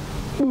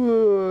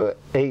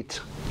 8.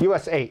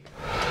 US 8.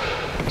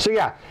 So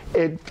yeah,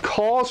 it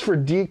calls for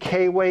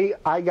DK weight.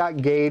 I got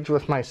gauge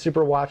with my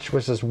superwash,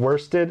 which is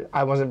worsted.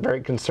 I wasn't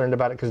very concerned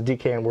about it because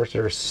DK and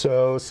worsted are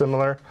so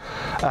similar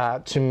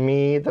to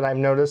me that I've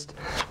noticed.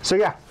 So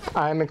yeah,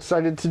 I'm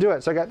excited to do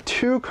it. So I got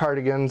 2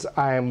 cardigans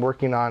I am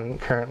working on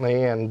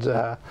currently, and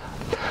I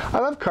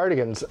love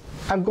cardigans.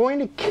 I'm going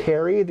to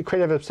carry, the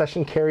Creative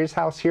Obsession Carrie's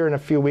house here in a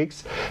few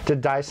weeks to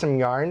dye some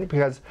yarn,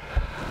 because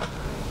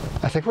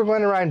I think we're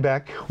going to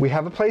Rhinebeck. We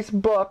have a place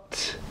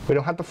booked. We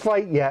don't have the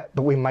flight yet,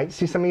 but we might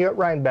see some of you at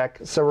Rhinebeck.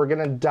 So we're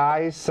gonna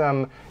dye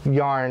some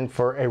yarn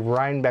for a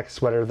Rhinebeck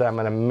sweater that I'm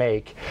gonna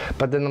make.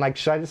 But then like,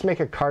 should I just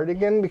make a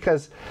cardigan?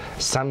 Because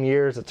some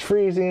years it's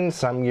freezing,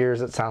 some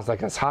years it sounds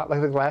like it's hot.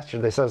 Like last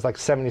year, they said it was like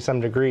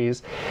 70-some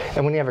degrees.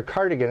 And when you have a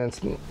cardigan,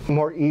 it's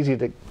more easy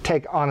to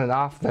take on and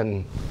off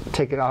than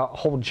taking a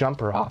whole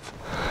jumper off.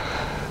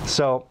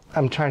 So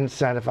I'm trying to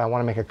decide if I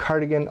want to make a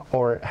cardigan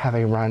or have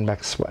a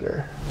Rhinebeck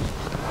sweater.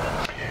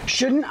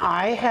 Shouldn't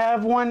I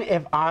have one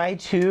if I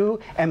too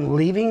am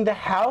leaving the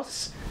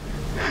house?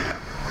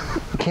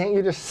 Can't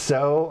you just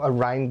sew a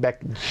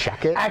Rhinebeck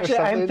jacket? Actually,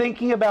 I'm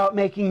thinking about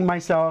making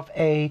myself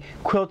a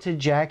quilted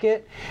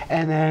jacket,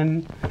 and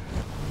then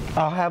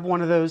I'll have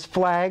one of those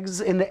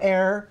flags in the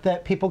air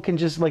that people can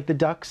just, like the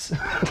ducks.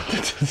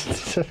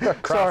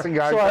 Crossing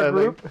guard. So our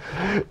group.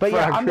 But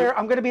yeah, I'm group. there.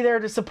 I'm going to be there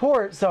to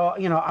support. So,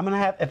 you know, I'm going to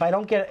have, if I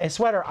don't get a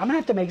sweater, I'm going to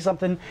have to make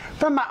something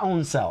from my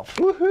own self.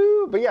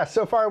 Woohoo! But yeah,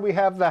 so far we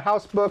have the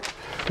house book.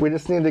 We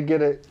just need to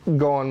get it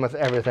going with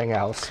everything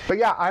else. But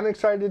yeah, I'm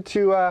excited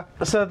to...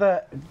 So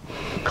the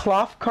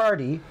Cloth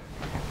Cardi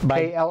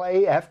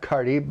KLAF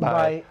Cardi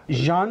by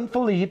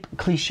Jean-Philippe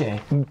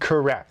Cliché.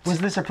 Correct. Was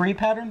this a free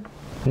pattern?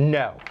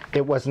 No,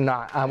 it was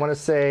not. I want to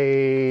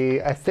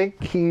say, I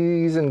think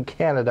he's in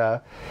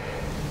Canada.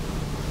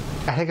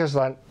 I think it was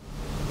like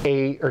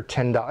 $8 or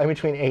 $10, in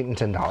between $8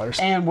 and $10.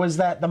 And was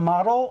that the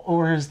model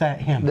or is that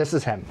him? This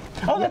is him.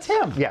 Oh, that's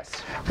him.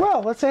 Yes.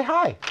 Well, let's say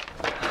hi.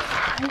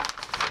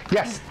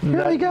 Yes.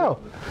 Here we go.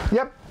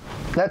 Yep,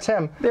 that's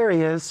him. There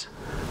he is.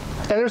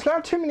 And there's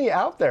not too many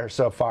out there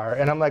so far.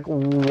 And I'm like,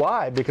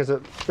 why? Because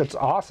it's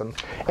awesome.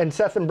 And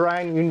Seth and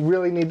Brian, you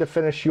really need to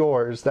finish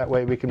yours. That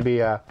way we can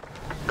be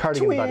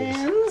cardigan buddies.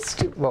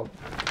 Twins. Well,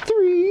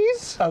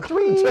 threes. Oh,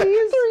 threes.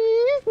 Threes.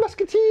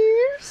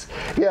 Musketeers.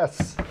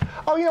 Yes.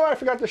 Oh, you know what? I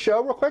forgot to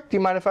show real quick. Do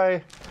you mind if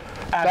I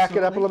back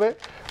it up a little bit?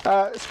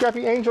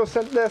 Scrappy Angel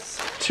sent this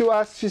to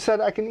us. She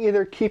said, I can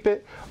either keep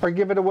it or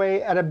give it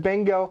away at a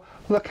bingo.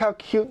 Look how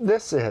cute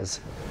this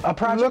is. A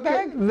project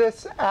bag? Look at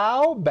this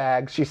owl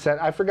bag, she said.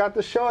 I forgot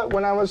to show it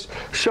when I was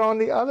showing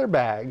the other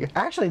bag.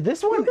 Actually,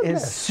 this one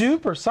is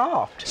super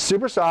soft.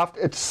 Super soft.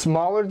 It's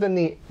smaller than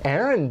the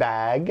Aaron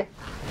bag.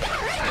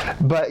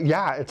 But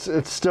yeah, it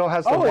still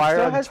has the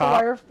wire on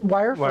top. The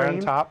wire frame. On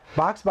top.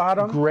 Box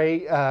bottom.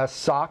 Great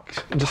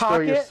sock. Just throw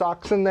your Pocket.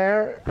 socks in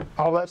there.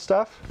 All that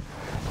stuff.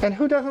 And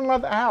who doesn't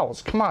love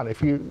owls? Come on,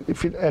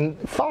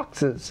 and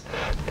foxes.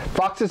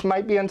 Foxes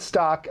might be in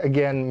stock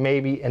again,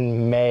 maybe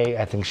in May,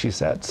 I think she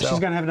said. So She's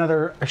going to have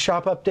another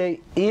shop update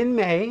in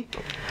May.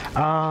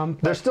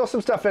 there's still some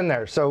stuff in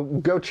there, so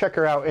go check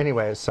her out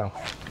anyways. So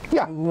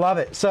yeah, Love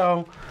it.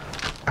 So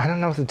I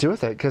don't know what to do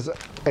with it because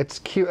it's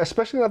cute.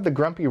 Especially love the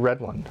grumpy red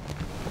one.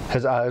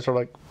 His eyes are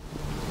like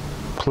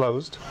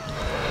closed.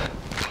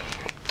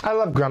 I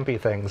love grumpy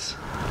things.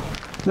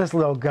 this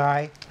little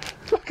guy.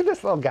 Look at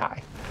this little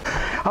guy.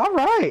 All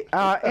right,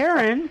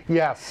 Aaron.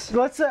 Yes.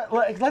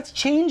 Let's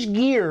change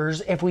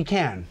gears if we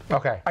can.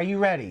 Okay. Are you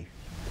ready?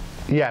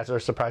 Yeah, is there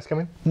a surprise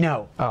coming?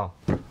 No. Oh.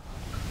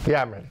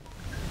 Yeah, I'm ready.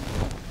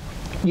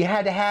 You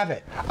had to have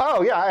it.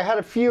 Oh, yeah, I had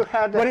a few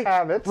have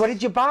it. What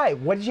did you buy?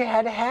 What did you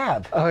had to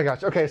have? Oh my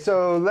gosh. Okay,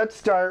 so let's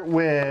start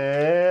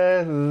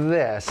with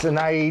this. And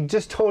I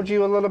just told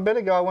you a little bit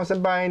ago I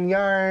wasn't buying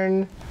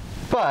yarn,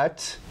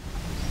 but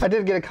I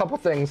did get a couple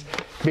things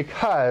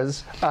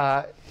because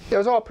it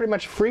was all pretty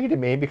much free to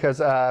me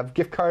because of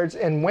gift cards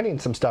and winning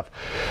some stuff.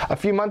 A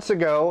few months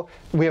ago,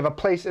 we have a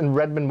place in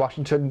Redmond,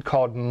 Washington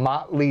called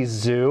Motley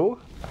Zoo.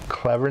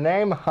 Clever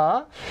name,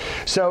 huh?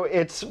 So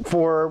it's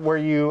for where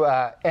you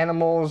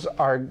animals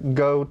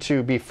go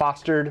to be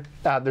fostered.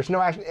 There's no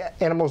actual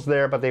animals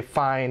there, but they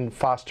find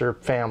foster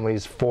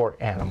families for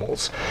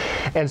animals.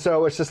 And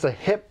so it's just a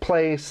hip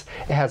place.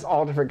 It has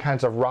all different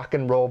kinds of rock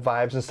and roll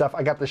vibes and stuff.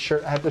 I got the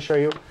shirt. I have to show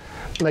you.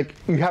 Like,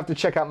 you have to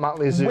check out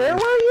Motley Zoo. Where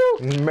were you?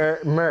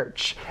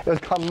 Merch. It was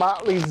called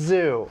Motley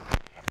Zoo.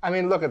 I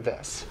mean, look at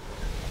this.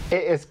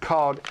 It is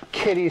called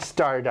Kitty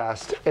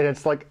Stardust, and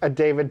it's like a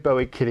David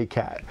Bowie kitty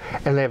cat.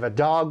 And they have a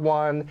dog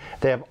one.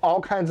 They have all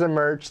kinds of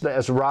merch that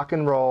is rock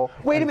and roll.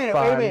 Wait a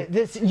minute.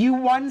 This, you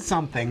won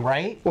something,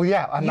 right? Well,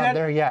 yeah, I'm not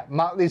there yet.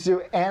 Motley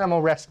Zoo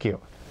Animal Rescue.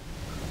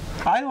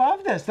 I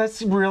love this.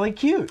 That's really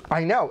cute.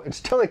 I know, it's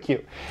totally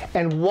cute.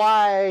 And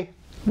why?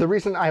 The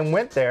reason I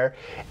went there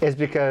is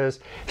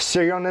because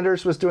Serial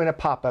Knitters was doing a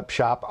pop-up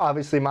shop.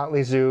 Obviously,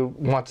 Motley Zoo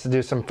wants to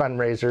do some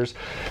fundraisers.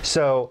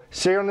 So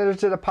Serial Knitters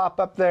did a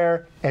pop-up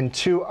there, and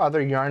 2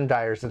 other yarn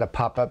dyers did a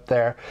pop-up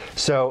there.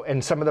 So,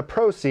 and some of the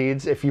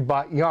proceeds, if you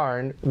bought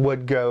yarn,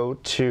 would go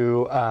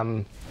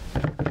to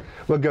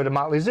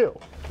Motley Zoo,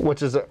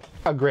 which is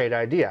a great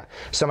idea.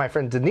 So my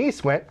friend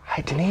Denise went.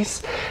 Hi,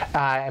 Denise.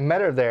 I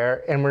met her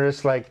there, and we're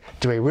just like,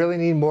 do we really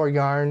need more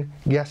yarn?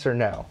 Yes or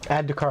no?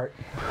 Add to cart.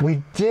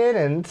 We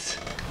didn't,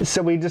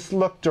 so we just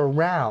looked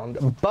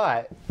around,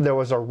 but there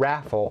was a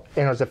raffle,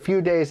 and it was a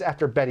few days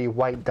after Betty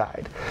White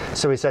died.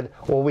 So we said,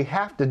 well, we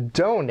have to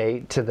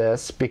donate to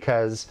this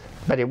because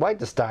Betty White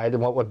just died,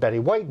 and what would Betty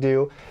White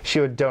do? She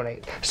would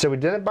donate. So we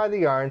didn't buy the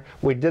yarn,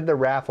 we did the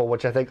raffle,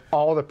 which I think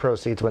all the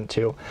proceeds went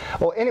to.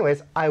 Well,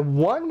 anyways, I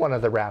won one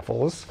of the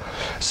raffles,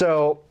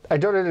 so I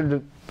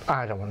donated,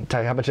 I don't want to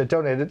tell you how much I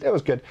donated, it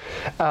was good.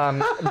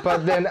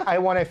 But then I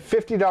won a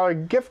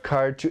 $50 gift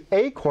card to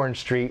Acorn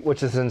Street,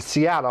 which is in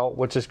Seattle,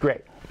 which is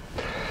great.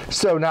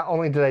 So not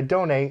only did I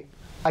donate,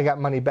 I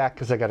got money back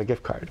because I got a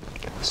gift card.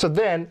 So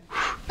then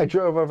I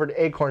drove over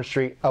to Acorn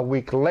Street a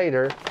week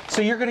later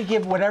So you're going to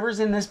give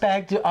whatever's in this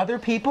bag to other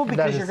people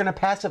because you're going to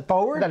pass it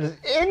forward? That is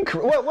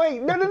incorrect.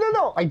 Wait,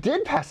 no. I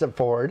did pass it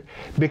forward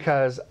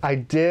because I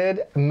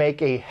did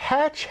make a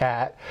hatch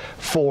hat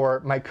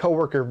for my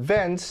coworker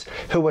Vince,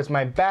 who was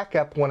my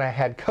backup when I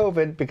had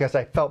COVID because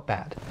I felt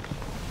bad.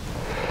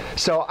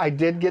 So I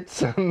did get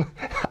some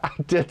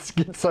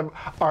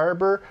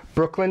Arbor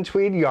Brooklyn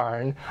tweed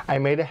yarn. I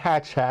made a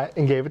hatch hat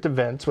and gave it to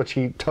Vince, which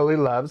he totally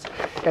loves.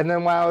 And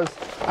then while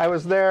I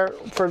was there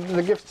for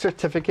the gift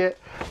certificate,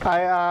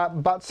 I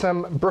bought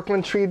some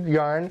Brooklyn tweed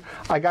yarn.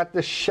 I got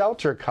the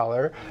shelter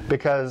color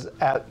because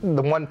at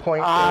the one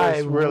point it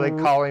was really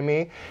calling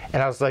me,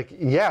 and I was like,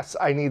 yes,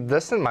 I need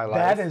this in my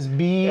life. That is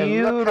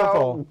beautiful. And look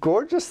how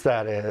gorgeous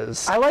that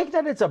is. I like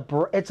that it's a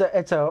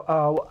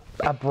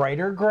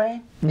brighter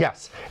gray.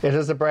 Yes, it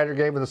is a brighter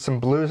gray with some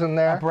blues in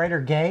there. A brighter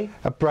gay?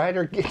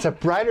 It's a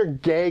brighter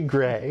gay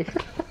gray.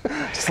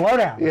 Slow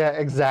down. Yeah,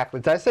 exactly.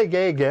 Did I say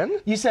gay again?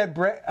 You said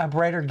a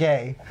brighter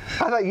gay.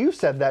 I thought you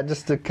said that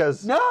just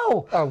because.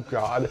 No! Oh,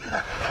 God.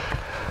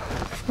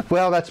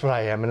 Well, that's what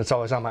I am, and it's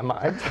always on my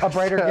mind. A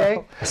brighter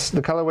gay?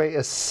 The colorway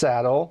is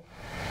Saddle,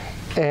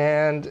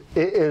 and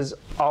it is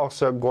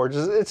also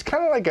gorgeous. It's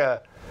kind of like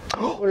a,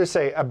 what do you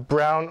say, a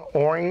brown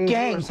orange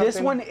Gang, or something?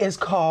 this one is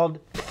called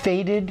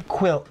Faded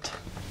Quilt.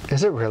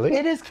 Is it really?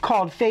 It is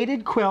called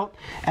Faded Quilt,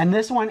 and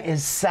this one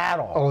is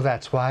Saddle. Oh,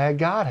 that's why I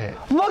got it.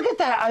 Look at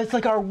that. It's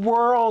like our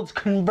worlds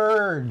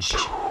converged.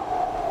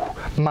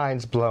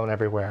 Mine's blown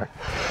everywhere.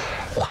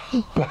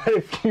 But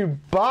if you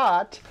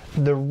bought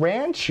the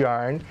ranch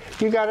yarn,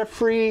 you got a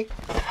free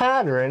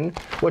pattern,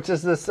 which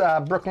is this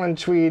Brooklyn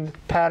tweed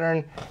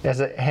pattern. Is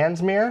it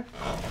Hansmeier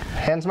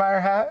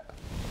hat?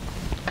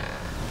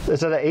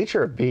 Is it a H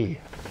or a B?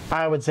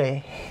 I would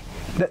say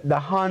the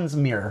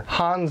Hansmeier.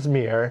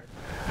 Hansmeier.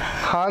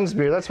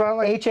 That's what I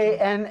like.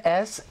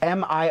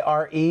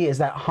 Hansmire. Is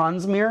that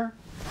Hansmeier?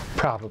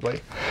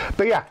 Probably.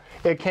 But yeah,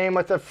 it came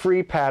with a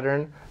free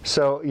pattern,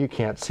 so you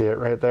can't see it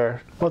right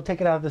there. Well,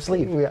 take it out of the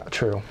sleeve. Yeah,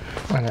 true.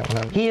 I know.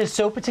 He is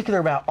so particular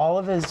about all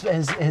of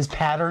his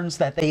patterns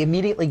that they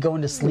immediately go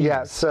into sleeves.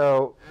 Yeah,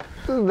 so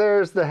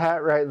there's the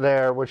hat right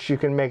there, which you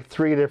can make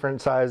 3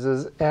 different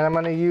sizes, and I'm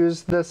going to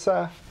use this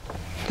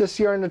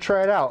yarn to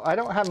try it out. I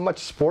don't have much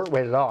sport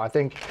weight at all.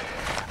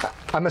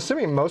 I'm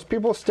assuming most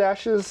people's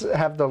stashes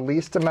have the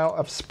least amount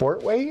of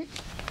sport weight.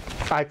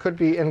 I could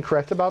be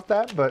incorrect about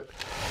that, but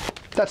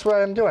that's what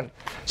I'm doing.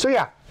 So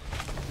yeah,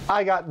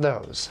 I got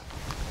those.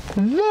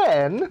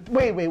 Then,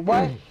 wait,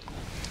 what?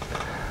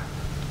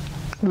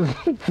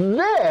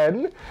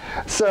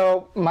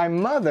 So my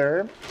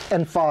mother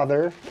and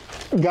father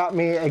got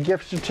me a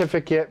gift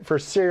certificate for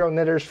Serial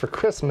Knitters for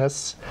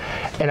Christmas,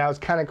 and I was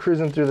kind of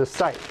cruising through the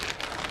site.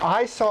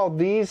 I saw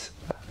these,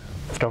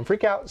 don't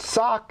freak out,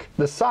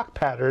 the sock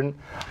pattern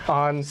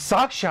on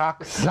Sock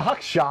Shock.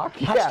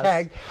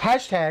 Yes.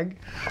 Hashtag.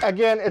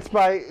 Again, it's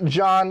by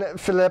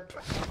Jean-Philippe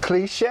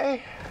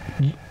Cliché.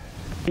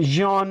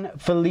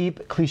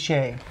 Jean-Philippe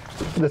Cliché.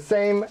 The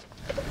same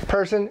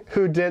person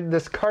who did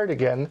this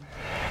cardigan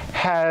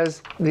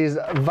has these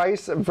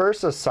vice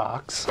versa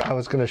socks. I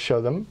was going to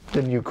show them,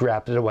 then you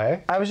grabbed it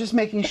away. I was just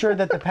making sure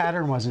that the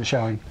pattern wasn't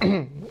showing.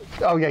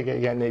 Oh, yeah.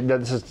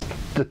 This is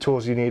the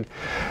tools you need.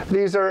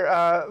 These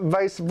are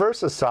vice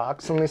versa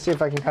socks. Let me see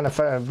if I can kind of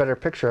find a better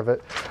picture of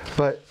it.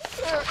 But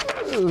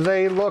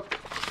they look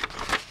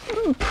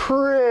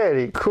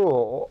pretty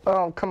cool.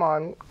 Oh, come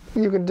on.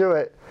 You can do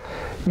it.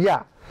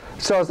 Yeah.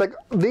 So I was like,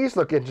 these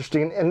look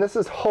interesting, and this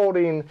is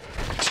holding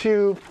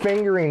 2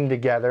 fingering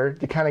together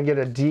to kind of get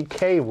a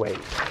DK weight.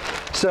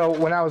 So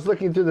when I was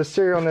looking through the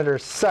Serial Knitter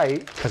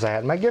site, because I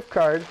had my gift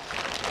card,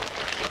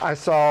 I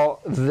saw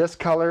this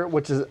color,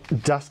 which is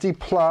Dusty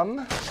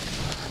Plum.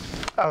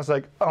 I was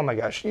like, oh my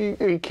gosh,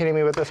 are you kidding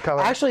me with this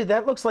color? Actually,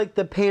 that looks like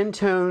the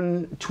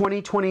Pantone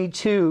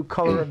 2022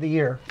 color of the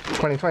year.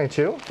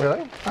 2022?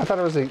 Really? I thought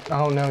it was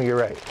oh no, you're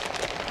right.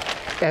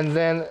 And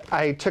then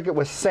I took it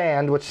with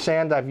sand, which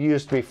sand I've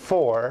used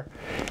before,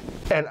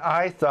 and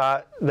I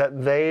thought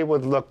that they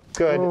would look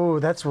good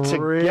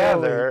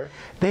together.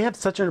 They have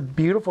such a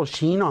beautiful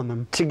sheen on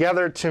them.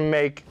 Together to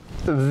make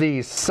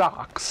these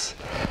socks.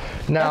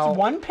 Now, that's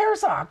 1 pair of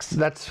socks.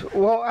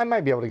 Well, I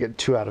might be able to get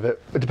 2 out of it.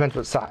 It depends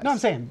what size. No, I'm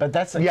saying, but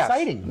that's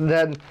exciting.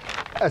 Then,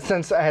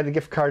 since I had the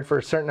gift card for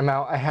a certain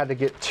amount, I had to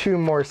get 2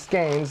 more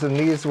skeins, and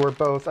these were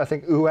both, I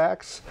think,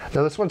 UX.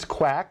 Now this one's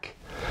Quack,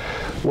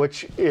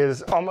 which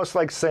is almost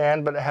like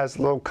sand, but it has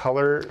little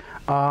color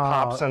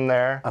pops in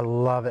there. I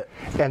love it.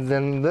 And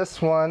then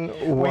this one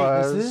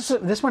was...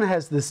 Wait, this one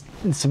has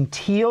some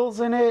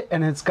teals in it,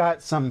 and it's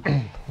got some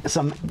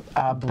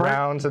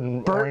browns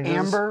and burnt oranges.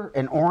 amber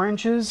and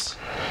oranges.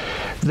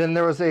 Then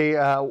there was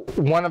a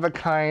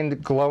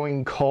one-of-a-kind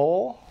glowing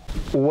coal,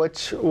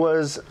 which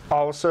was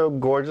also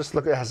gorgeous.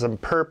 Look, it has some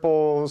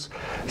purples,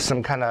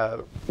 some kind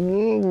of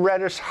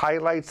reddish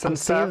highlights and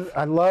stuff.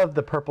 I love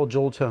the purple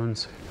jewel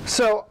tones.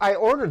 So I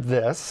ordered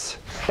this,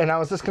 and I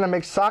was just going to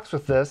make socks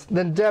with this.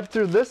 Then Deb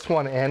threw this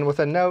one in with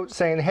a note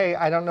saying, hey,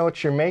 I don't know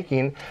what you're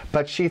making,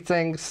 but she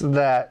thinks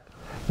that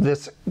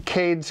this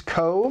Cade's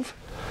Cove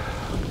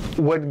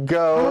would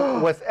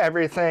go with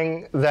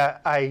everything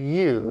that I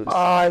use. Oh,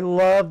 I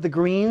love the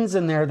greens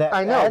in there. That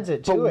I know, adds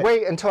it to but it.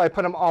 wait until I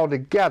put them all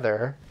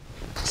together,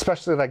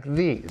 especially like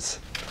these.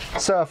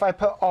 So if I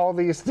put all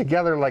these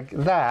together like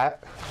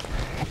that,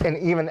 and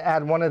even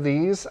add one of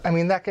these, I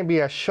mean, that can be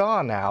a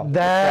shawl now.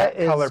 That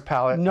is color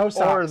palette. no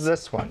socks. Or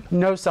this one.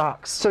 No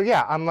socks. So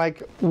yeah, I'm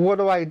like, what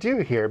do I do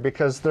here?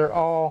 Because they're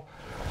all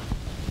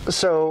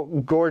so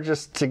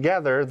gorgeous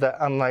together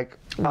that I'm like,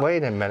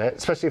 wait a minute.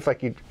 Especially if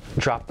like you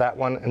drop that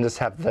one and just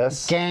have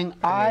this. Gang,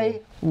 I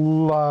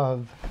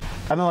mean,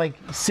 like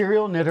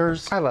serial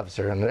knitters. I love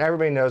serial knitters.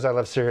 Everybody knows I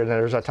love serial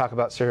knitters. I talk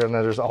about serial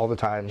knitters all the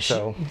time.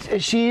 So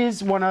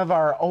She's one of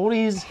our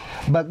oldies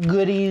but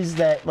goodies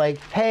that, like,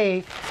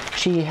 hey,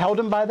 she held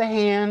him by the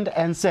hand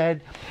and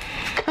said,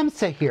 come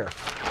sit here.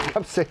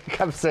 come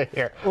sit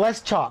here.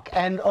 Let's talk.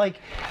 And like,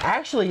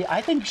 actually,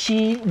 I think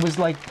she was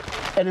like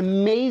an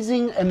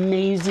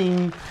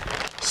amazing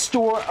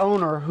store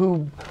owner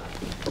who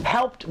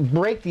helped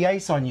break the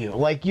ice on you.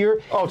 Like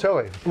Oh,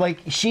 totally. Like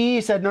she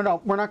said,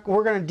 no, we're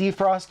gonna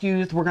defrost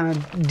you, we're gonna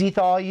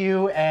dethaw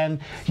you, and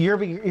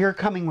you're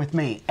coming with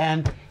me.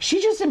 And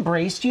she just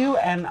embraced you,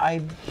 and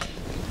I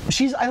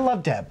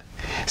love Deb.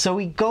 So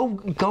we go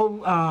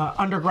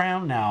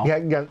underground now.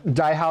 Yeah,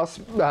 Dye House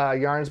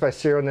Yarns by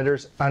Serial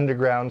Knitters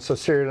Underground. So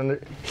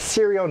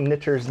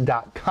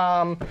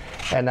serialknitters.com,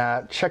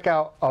 and check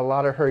out a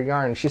lot of her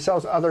yarn. She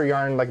sells other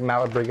yarn like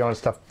Malabrigo and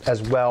stuff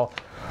as well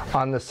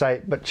on the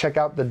site, but check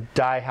out the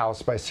Dye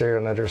House by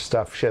Serial Knitters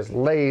stuff. She has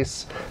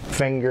lace,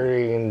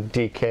 fingering,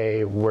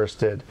 DK,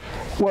 worsted.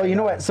 Well, you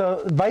know what?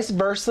 So vice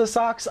versa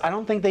socks, I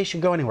don't think they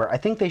should go anywhere. I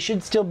think they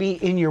should still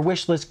be in your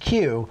wish list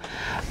queue,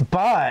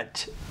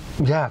 but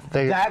yeah,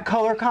 that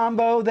color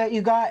combo that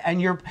you got,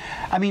 and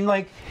I mean,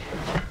 like,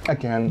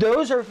 again,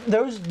 those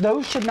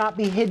should not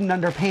be hidden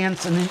under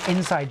pants and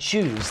inside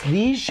shoes.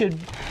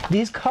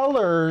 These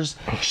colors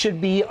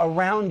should be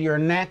around your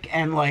neck,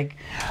 and like,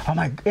 oh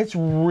my, it's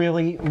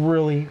really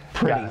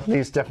pretty. yeah,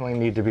 these definitely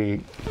need to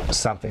be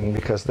something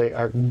because they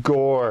are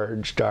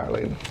gorge,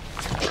 darling.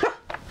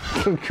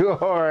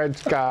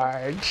 Gorge.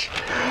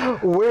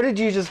 Where did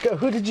you just go?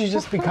 Who did you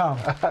just become?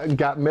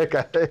 Got Mick,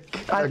 I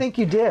think. I think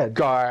you did.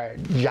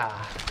 Gorge.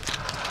 Yeah.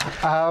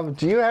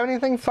 Do you have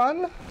anything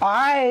fun?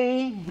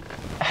 I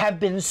have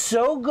been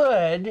so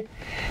good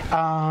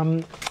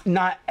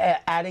not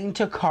adding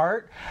to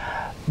cart,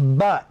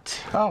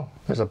 but... Oh,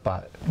 there's a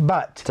but.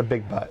 But. It's a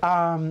big but.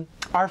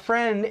 Our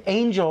friend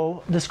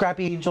Angel, the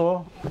Scrappy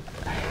Angel,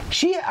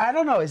 I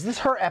don't know, is this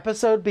her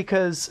episode?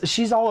 Because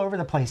she's all over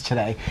the place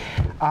today.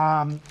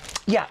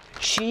 Yeah,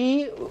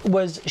 she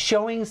was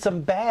showing some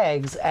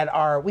bags at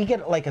we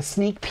get like a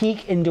sneak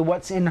peek into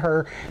what's in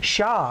her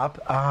shop.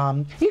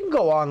 You can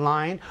go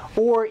online,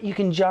 or you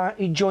can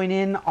join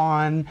in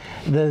on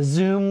the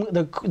Zoom,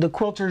 the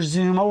Quilter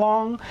Zoom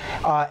along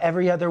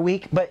every other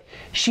week. But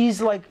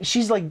she's like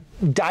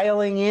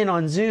dialing in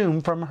on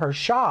Zoom from her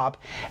shop,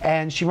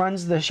 and she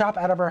runs the shop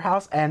out of her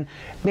house. And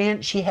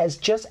man, she has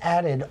just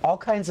added all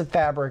kinds of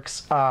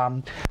fabrics,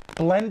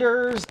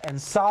 blenders and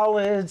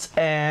solids,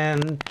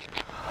 and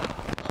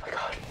oh my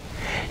god,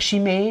 she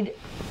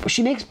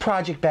makes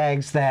project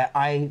bags that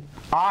I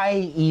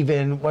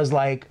even was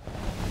like,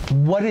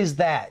 what is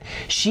that?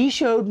 She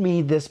showed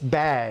me this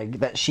bag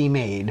that she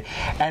made,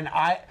 and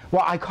I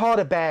call it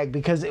a bag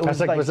because it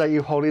was like, was that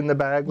you holding the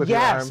bag with your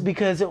arm? Yes,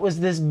 because it was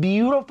this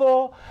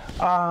beautiful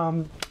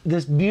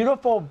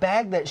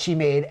bag that she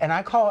made, and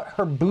I call it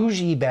her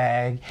bougie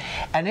bag.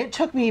 And it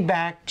took me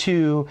back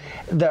to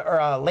the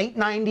late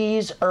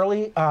 90s,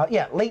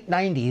 late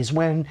 90s,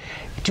 when,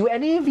 do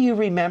any of you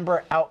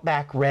remember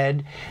Outback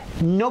Red?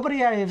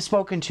 Nobody I have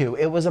spoken to.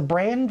 It was a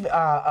brand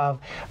of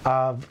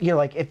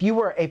like, if you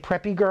were a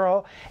preppy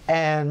girl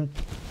and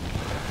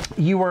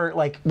you were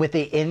like with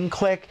the in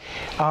click,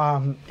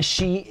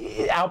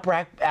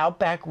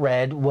 Outback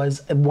Red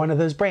was one of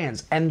those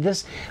brands, and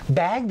this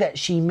bag that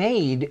she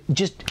made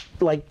just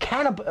like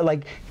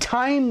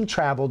time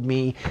traveled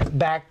me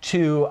back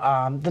to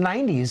the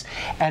 90s,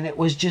 and it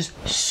was just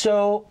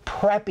so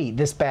preppy,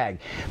 this bag.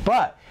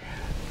 But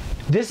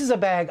this is a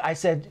bag, I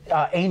said,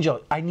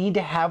 Angel, I need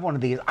to have one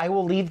of these. I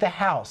will leave the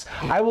house.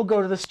 I will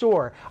go to the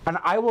store, and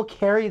I will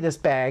carry this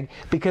bag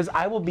because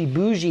I will be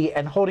bougie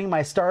and holding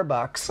my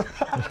Starbucks.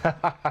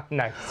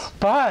 Nice.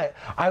 But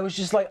I was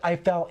just like, I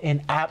fell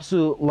in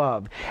absolute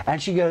love. And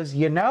she goes,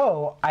 you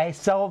know, I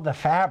sell the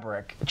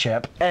fabric,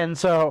 Chip. And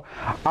so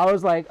I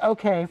was like,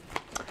 okay,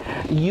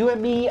 you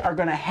and me are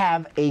going to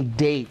have a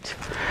date.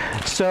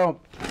 So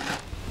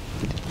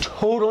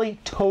totally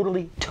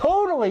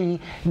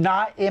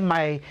not in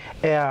my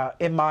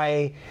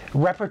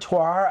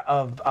repertoire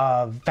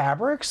of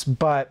fabrics,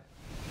 but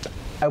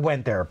I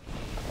went there.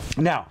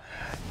 Now,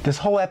 this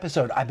whole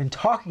episode I've been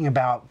talking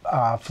about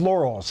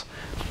florals.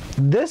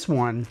 This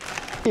one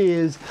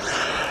is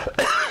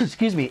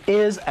excuse me,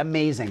 is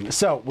amazing.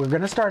 So we're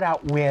gonna start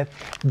out with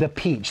the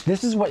peach.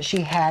 This is what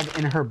she had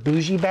in her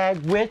bougie bag,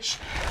 which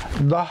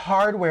the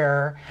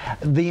hardware,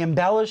 the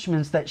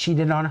embellishments that she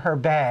did on her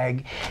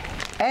bag,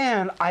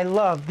 And I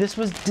love, this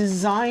was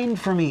designed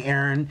for me,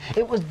 Erin.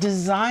 It was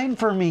designed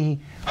for me,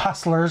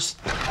 hustlers.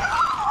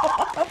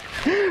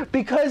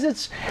 Because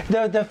it's,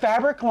 the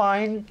fabric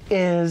line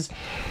is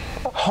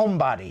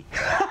Homebody.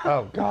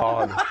 Oh,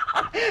 God.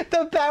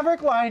 The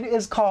fabric line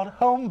is called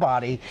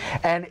Homebody,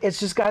 and it's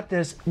just got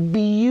this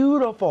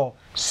beautiful,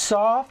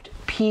 soft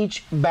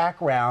peach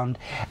background,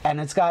 and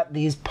it's got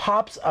these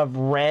pops of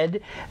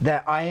red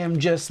that I am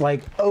just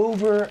like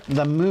over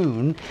the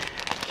moon.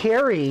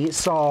 Carrie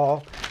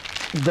saw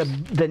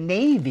the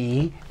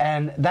navy,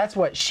 and that's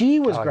what she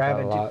was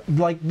grabbing to.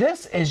 Like,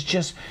 this is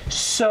just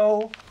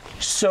so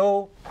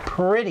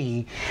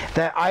pretty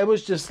that I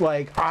was just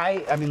like,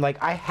 I mean,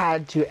 like, I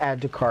had to add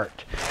to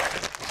cart.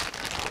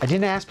 I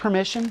didn't ask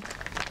permission,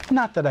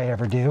 not that I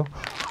ever do.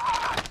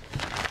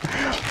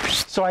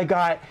 So I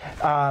got,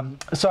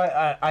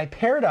 I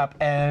paired up,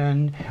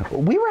 and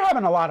we were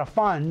having a lot of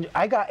fun.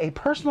 I got a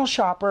personal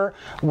shopper.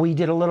 We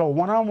did a little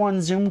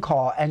one-on-one Zoom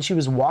call, and she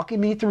was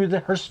walking me through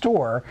her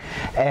store,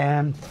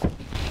 and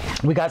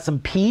we got some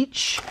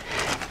peach,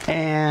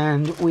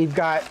 and we've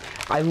got,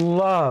 I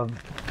love,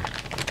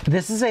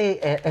 this is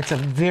it's a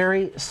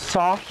very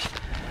soft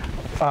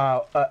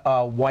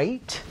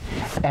white,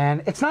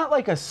 and it's not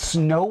like a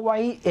snow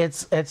white.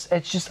 It's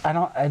just,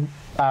 and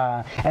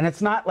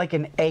it's not like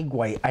an egg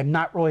white. I'm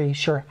not really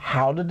sure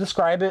how to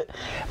describe it,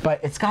 but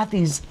it's got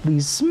these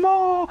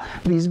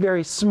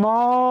very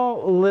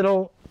small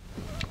little,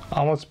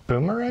 almost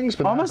boomerangs,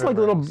 but almost like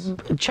little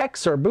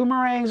checks or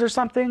boomerangs or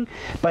something,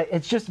 but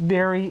it's just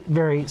very,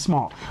 very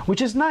small,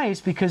 which is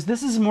nice because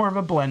this is more of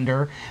a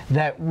blender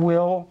that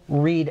will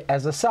read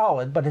as a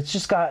solid, but it's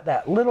just got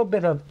that little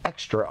bit of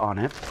extra on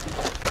it.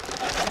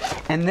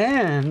 And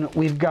then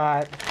we've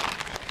got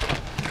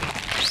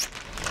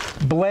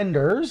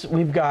blenders.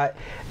 We've got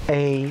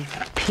a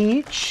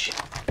peach,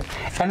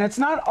 and it's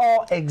not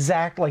all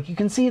exact. Like, you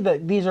can see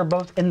that these are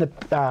both in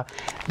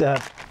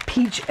the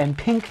peach and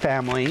pink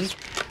family,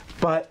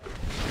 but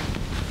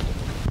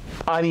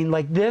I mean,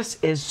 like, this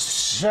is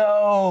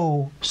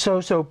so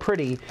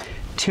pretty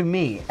to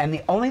me. And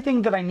the only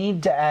thing that I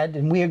need to add,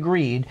 and we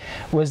agreed,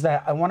 was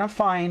that I want to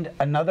find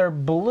another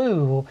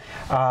blue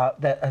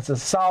that's a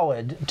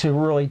solid to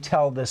really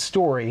tell this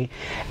story.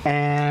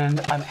 And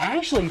I'm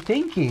actually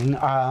thinking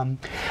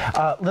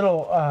a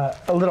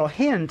little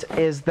hint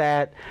is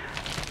that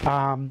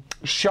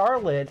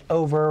Charlotte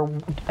over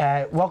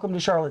at Welcome to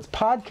Charlotte's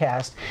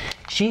podcast,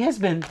 she has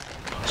been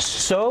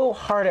so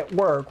hard at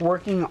work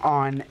working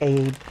on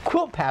a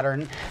quilt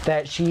pattern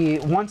that she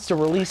wants to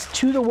release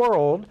to the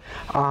world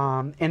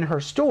in her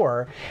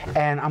store,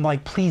 and I'm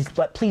like, please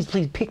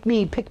pick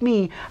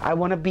me. I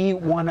want to be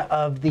one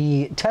of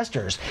the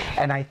testers.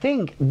 And I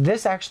think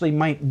this actually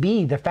might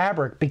be the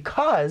fabric,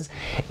 because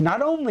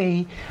not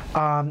only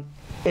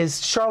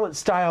is Charlotte's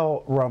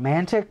style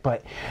romantic,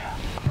 but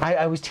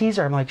I was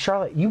teasing her. I'm like,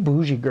 Charlotte, you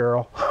bougie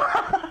girl.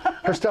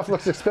 Her stuff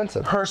looks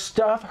expensive. Her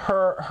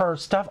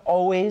stuff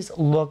always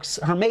looks,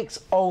 her makes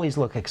always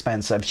look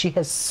expensive. She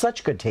has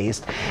such good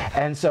taste.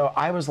 And so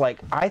I was like,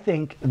 I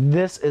think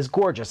this is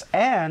gorgeous.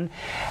 And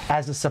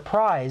as a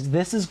surprise,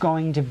 this is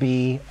going to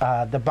be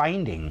the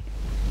binding.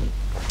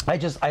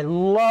 I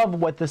love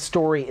what the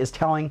story is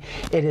telling.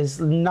 It is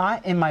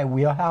not in my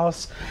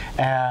wheelhouse.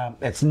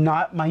 It's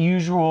not my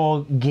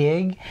usual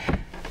gig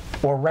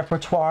or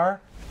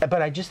repertoire,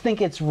 but I just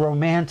think it's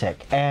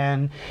romantic,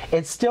 and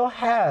it still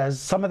has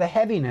some of the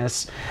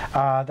heaviness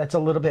that's a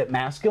little bit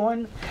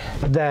masculine,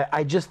 that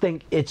I just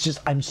think it's just,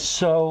 I'm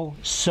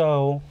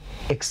so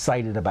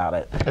excited about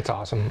it. It's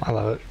awesome. I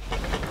love it.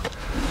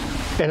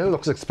 And it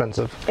looks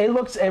expensive. It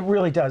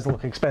really does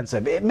look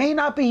expensive. It may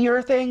not be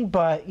your thing,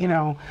 but, you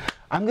know,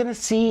 I'm gonna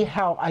see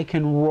how I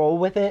can roll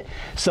with it.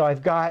 So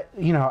I've got,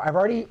 you know, I've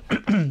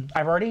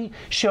already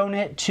shown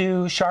it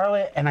to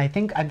Charlotte, and I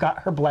think I got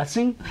her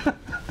blessing.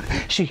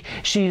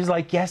 She's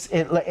like, yes,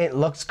 it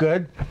looks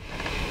good.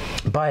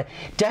 But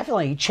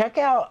definitely check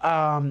out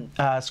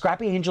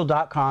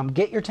scrappyangel.com.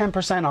 Get your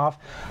 10% off.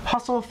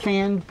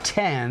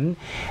 HustleFan10,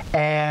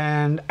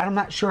 and I'm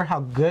not sure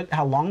how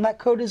long that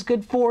code is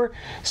good for.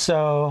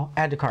 So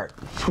add to cart.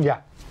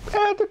 Yeah.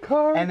 Add to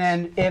cart. And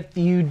then if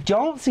you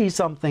don't see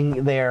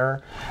something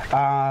there,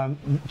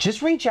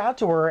 just reach out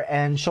to her,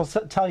 and she'll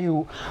tell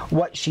you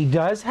what she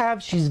does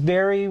have. She's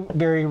very,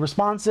 very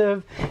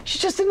responsive.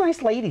 She's just a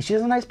nice lady.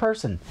 She's a nice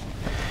person.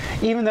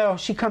 Even though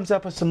she comes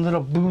up with some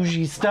little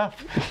bougie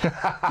stuff.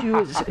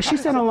 She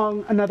sent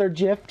along another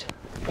gift.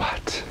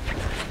 What?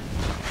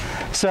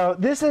 So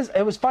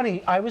it was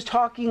funny. I was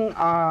talking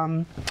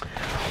on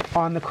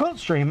the quilt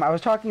stream, I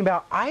was talking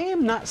about, I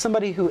am not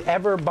somebody who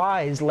ever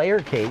buys layer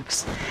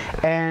cakes.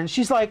 And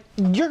she's like,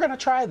 you're going to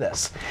try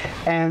this.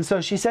 And so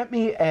she sent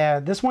me,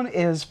 this one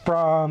is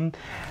from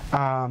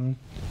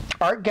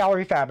Art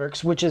Gallery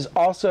Fabrics, which is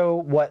also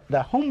what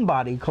the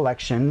Homebody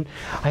collection,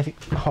 I think,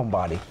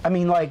 Homebody. I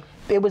mean, like,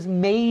 it was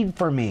made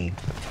for me.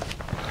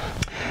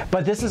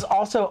 But this is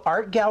also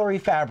Art Gallery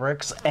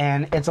Fabrics,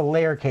 and it's a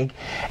layer cake,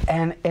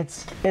 and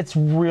it's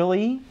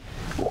really,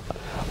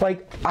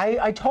 like,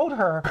 I told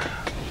her,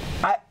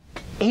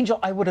 Angel,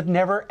 I would have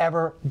never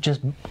ever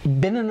just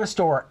been in a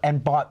store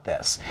and bought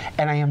this.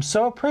 And I am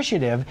so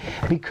appreciative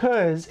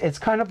because it's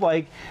kind of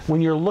like when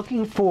you're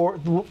looking for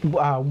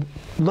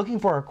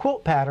a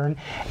quilt pattern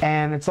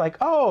and it's like,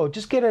 oh,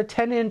 just get a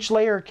 10-inch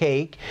layer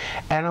cake.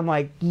 And I'm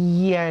like,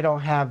 yeah, I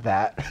don't have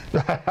that.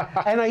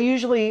 And I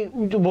usually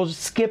will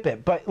just skip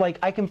it. But like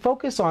I can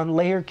focus on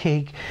layer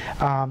cake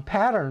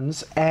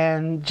patterns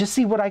and just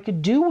see what I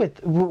could do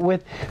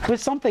with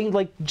something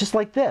like just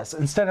like this.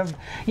 Instead of,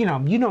 you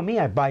know me,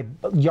 I buy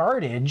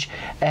yardage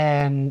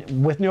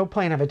and with no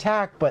plan of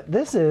attack, but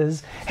this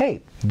is,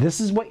 hey, this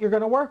is what you're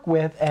going to work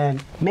with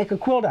and make a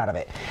quilt out of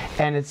it.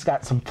 And it's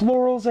got some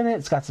florals in it,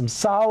 it's got some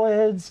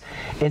solids.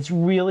 It's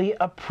really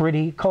a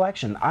pretty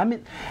collection.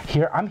 I'm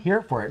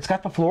here for it. It's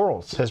got the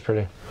florals. It's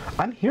pretty.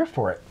 I'm here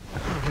for it.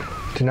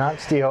 Do not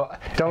steal.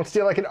 Don't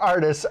steal like an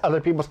artist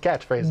other people's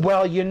catchphrases.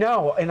 Well,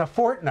 in a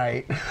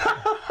fortnight.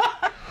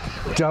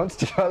 Don't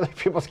steal other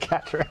people's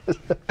catchphrases.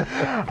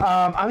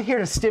 I'm here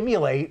to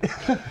stimulate.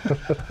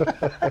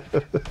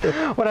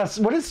 What else?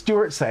 What does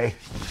Stuart say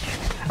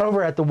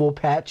over at the Wool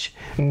Patch?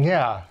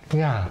 Yeah.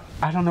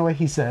 I don't know what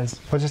he says.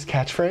 What's his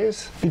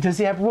catchphrase? Does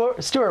he have,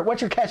 Stuart,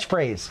 what's your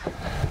catchphrase?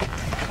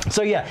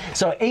 So yeah,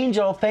 so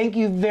Angel, thank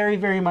you very,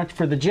 very much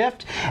for the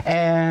gift.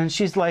 And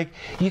she's like,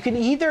 you can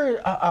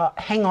either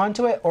hang on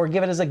to it or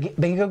give it as a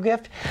bingo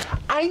gift.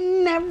 I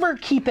never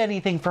keep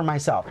anything for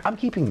myself. I'm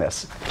keeping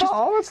this.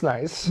 Oh, that's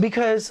nice.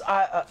 Because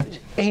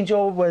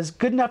Angel was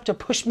good enough to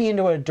push me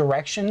into a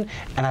direction,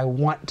 and I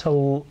want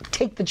to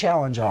take the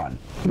challenge on.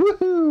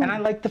 Woohoo! And I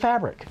like the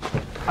fabric.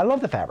 I love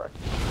the fabric.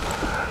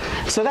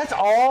 So that's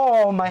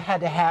all my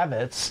had to have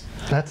it's.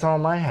 That's all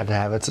my had to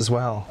have it's as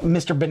well.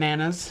 Mr.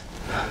 Bananas.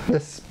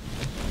 This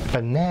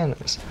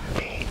bananas.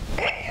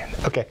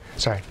 Okay,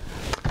 sorry.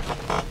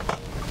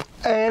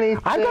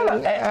 Anything I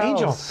got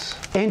else?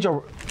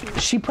 Angel.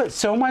 She put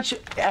so much.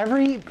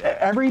 Every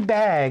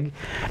bag,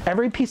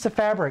 every piece of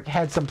fabric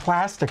had some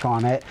plastic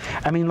on it.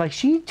 I mean, like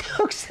she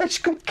took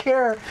such good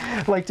care,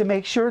 like to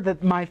make sure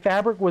that my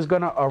fabric was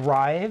going to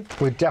arrive.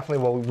 We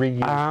definitely will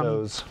reuse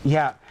those.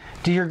 Yeah.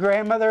 Do your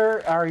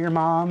grandmother or your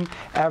mom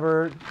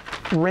ever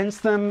rinse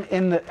them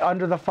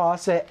under the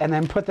faucet and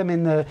then put them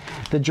in the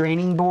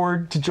draining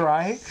board to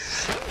dry?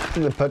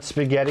 They put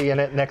spaghetti in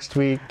it next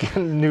week,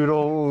 and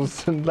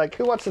noodles, and like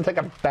who wants to take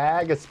a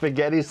bag of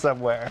spaghetti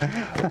somewhere?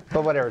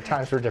 But whatever,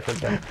 times were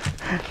different then.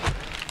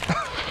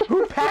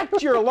 Who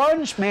packed your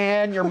lunch,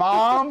 man? Your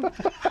mom?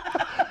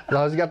 As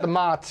long as you got the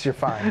motts, you're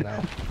fine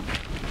though.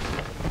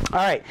 All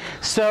right,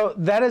 so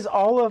that is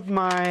all of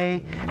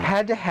my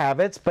had to have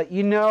it's, but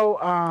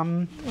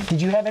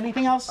did you have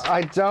anything else?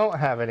 I don't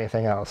have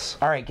anything else.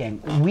 All right,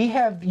 gang, we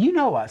have,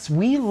 us,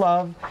 we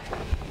love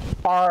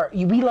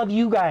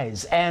you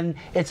guys, and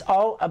it's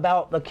all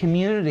about the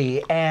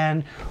community,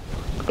 and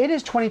it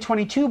is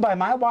 2022 by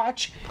my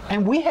watch,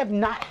 and we have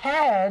not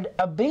had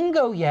a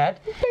bingo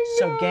yet. Bingo!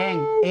 So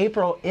gang,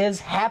 April is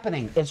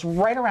happening. It's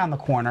right around the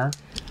corner.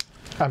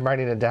 I'm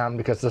writing it down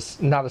because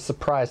it's not a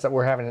surprise that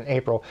we're having in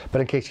April, but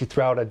in case you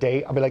throw out a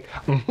date, I'll be like,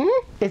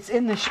 It's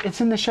in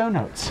the show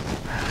notes.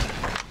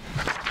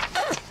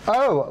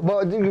 Oh,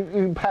 well,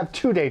 you have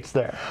 2 dates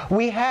there.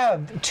 We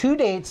have 2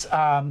 dates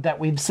that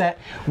we've set.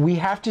 We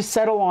have to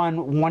settle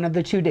on one of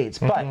the 2 dates,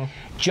 but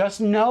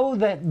just know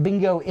that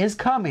bingo is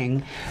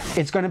coming.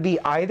 It's going to be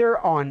either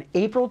on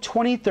April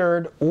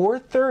 23rd or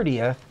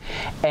 30th,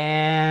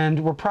 and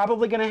we're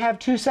probably going to have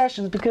 2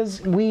 sessions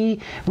because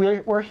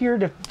we're here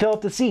to fill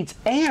up the seats,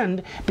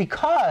 and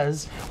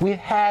because we've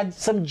had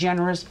some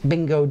generous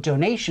bingo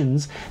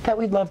donations that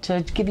we'd love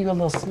to give you a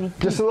little sneak peek.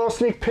 Just a little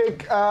sneak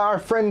peek. Our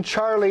friend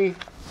Charlie,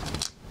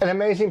 an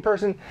amazing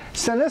person,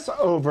 sent us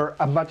over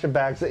a bunch of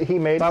bags that he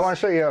made. I want to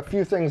show you a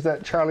few things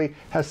that Charlie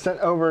has sent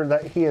over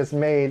that he has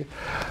made.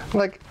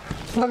 Like,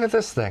 look at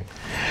this thing.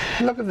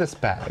 Look at this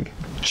bag.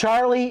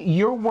 Charlie,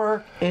 your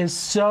work is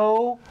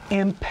so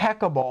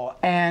impeccable,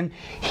 and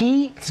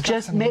he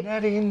just made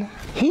netting.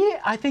 He,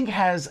 I think,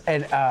 has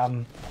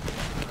a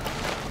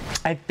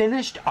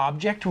finished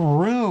object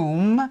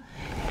room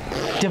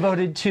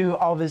devoted to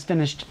all of his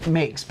finished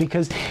makes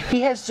because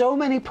he has so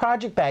many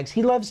project bags.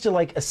 He loves to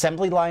like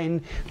assembly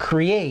line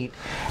create,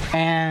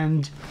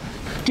 and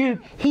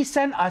dude, he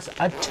sent us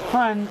a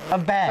ton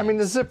of bags. I mean,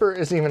 the zipper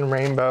is even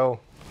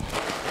rainbow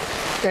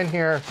in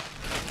here.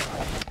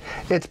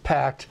 It's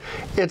packed.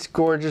 It's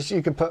gorgeous.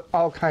 You can put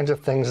all kinds of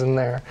things in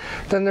there.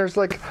 Then there's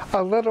like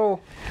a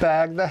little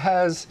bag that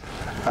has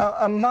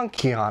a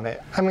monkey on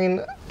it. I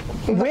mean,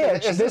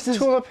 which is this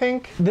Tula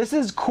Pink? This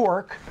is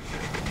cork.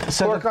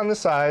 So cork on the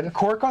side.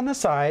 Cork on the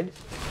side.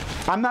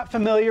 I'm not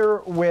familiar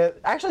with.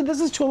 Actually, this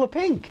is Tula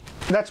Pink.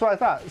 That's what I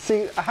thought.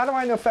 See, how do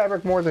I know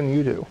fabric more than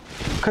you do?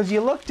 Because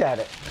you looked at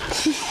it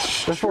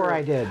before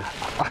I did.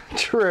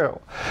 True.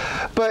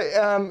 But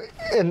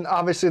and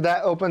obviously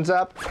that opens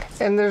up,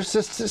 and there's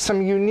just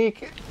some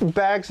unique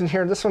bags in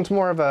here. This one's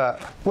more of a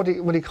what do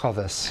you call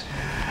this?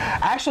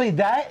 Actually,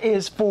 that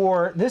is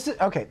for this.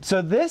 Okay,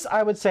 so this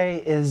I would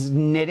say is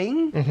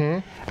knitting.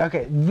 Mm-hmm.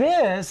 Okay,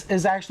 this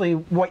is actually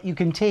what you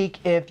can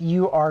take if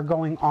you are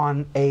going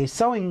on a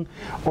sewing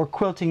or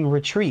quilting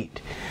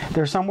retreat.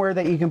 There's somewhere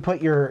that you can put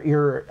your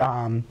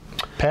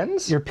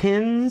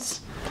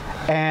pins,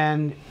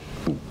 and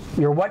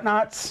your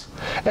whatnots.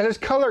 And his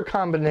color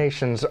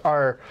combinations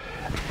are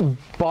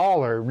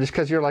baller, just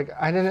because you're like,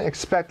 I didn't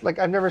expect, like,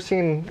 I've never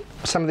seen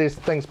some of these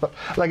things, but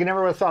like I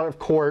never would have thought of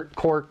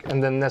cork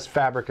and then this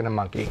fabric and a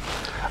monkey.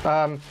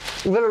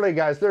 Literally,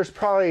 guys, there's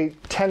probably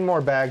 10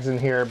 more bags in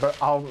here, but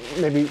I'll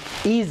maybe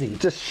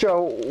just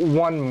show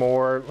one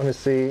more. Let me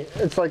see.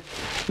 It's like,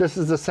 this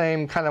is the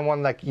same kind of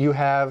one like you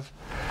have,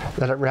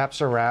 that it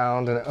wraps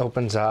around and it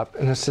opens up,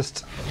 and it's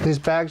just, these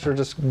bags are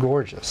just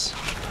gorgeous.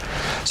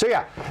 So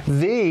yeah,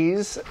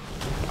 these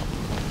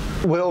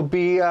will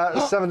be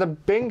some of the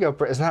bingo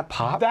prizes. Isn't that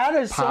pop? That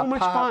is so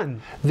much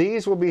fun.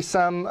 These will be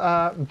some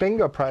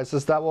bingo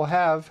prizes that we'll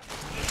have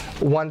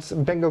once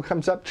bingo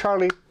comes up.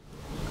 Charlie,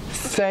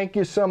 thank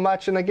you so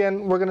much. And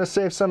again, we're going to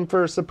save some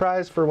for a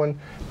surprise for when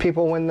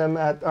people win them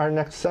at our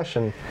next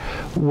session,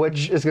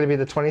 which is going to be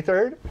the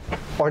 23rd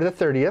or the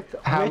 30th.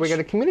 How are we going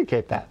to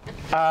communicate that?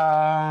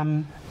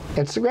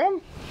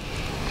 Instagram?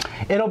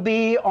 It'll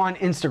be on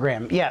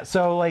Instagram. Yeah,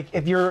 so like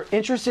if you're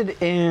interested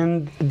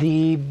in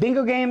the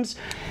bingo games,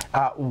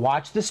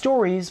 watch the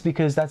stories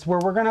because that's where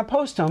we're gonna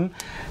post them.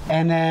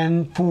 And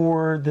then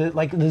for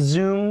the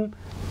Zoom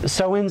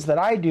sew-ins that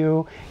I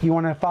do, you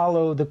want to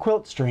follow the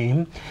quilt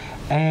stream.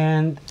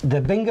 And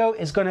the bingo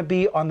is going to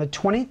be on the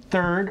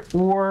 23rd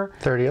or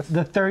 30th.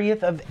 The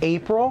 30th of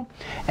April.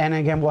 And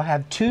again, we'll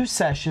have 2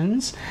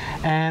 sessions.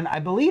 And I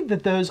believe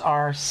that those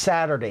are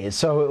Saturdays.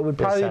 So it would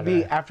probably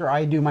be after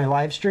I do my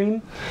live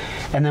stream.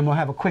 And then we'll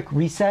have a quick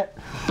reset.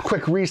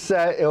 Quick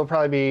reset. It'll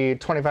probably be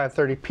 25,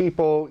 30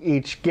 people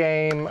each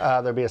game.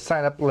 There'll be a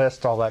sign-up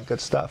list, all that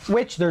good stuff.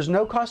 Which there's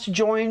no cost to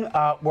join.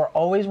 We're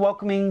always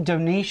welcoming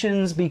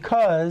donations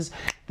because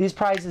these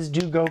prizes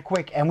do go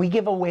quick, and we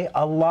give away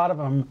a lot of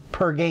them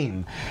per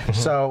game. Mm-hmm.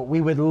 So we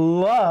would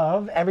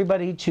love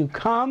everybody to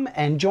come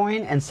and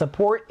join and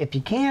support if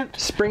you can't.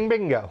 Spring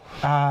bingo.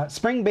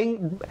 Spring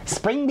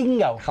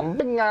bingo. Come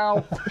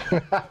bingo.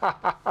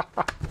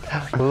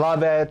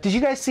 Love it. Did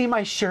you guys see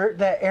my shirt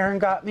that Aaron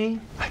got me?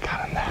 I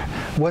got him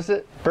that. Was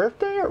it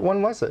birthday or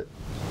when was it?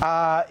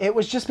 It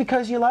was just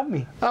because you love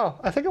me. Oh,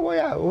 I think it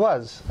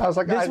was. I was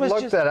like, I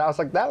looked at it. I was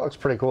like, that looks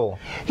pretty cool.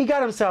 He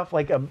got himself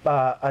like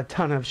a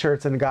ton of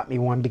shirts and got me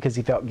one because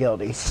he felt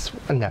guilty.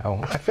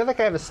 No, I feel like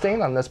I have a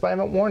stain on this, but I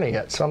haven't worn it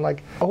yet. So I'm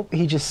like, oh,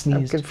 he just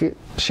sneezed.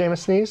 Seamus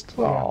sneezed.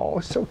 Oh,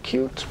 so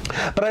cute.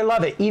 But I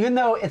love it, even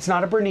though it's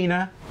not a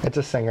Bernina. It's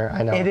a singer.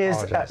 I know. It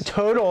is a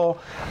total.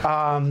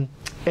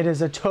 It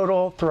is a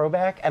total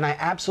throwback, and I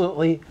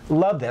absolutely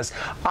love this.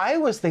 I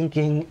was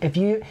thinking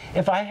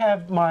if I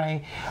have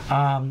my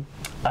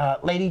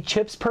Lady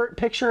Chips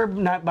picture,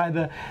 not by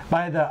the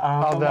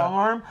long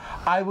arm,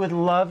 I would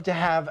love to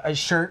have a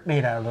shirt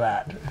made out of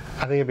that.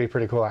 I think it'd be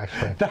pretty cool,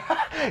 actually.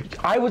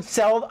 I would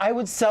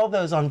sell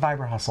those on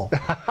Fiber Hustle.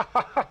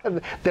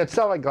 They'd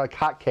sell like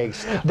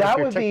hotcakes. That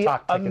would be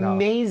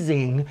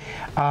amazing.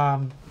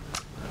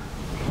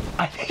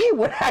 I think it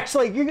would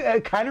actually.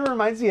 It kind of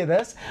reminds me of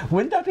this.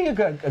 Wouldn't that be a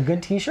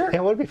good T-shirt?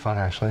 It would be fun,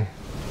 actually.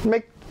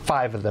 Make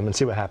 5 of them and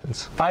see what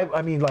happens. 5.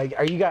 I mean, like,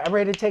 are you guys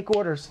ready to take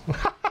orders?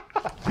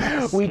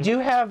 We do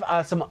have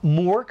some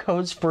more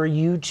codes for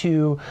you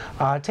to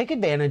take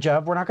advantage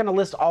of. We're not going to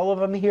list all of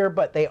them here,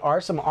 but they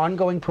are some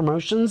ongoing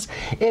promotions.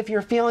 If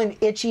you're feeling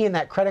itchy and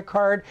that credit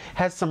card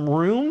has some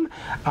room,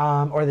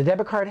 or the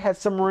debit card has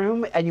some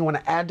room, and you want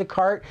to add to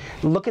cart,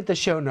 look at the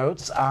show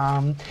notes.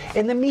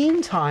 In the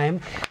meantime,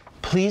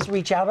 please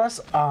reach out to us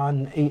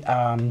on in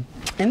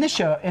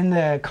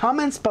the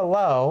comments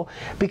below,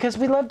 because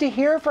we love to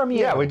hear from you.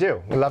 Yeah, we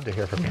do. We love to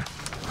hear from you.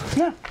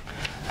 Yeah.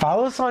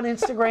 Follow us on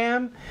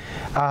Instagram,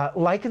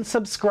 like and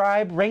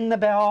subscribe, ring the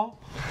bell.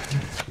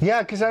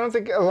 Yeah, because I don't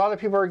think a lot of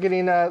people are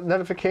getting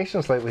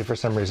notifications lately for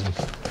some reason.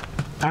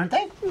 Aren't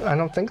they? I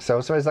don't think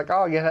so. Somebody's like,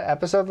 oh, you had an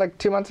episode like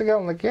 2 months ago?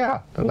 I'm like,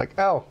 yeah. They're like,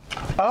 oh.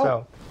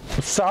 Oh,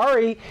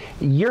 sorry.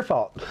 Your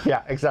fault.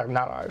 Yeah, exactly.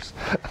 Not ours.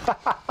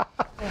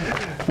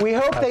 We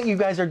hope that you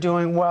guys are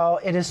doing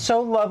well. It is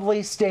so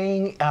lovely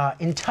staying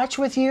in touch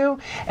with you.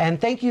 And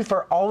thank you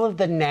for all of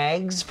the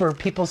nags for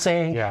people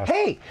saying,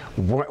 hey,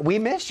 we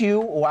miss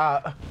you.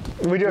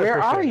 We do. Where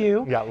are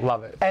you? Yeah,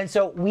 love it. And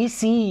so we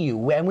see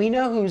you, and we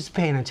know who's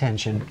paying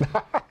attention.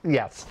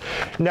 Yes.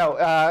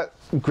 No,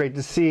 great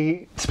to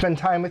spend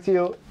time with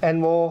you,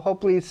 and we'll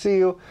hopefully see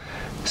you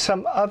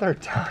some other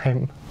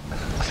time.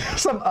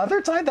 Some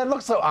other time? That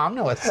looks so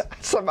ominous.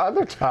 Some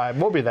other time.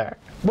 We'll be there.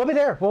 We'll be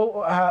there.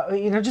 Well,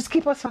 just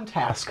keep us on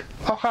task.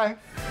 Okay.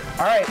 All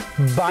right.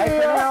 Bye for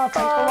now.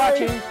 Thanks for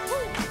watching.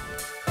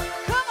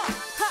 Come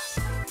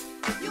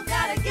on. You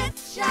gotta get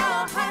your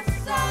heart